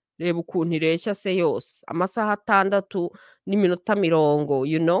Convention reba ukuntu ireshya se yose amasaha atandatu n'iminota 90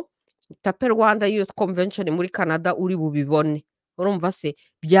 you know utape Rwanda Youth Convention muri Canada uri bubibone urumva se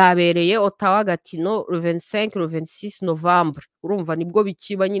byabereye Ottawa Gatino le 25 le 26 Novembre urumva nibwo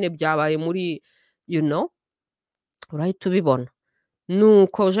bikiba nyine byabaye muri you know urahita ubibona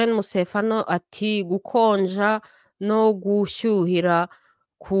nuko Jean Musefano ati gukonja no gushyuhira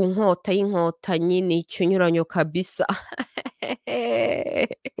ku nkota y'inkotanyi ni icyunyuranyo kabisa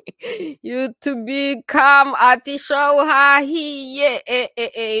YouTube come ati show hahiye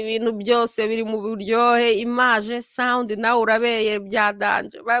ibintu byose biri mu buryohe image sound nawe urabeye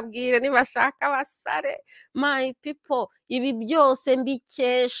byadanje babwire nibashaka basare my people ibi byose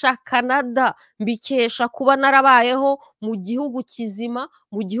mbikesha Canada mbikesha kuba narabayeho mu gihugu kizima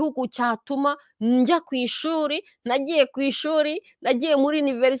mu gihugu cyatuma njya ku ishuri nagiye muri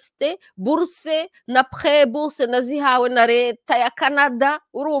université bourse na pré bourse nazihawe na leta ya Canada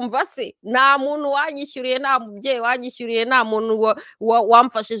urumva se nta muntu wanyishyuriye nta mubyeyi wanyishyuriye nta muntu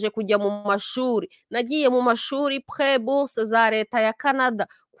wamfashije kujya mu mashuri nagiye mu mashuri pré bourse za leta ya Canada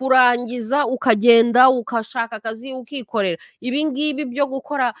kurangiza ukagenda ukashaka akazi ukikorera ibi ngibi byo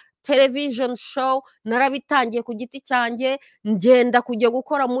gukora television show narabitangiye ku giti cyanjye ngenda kujya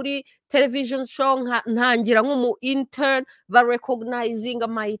gukora muri television show ntangira nk'umu intern ba recognizing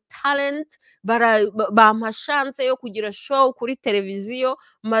my talent bampa chance yo kugira show kuri televiziyo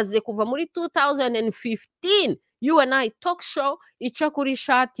maze kuva muri 2015 U&I Talk Show ica kuri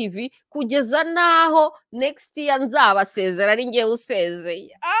Sha TV kugeza naho next year nzabasezera ari ngiye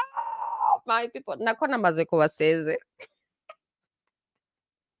usezeye my people nako namaze kubasezera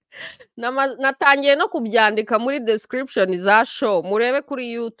natangiye no kubyandika muri description za show murebe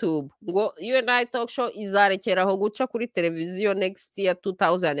kuri YouTube ngo U&I Talk Show izarekeraho guca kuri televiziyo next year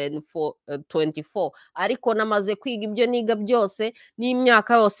 2024 ariko namaze kwiga ibyo niga byose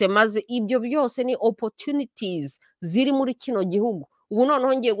n'imyaka yose maze ibyo byose ni opportunities ziri muri kino gihugu ubu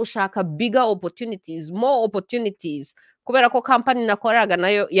noneho ngiye gushaka bigger opportunities more opportunities kubera ko company nakoreraga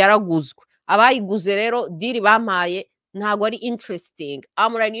nayo yaraguzwe abayiguze rero diri bampaye ntago ari interesting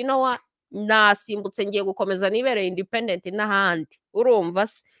I'm like you know what nasimbutse ngiye gukomeza nibereye independent n'ahandi urumva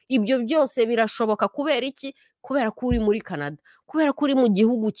se ibyo byose birashoboka kubera iki kubera ko uri muri Canada kubera ko uri mu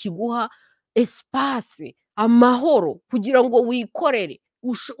gihugu kiguha espace amahoro kugira ngo wikorere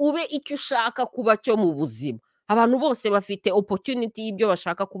ube icyo ushaka kuba cyo mu buzima abantu bose bafite opportunity y'ibyo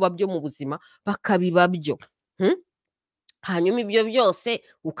bashaka kuba byo mu buzima bakabiba byo hanyuma ibyo byose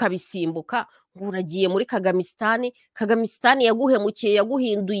ukabisimbuka ngo uragiye muri Kagamistan yaguhemukiye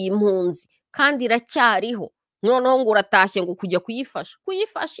yaguhinduye impunzi kandi iracyariho noneho ngo uratashye ngo kujya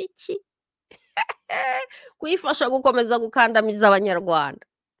kuyifasha iki kuyifasha gukomeza gukandamiza abanyarwanda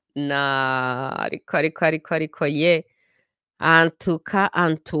na ariko ye antuka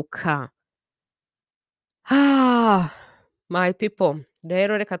my people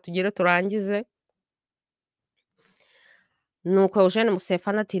rero reka tugire turangize nuko Eugene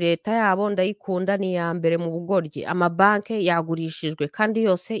Musefana ati leta yabo ndayikunda ni ya mbere mu bugoryi amabanke yagurishijwe kandi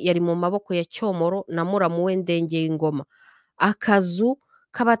yose yari mu maboko ya Cyomoro na muramu we Ndengeye ingoma akazu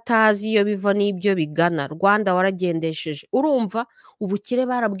kabatazi iyo biva n'ibyo bigana Rwanda waragendesheje urumva ubukire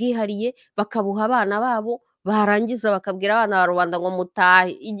barabwihariye bakabuha abana babo barangiza bakabwira abana ba Rwanda ngo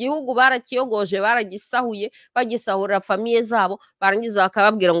mutahe igihugu barakiyogoje baragisahuye bagisahurira famiye zabo barangiza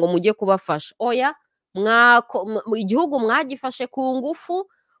bakababwira ngo mujye kubafasha oya igihugu mwagifashe ku ngufu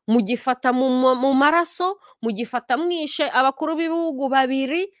mugifata mu maraso mugifata mwishe abakuru b'ibihugu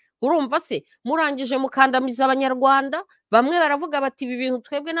babiri urumva se murangije mukandamiza abanyarwanda bamwe baravuga bati ibi bintu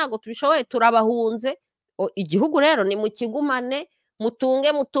twebwe ntabwo tubishoboye turabahunze igihugu rero ni mukigumane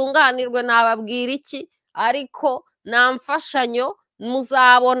mutunganirwe nababwira iki ariko nta mfashanyo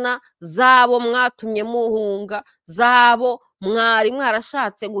muzabona zabo mwatumye muhunga zabo mwari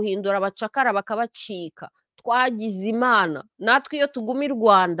mwarashatse guhindura abacakara bakabacika twagize imana natwe iyo tuguma i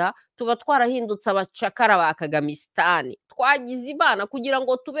Rwanda tuba twarahindutse abacakara ba Kagamistan twagize Imana kugira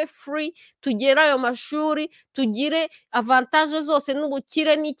ngo tube free tugere ayo mashuri tugire avantage zose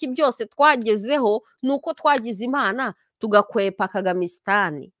n'ubukire n'iki byose twagezeho nuko twagize Imana tugakwepa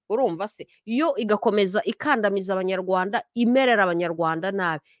Kagamistan urumva se iyo igakomeza ikandamiza abanyarwanda imerera abanyarwanda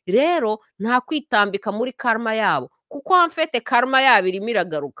nabi rero nta kwitambika muri karma yabo kuko amfete karma yabo irimo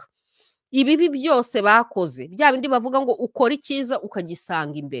iragaruka ibibi byose bakoze bya bindi bavuga ngo ukora icyiza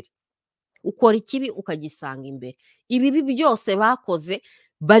ukagisanga imbere ukora ikibi ukagisanga imbere ibibi byose bakoze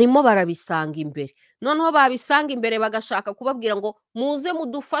barimo barabisanga imbere noneho babisanga imbere bagashaka kubabwira ngo muze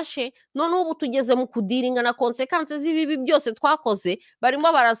mudufashe noneho ubu tugeze mu kudiringa na konsekanse z'ibibi byose twakoze barimo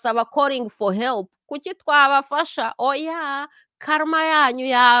barasaba calling for help kuki twabafasha oya karma yanyu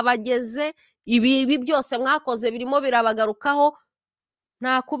yabageze ibibi byose mwakoze birimo birabagarukaho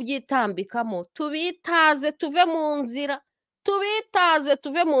nta kubyitambikamo tubitaze tuve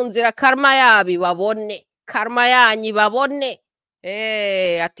mu nzira karma yabi babone karma yanyu babone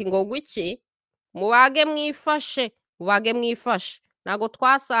ati ngo gwiki mubage mwifashe ntago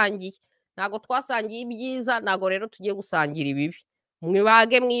twasangiye ibyiza ntago rero tugiye gusangira ibibi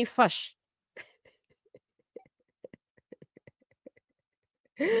mwibage mwifashe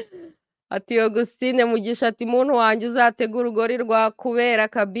ati Augustine Mugisha ati muntu wanjye uzatega urugori rwa kubera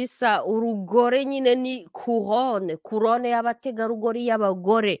kabisa urugore nyine ni kurone y'abategarugori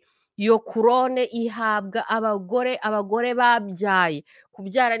y'abagore iyo kurone ihabwa abagore babyaye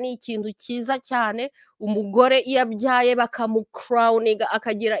kubyara ni ikintu cyiza cyane umugore iyo abyaye bakamucrowninga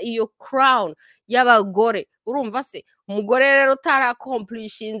akagira iyo crown y'abagore urumva se umugore rero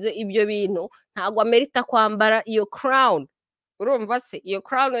utarakomplishinze ibyo bintu ntabwo amerita kwambara iyo crown urumva se iyo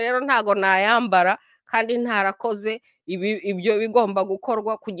crown rero ntago nayambara kandi ntarakoze ibyo bigomba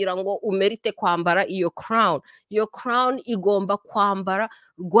gukorwa kugira ngo umerite kwambara iyo crown igomba kwambara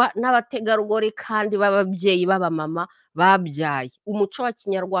n'abategarugori kandi b'ababyeyi b'abamama babyaye umuco wa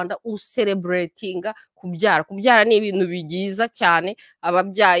kinyarwanda ucelebratinga kubyara ni ibintu bigiza cyane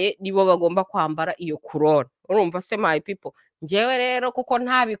ababyaye nibo bagomba kwambara iyo kurone urumva se my people njyewe rero kuko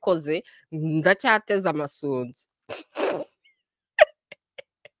ntabikoze ndacyateza amasunzu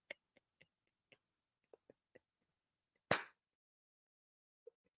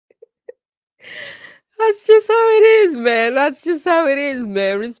That's just how it is,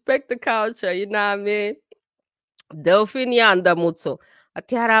 man. Respect the culture, you know what I mean? Delphine Yandamutso.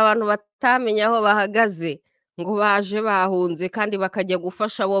 Ati hari abantu batamenya aho bahagaze ngo baje bahunze kandi bakajya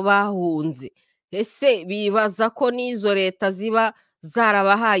gufasha abo bahunze. Ese bibaza ko n'izo leta ziba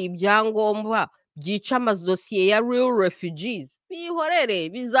zarabahaye ibyangombwa byica amadosiye ya real refugees. Bihorere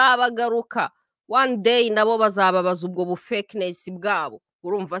bizabagaruka. One day nabo bazababaza ubwo bufakeness bwabo.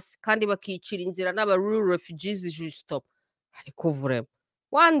 Urumva se kandi bakicira inzira n'aba real refugees justo ariko vrema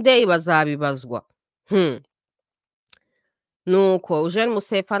one day bazabibazwa nuko Eugene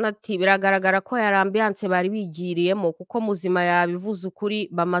Musefana ati biragaragara ko yari ambiance bari bigiriyemo kuko muzima yabivuze ukuri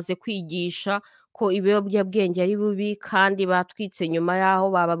bamaze kwigisha ko ibiyobyabwenge ari bibi kandi batwitse nyuma yaho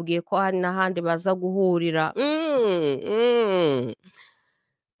bababwiye ko hari n'ahandi baza guhurira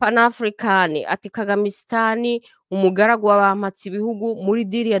Pan-African ati Kagamistan umugaragu w'abampatse ibihugu muri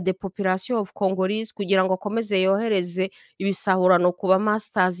deal ya depopulation of Congolese kugira ngo akomeze yohereze ibisahurano kuba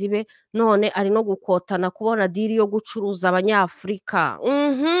masters be none ari no gukotana kubona deal yo gucuruza abanyafrika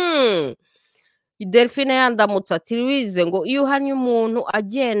Delphine Yandamutse ati Louise ngo iyo uhanye umuntu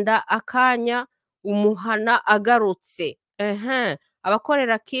agenda akanya umuhana agarutse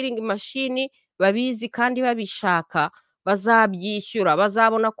abakorera killing machine babizi kandi babishaka bazabyishyura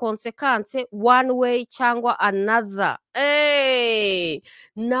bazabona konsekanse one way cyangwa another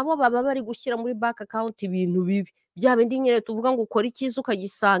nabo baba bari gushyira muri bank account ibintu bibi bya bindi nyine tuvuga ngo ukora icyiza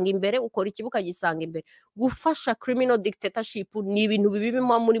ukagisanga imbere ukora ikibi ukagisanga imbere gufasha criminal dictatorship ni ibintu bibi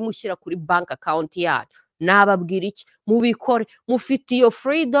bimwe muri mushyira kuri bank account yanyu nababwira iki mubikore mufite iyo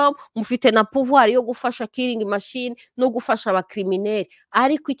freedom mufite na pouvoir yo gufasha killing machine no gufasha abakrimineri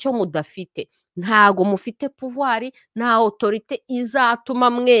ariko icyo mudafite ntago mufite pouvoir na autorite izatuma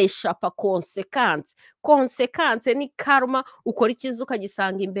mweshapa konsekanse ni karma ukora icyiza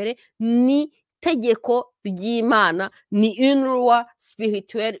ukagisanga imbere ni tegeko ry'Imana ni une loi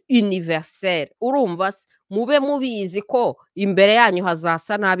spirituelle universelle urumva mube mubizi ko imbere yanyu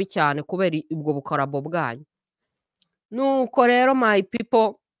hazasa nabi cyane kubera ubwo bukarabo bwanyu nuko rero my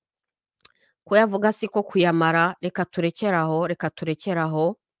people kuyavuga siko kuyamara reka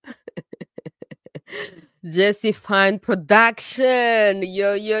turekeraho Jesse Fine Production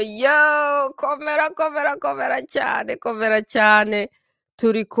yo komera cyane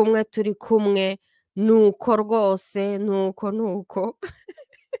turi kumwe nuko rwose nuko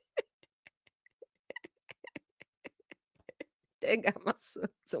tega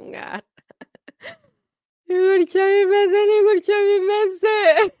amasutsi umwana ni gutyo bimeze ni gutyo bimeze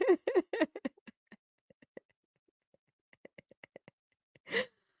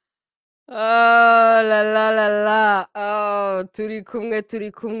oh la la la la oh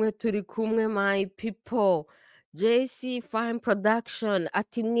turi kumwe my people JC Fine Production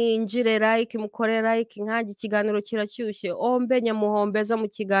ati mwinjire like mukore like nkaje ikiganiro kirashyushye ombe nyamuhombeza mu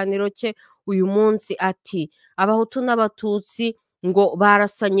kiganiro cye uyu munsi ati abahutu n'abatutsi ngo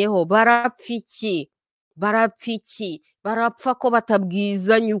barasanyeho barapfiki barapfa ko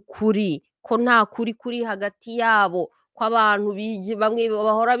batabwizanya ukuri ko nta kuri kuri hagati yabo ko abantu bamwe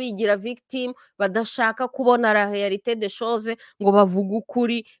bahora bigira victim badashaka kubona la réalité des choses ngo bavuge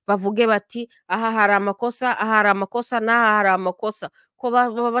ukuri bavuge bati aha hari amakosa n'aha hari amakosa ko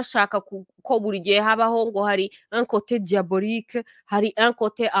baba bashaka ko buri gihe habaho ngo hari un côté diabolique hari un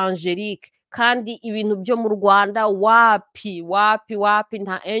côté angélique kandi ibintu byo mu Rwanda wapi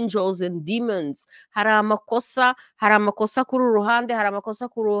nta angels and demons hari amakosa kuri uruhande hari amakosa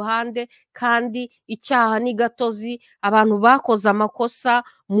ku ruhande kandi icyaha ni gatozi abantu bakoze amakosa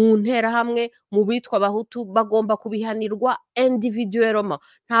mu nterahamwe mu bitwa abahutu bagomba kubihanirwa individuellement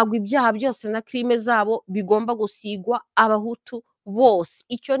ntabwo ibyaha byose na crime zabo bigomba gusigwa abahutu bose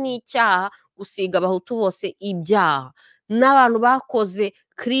icyo ni icyaha gusiga abahutu bose ibyaha n'abantu bakoze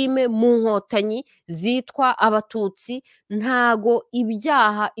crime mu nkotanyi zitwa abatutsi ntago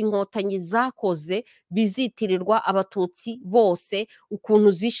ibyaha inkotanyi zakoze bizitirirwa abatutsi bose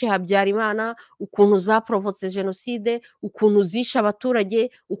ukuntu zishe Habyarimana ukuntu zaprovotse jenoside ukuntu zishe abaturage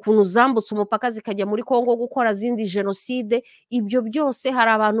ukuntu zambutse umupaka zikajya muri Kongo gukora zindi jenoside ibyo byose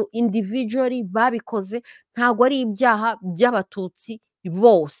hari abantu individually babikoze ntago ari ibyaha by'abatutsi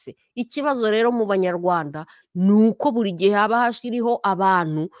bose ikibazo rero mu banyarwanda nuko buri gihe haba hashiriho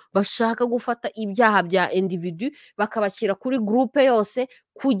abantu bashaka gufata ibyaha bya individu bakabashyira kuri groupe yose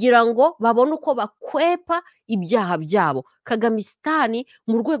kugira ngo babone uko bakwepa ibyaha byabo Kagamistan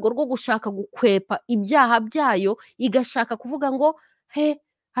mu rwego rwo gushaka gukwepa ibyaha byayo igashaka kuvuga ngo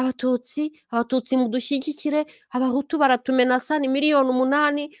abatutsi mudushyigikire abahutu baratumenasa ni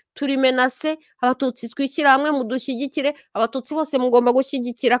 8,000,000 turimenase abatutsi twikira hamwe mudushyigikire abatutsi bose mugomba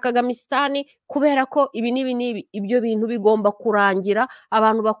gushyigikira Kagamistan kubera ko ibi n'ibi ibyo bintu bigomba kurangira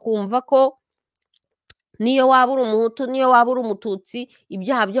abantu bakumva ko niyo waba uri umuhutu niyo waba uri umututsi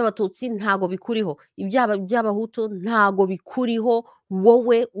ibyaha by'abatutsi ntago bikuriho ibyaha by'abahutu ntago bikuriho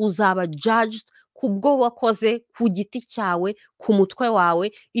wowe uzaba judged kubwo wakoze ku giti cyawe ku mutwe wawe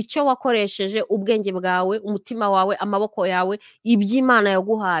icyo wakoresheje ubwenge bwawe umutima wawe amaboko yawe iby'Imana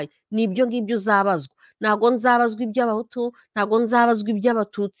yaguhaye nibyo ngibyo uzabazwa ntago nzabazwa iby'abahutu ntago nzabazwa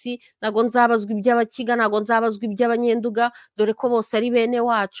iby'abatutsi ntago nzabazwa iby'abakiga ntago nzabazwa iby'abanyenduga dore ko bose ari bene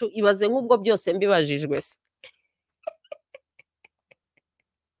wacu ibaze nk'ubwo byose mbibajijwe se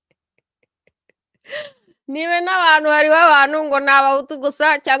nibe n'abantu hariho abantu ngo ni abahutu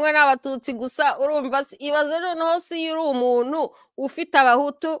gusa cyangwa n'abatutsi gusa urumva ibaze noneho si uri umuntu ufite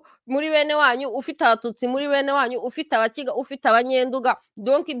abahutu muri bene wanyu ufite abatutsi muri bene wanyu ufite abakiga ufite abanyenduga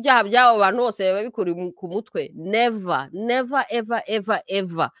donc ibyaha by'abo bantu bose biba bikuri ku mutwe never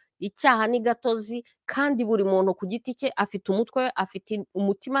ever icyaha ni gatozi kandi buri muntu ku giti cye afite umutwe afite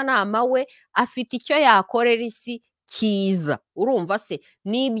umutimanama we afite icyo yakorera isi kiza urumva se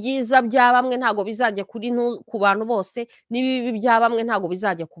n'ibyiza bya bamwe ntago bizajya ku bantu bose n'ibibi bya bamwe ntago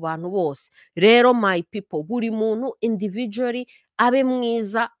bizajya ku bantu bose rero my people buri muntu individually abe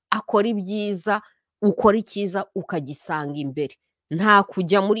mwiza akora ibyiza ukora icyiza ukagisanga imbere nta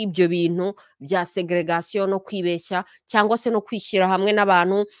kujya muri ibyo bintu bya segregation no kwibeshya cyangwa se no kwishyira hamwe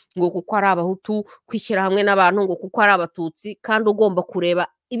n'abantu ngo kuko ari abahutu kwishyira hamwe n'abantu ngo kuko ari abatutsi kandi ugomba kureba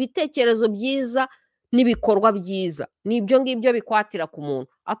ibitekerezo byiza n'ibikorwa byiza nibyo ngibyo bikwatira ku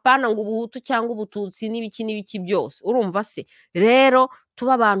muntu apana ngo ubuhutu cyangwa ubututsi n'ibiki byose urumva se rero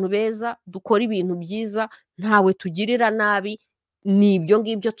tuba abantu beza dukora ibintu byiza ntawe tugirira nabi nibyo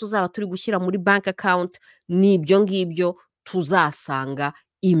ngibyo tuzaba turi gushyira muri bank account nibyo ngibyo tuzasanga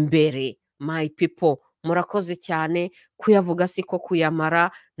imbere my people murakoze cyane kuyavuga siko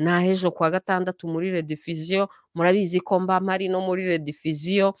kuyamara nahejo kwa gatandatu muri Re-diffusion murabizi ko mba mpari no muri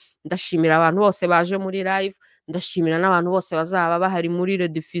Re-diffusion ndashimira abantu bose baje muri live ndashimira n'abantu bose bazaba bahari muri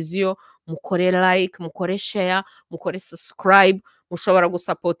Re-diffusion mukore like mukore share mukore subscribe mushobora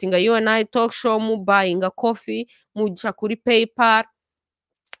gusapotinga U&I Talk Show buying a coffee muja kuri PayPal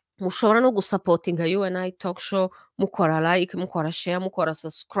mushobora no gusapotinga U&I Talk Show mukora like mukora share mukora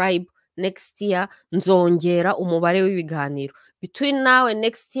subscribe next year nzongera umubare w'ibiganiro. Between now and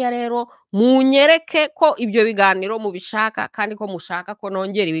next year rero munyereke ko ibyo biganiro mubishaka kandi ko mushaka ko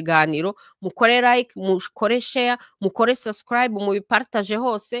nongera ibiganiro, mukore like, mukore share, mukore subscribe, mubipartage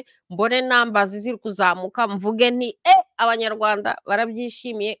hose, mbone numbers ziri kuzamuka, mvuge nti abanyarwanda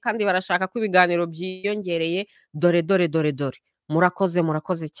barabyishimiye kandi barashaka ko ibiganiro byiyongereye, dore.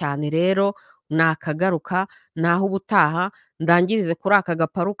 Murakoze cyane rero, nakagaruka naho ubutaha ndangirize kuri aka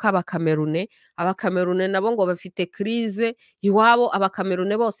gaparu k'abakamerune. Abakamerune nabo ngo bafite crise iwabo,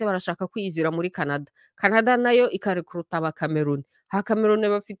 abakamerune bose barashaka kwizira muri Canada nayo ikarekruta abakamerune. Abakamerune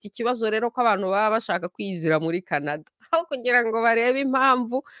bafite ikibazo rero ko abantu baba bashaka kwizira muri Canada, aho kugira ngo barebe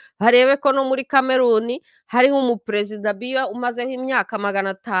impamvu, barebe ko no muri Kameruni hariho umuperezida Biya umazeho imyaka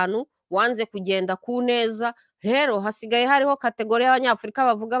 500 wanze kugenda ku neza. Rero hasigaye hariho kategori y'abanyafurika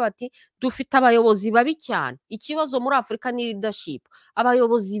bavuga bati dufite abayobozi babi cyane. Ikibazo muri Afrika ni leadership,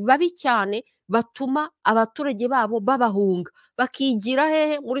 abayobozi babi cyane batuma abaturage babo babahunga bakigira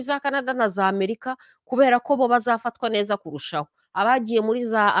hehe muri za Canada na za Amerika, kubera ko bo bazafatwa neza kurushaho. Abagiye muri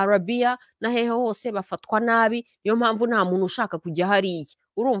za Arabia na hehe hose bafatwa nabi, niyo mpamvu nta muntu ushaka kujya hariya.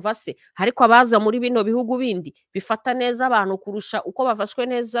 Urumva se? Ariko abaza muri bino bihugu bindi bifata neza abantu kurusha uko bafashwe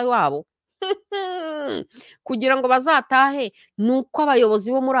neza wabo kugira ngo bazatahe, nuko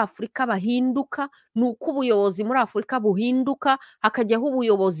abayobozi bo muri Afrika bahinduka, nuko ubuyobozi muri Afrika buhinduka, hakajyaho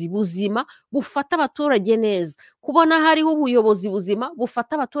ubuyobozi buzima bufata abaturage neza. Kubona hariho ubuyobozi buzima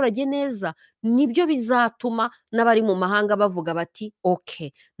bufata abaturage neza, nibyo bizatuma n'abari mu mahanga bavuga bati okay,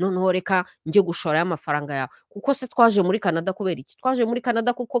 noneho reka njye gushora amafaranga yawe. Kuko se twaje muri Canada kubera iki? Twaje muri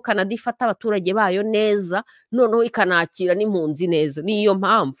Canada kuko Canada ifata abaturage bayo neza, noneho ikanakira n'impunzi neza. Niyo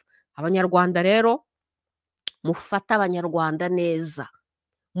mpamvu abanyarwanda rero mufata abanyarwanda neza,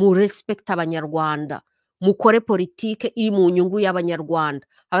 mu respect abanyarwanda, mukore politike iri mu nyungu y'abanyarwanda.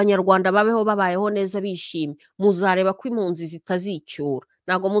 Abanyarwanda babeho babayeho neza bishimye, muzareba ko impunzi zitazicyura.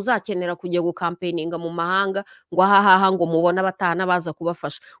 Ntago muzakenera kujya gukampeninga mu mahanga ngo ahahaha ngo mubone abatana baza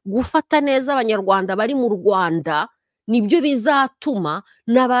kubafasha. Gufata neza abanyarwanda bari mu Rwanda nibyo bizatuma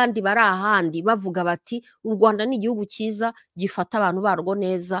n'abandi bari ahandi bavuga bati u Rwanda ni igihugu cyiza gifata abantu barwo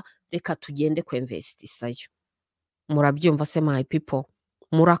neza, reka tugende kwinvestisayo. Murabyumva se my people?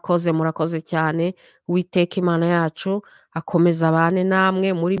 Murakoze cyane. Uwiteka Imana yacu akomeza abane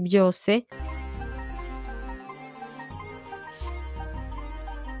namwe muri byose.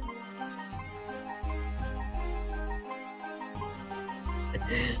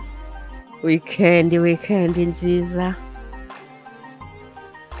 Weekend nziza.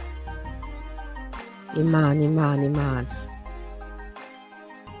 Imana.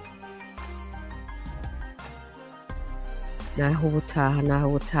 Naho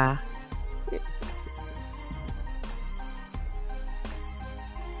ubutaha.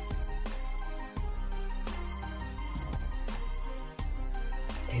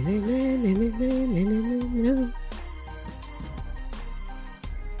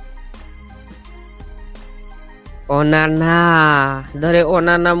 Onana, dore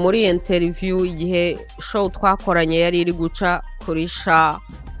onana muri interview igihe show twakoranye yari iri guca kuri sha,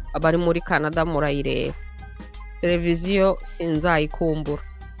 abari muri Canada murayireba. Televiziyo sinzayikumbura.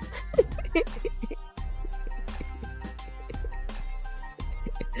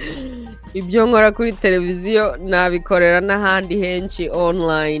 Ibyo nkora kuri televiziyo nabikorera n'ahandi henshi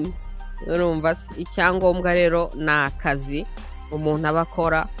online. Urumva icyangombwa rero ni akazi umuntu aba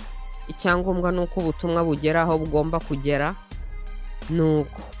akora. Icyangombwa nuko ubutumwa bugera aho bugomba kugera,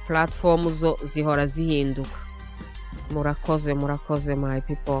 nuko platform zo zihora zihinduka. Murakoze my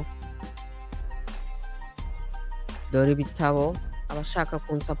people. Dore ibitabo, abashaka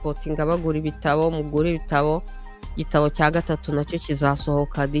kunsapotinga bagura ibitabo, mugura ibitabo. Igitabo cya gatatu nacyo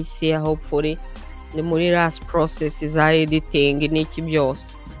kizasohoka this year hopefully. Ni muri last process za editing n'iki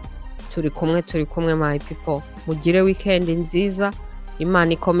byose. Turi kumwe my people. Mugire weekend nziza.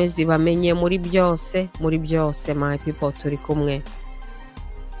 Imana ikomeze ibamenye muri byose my people, turi kumwe.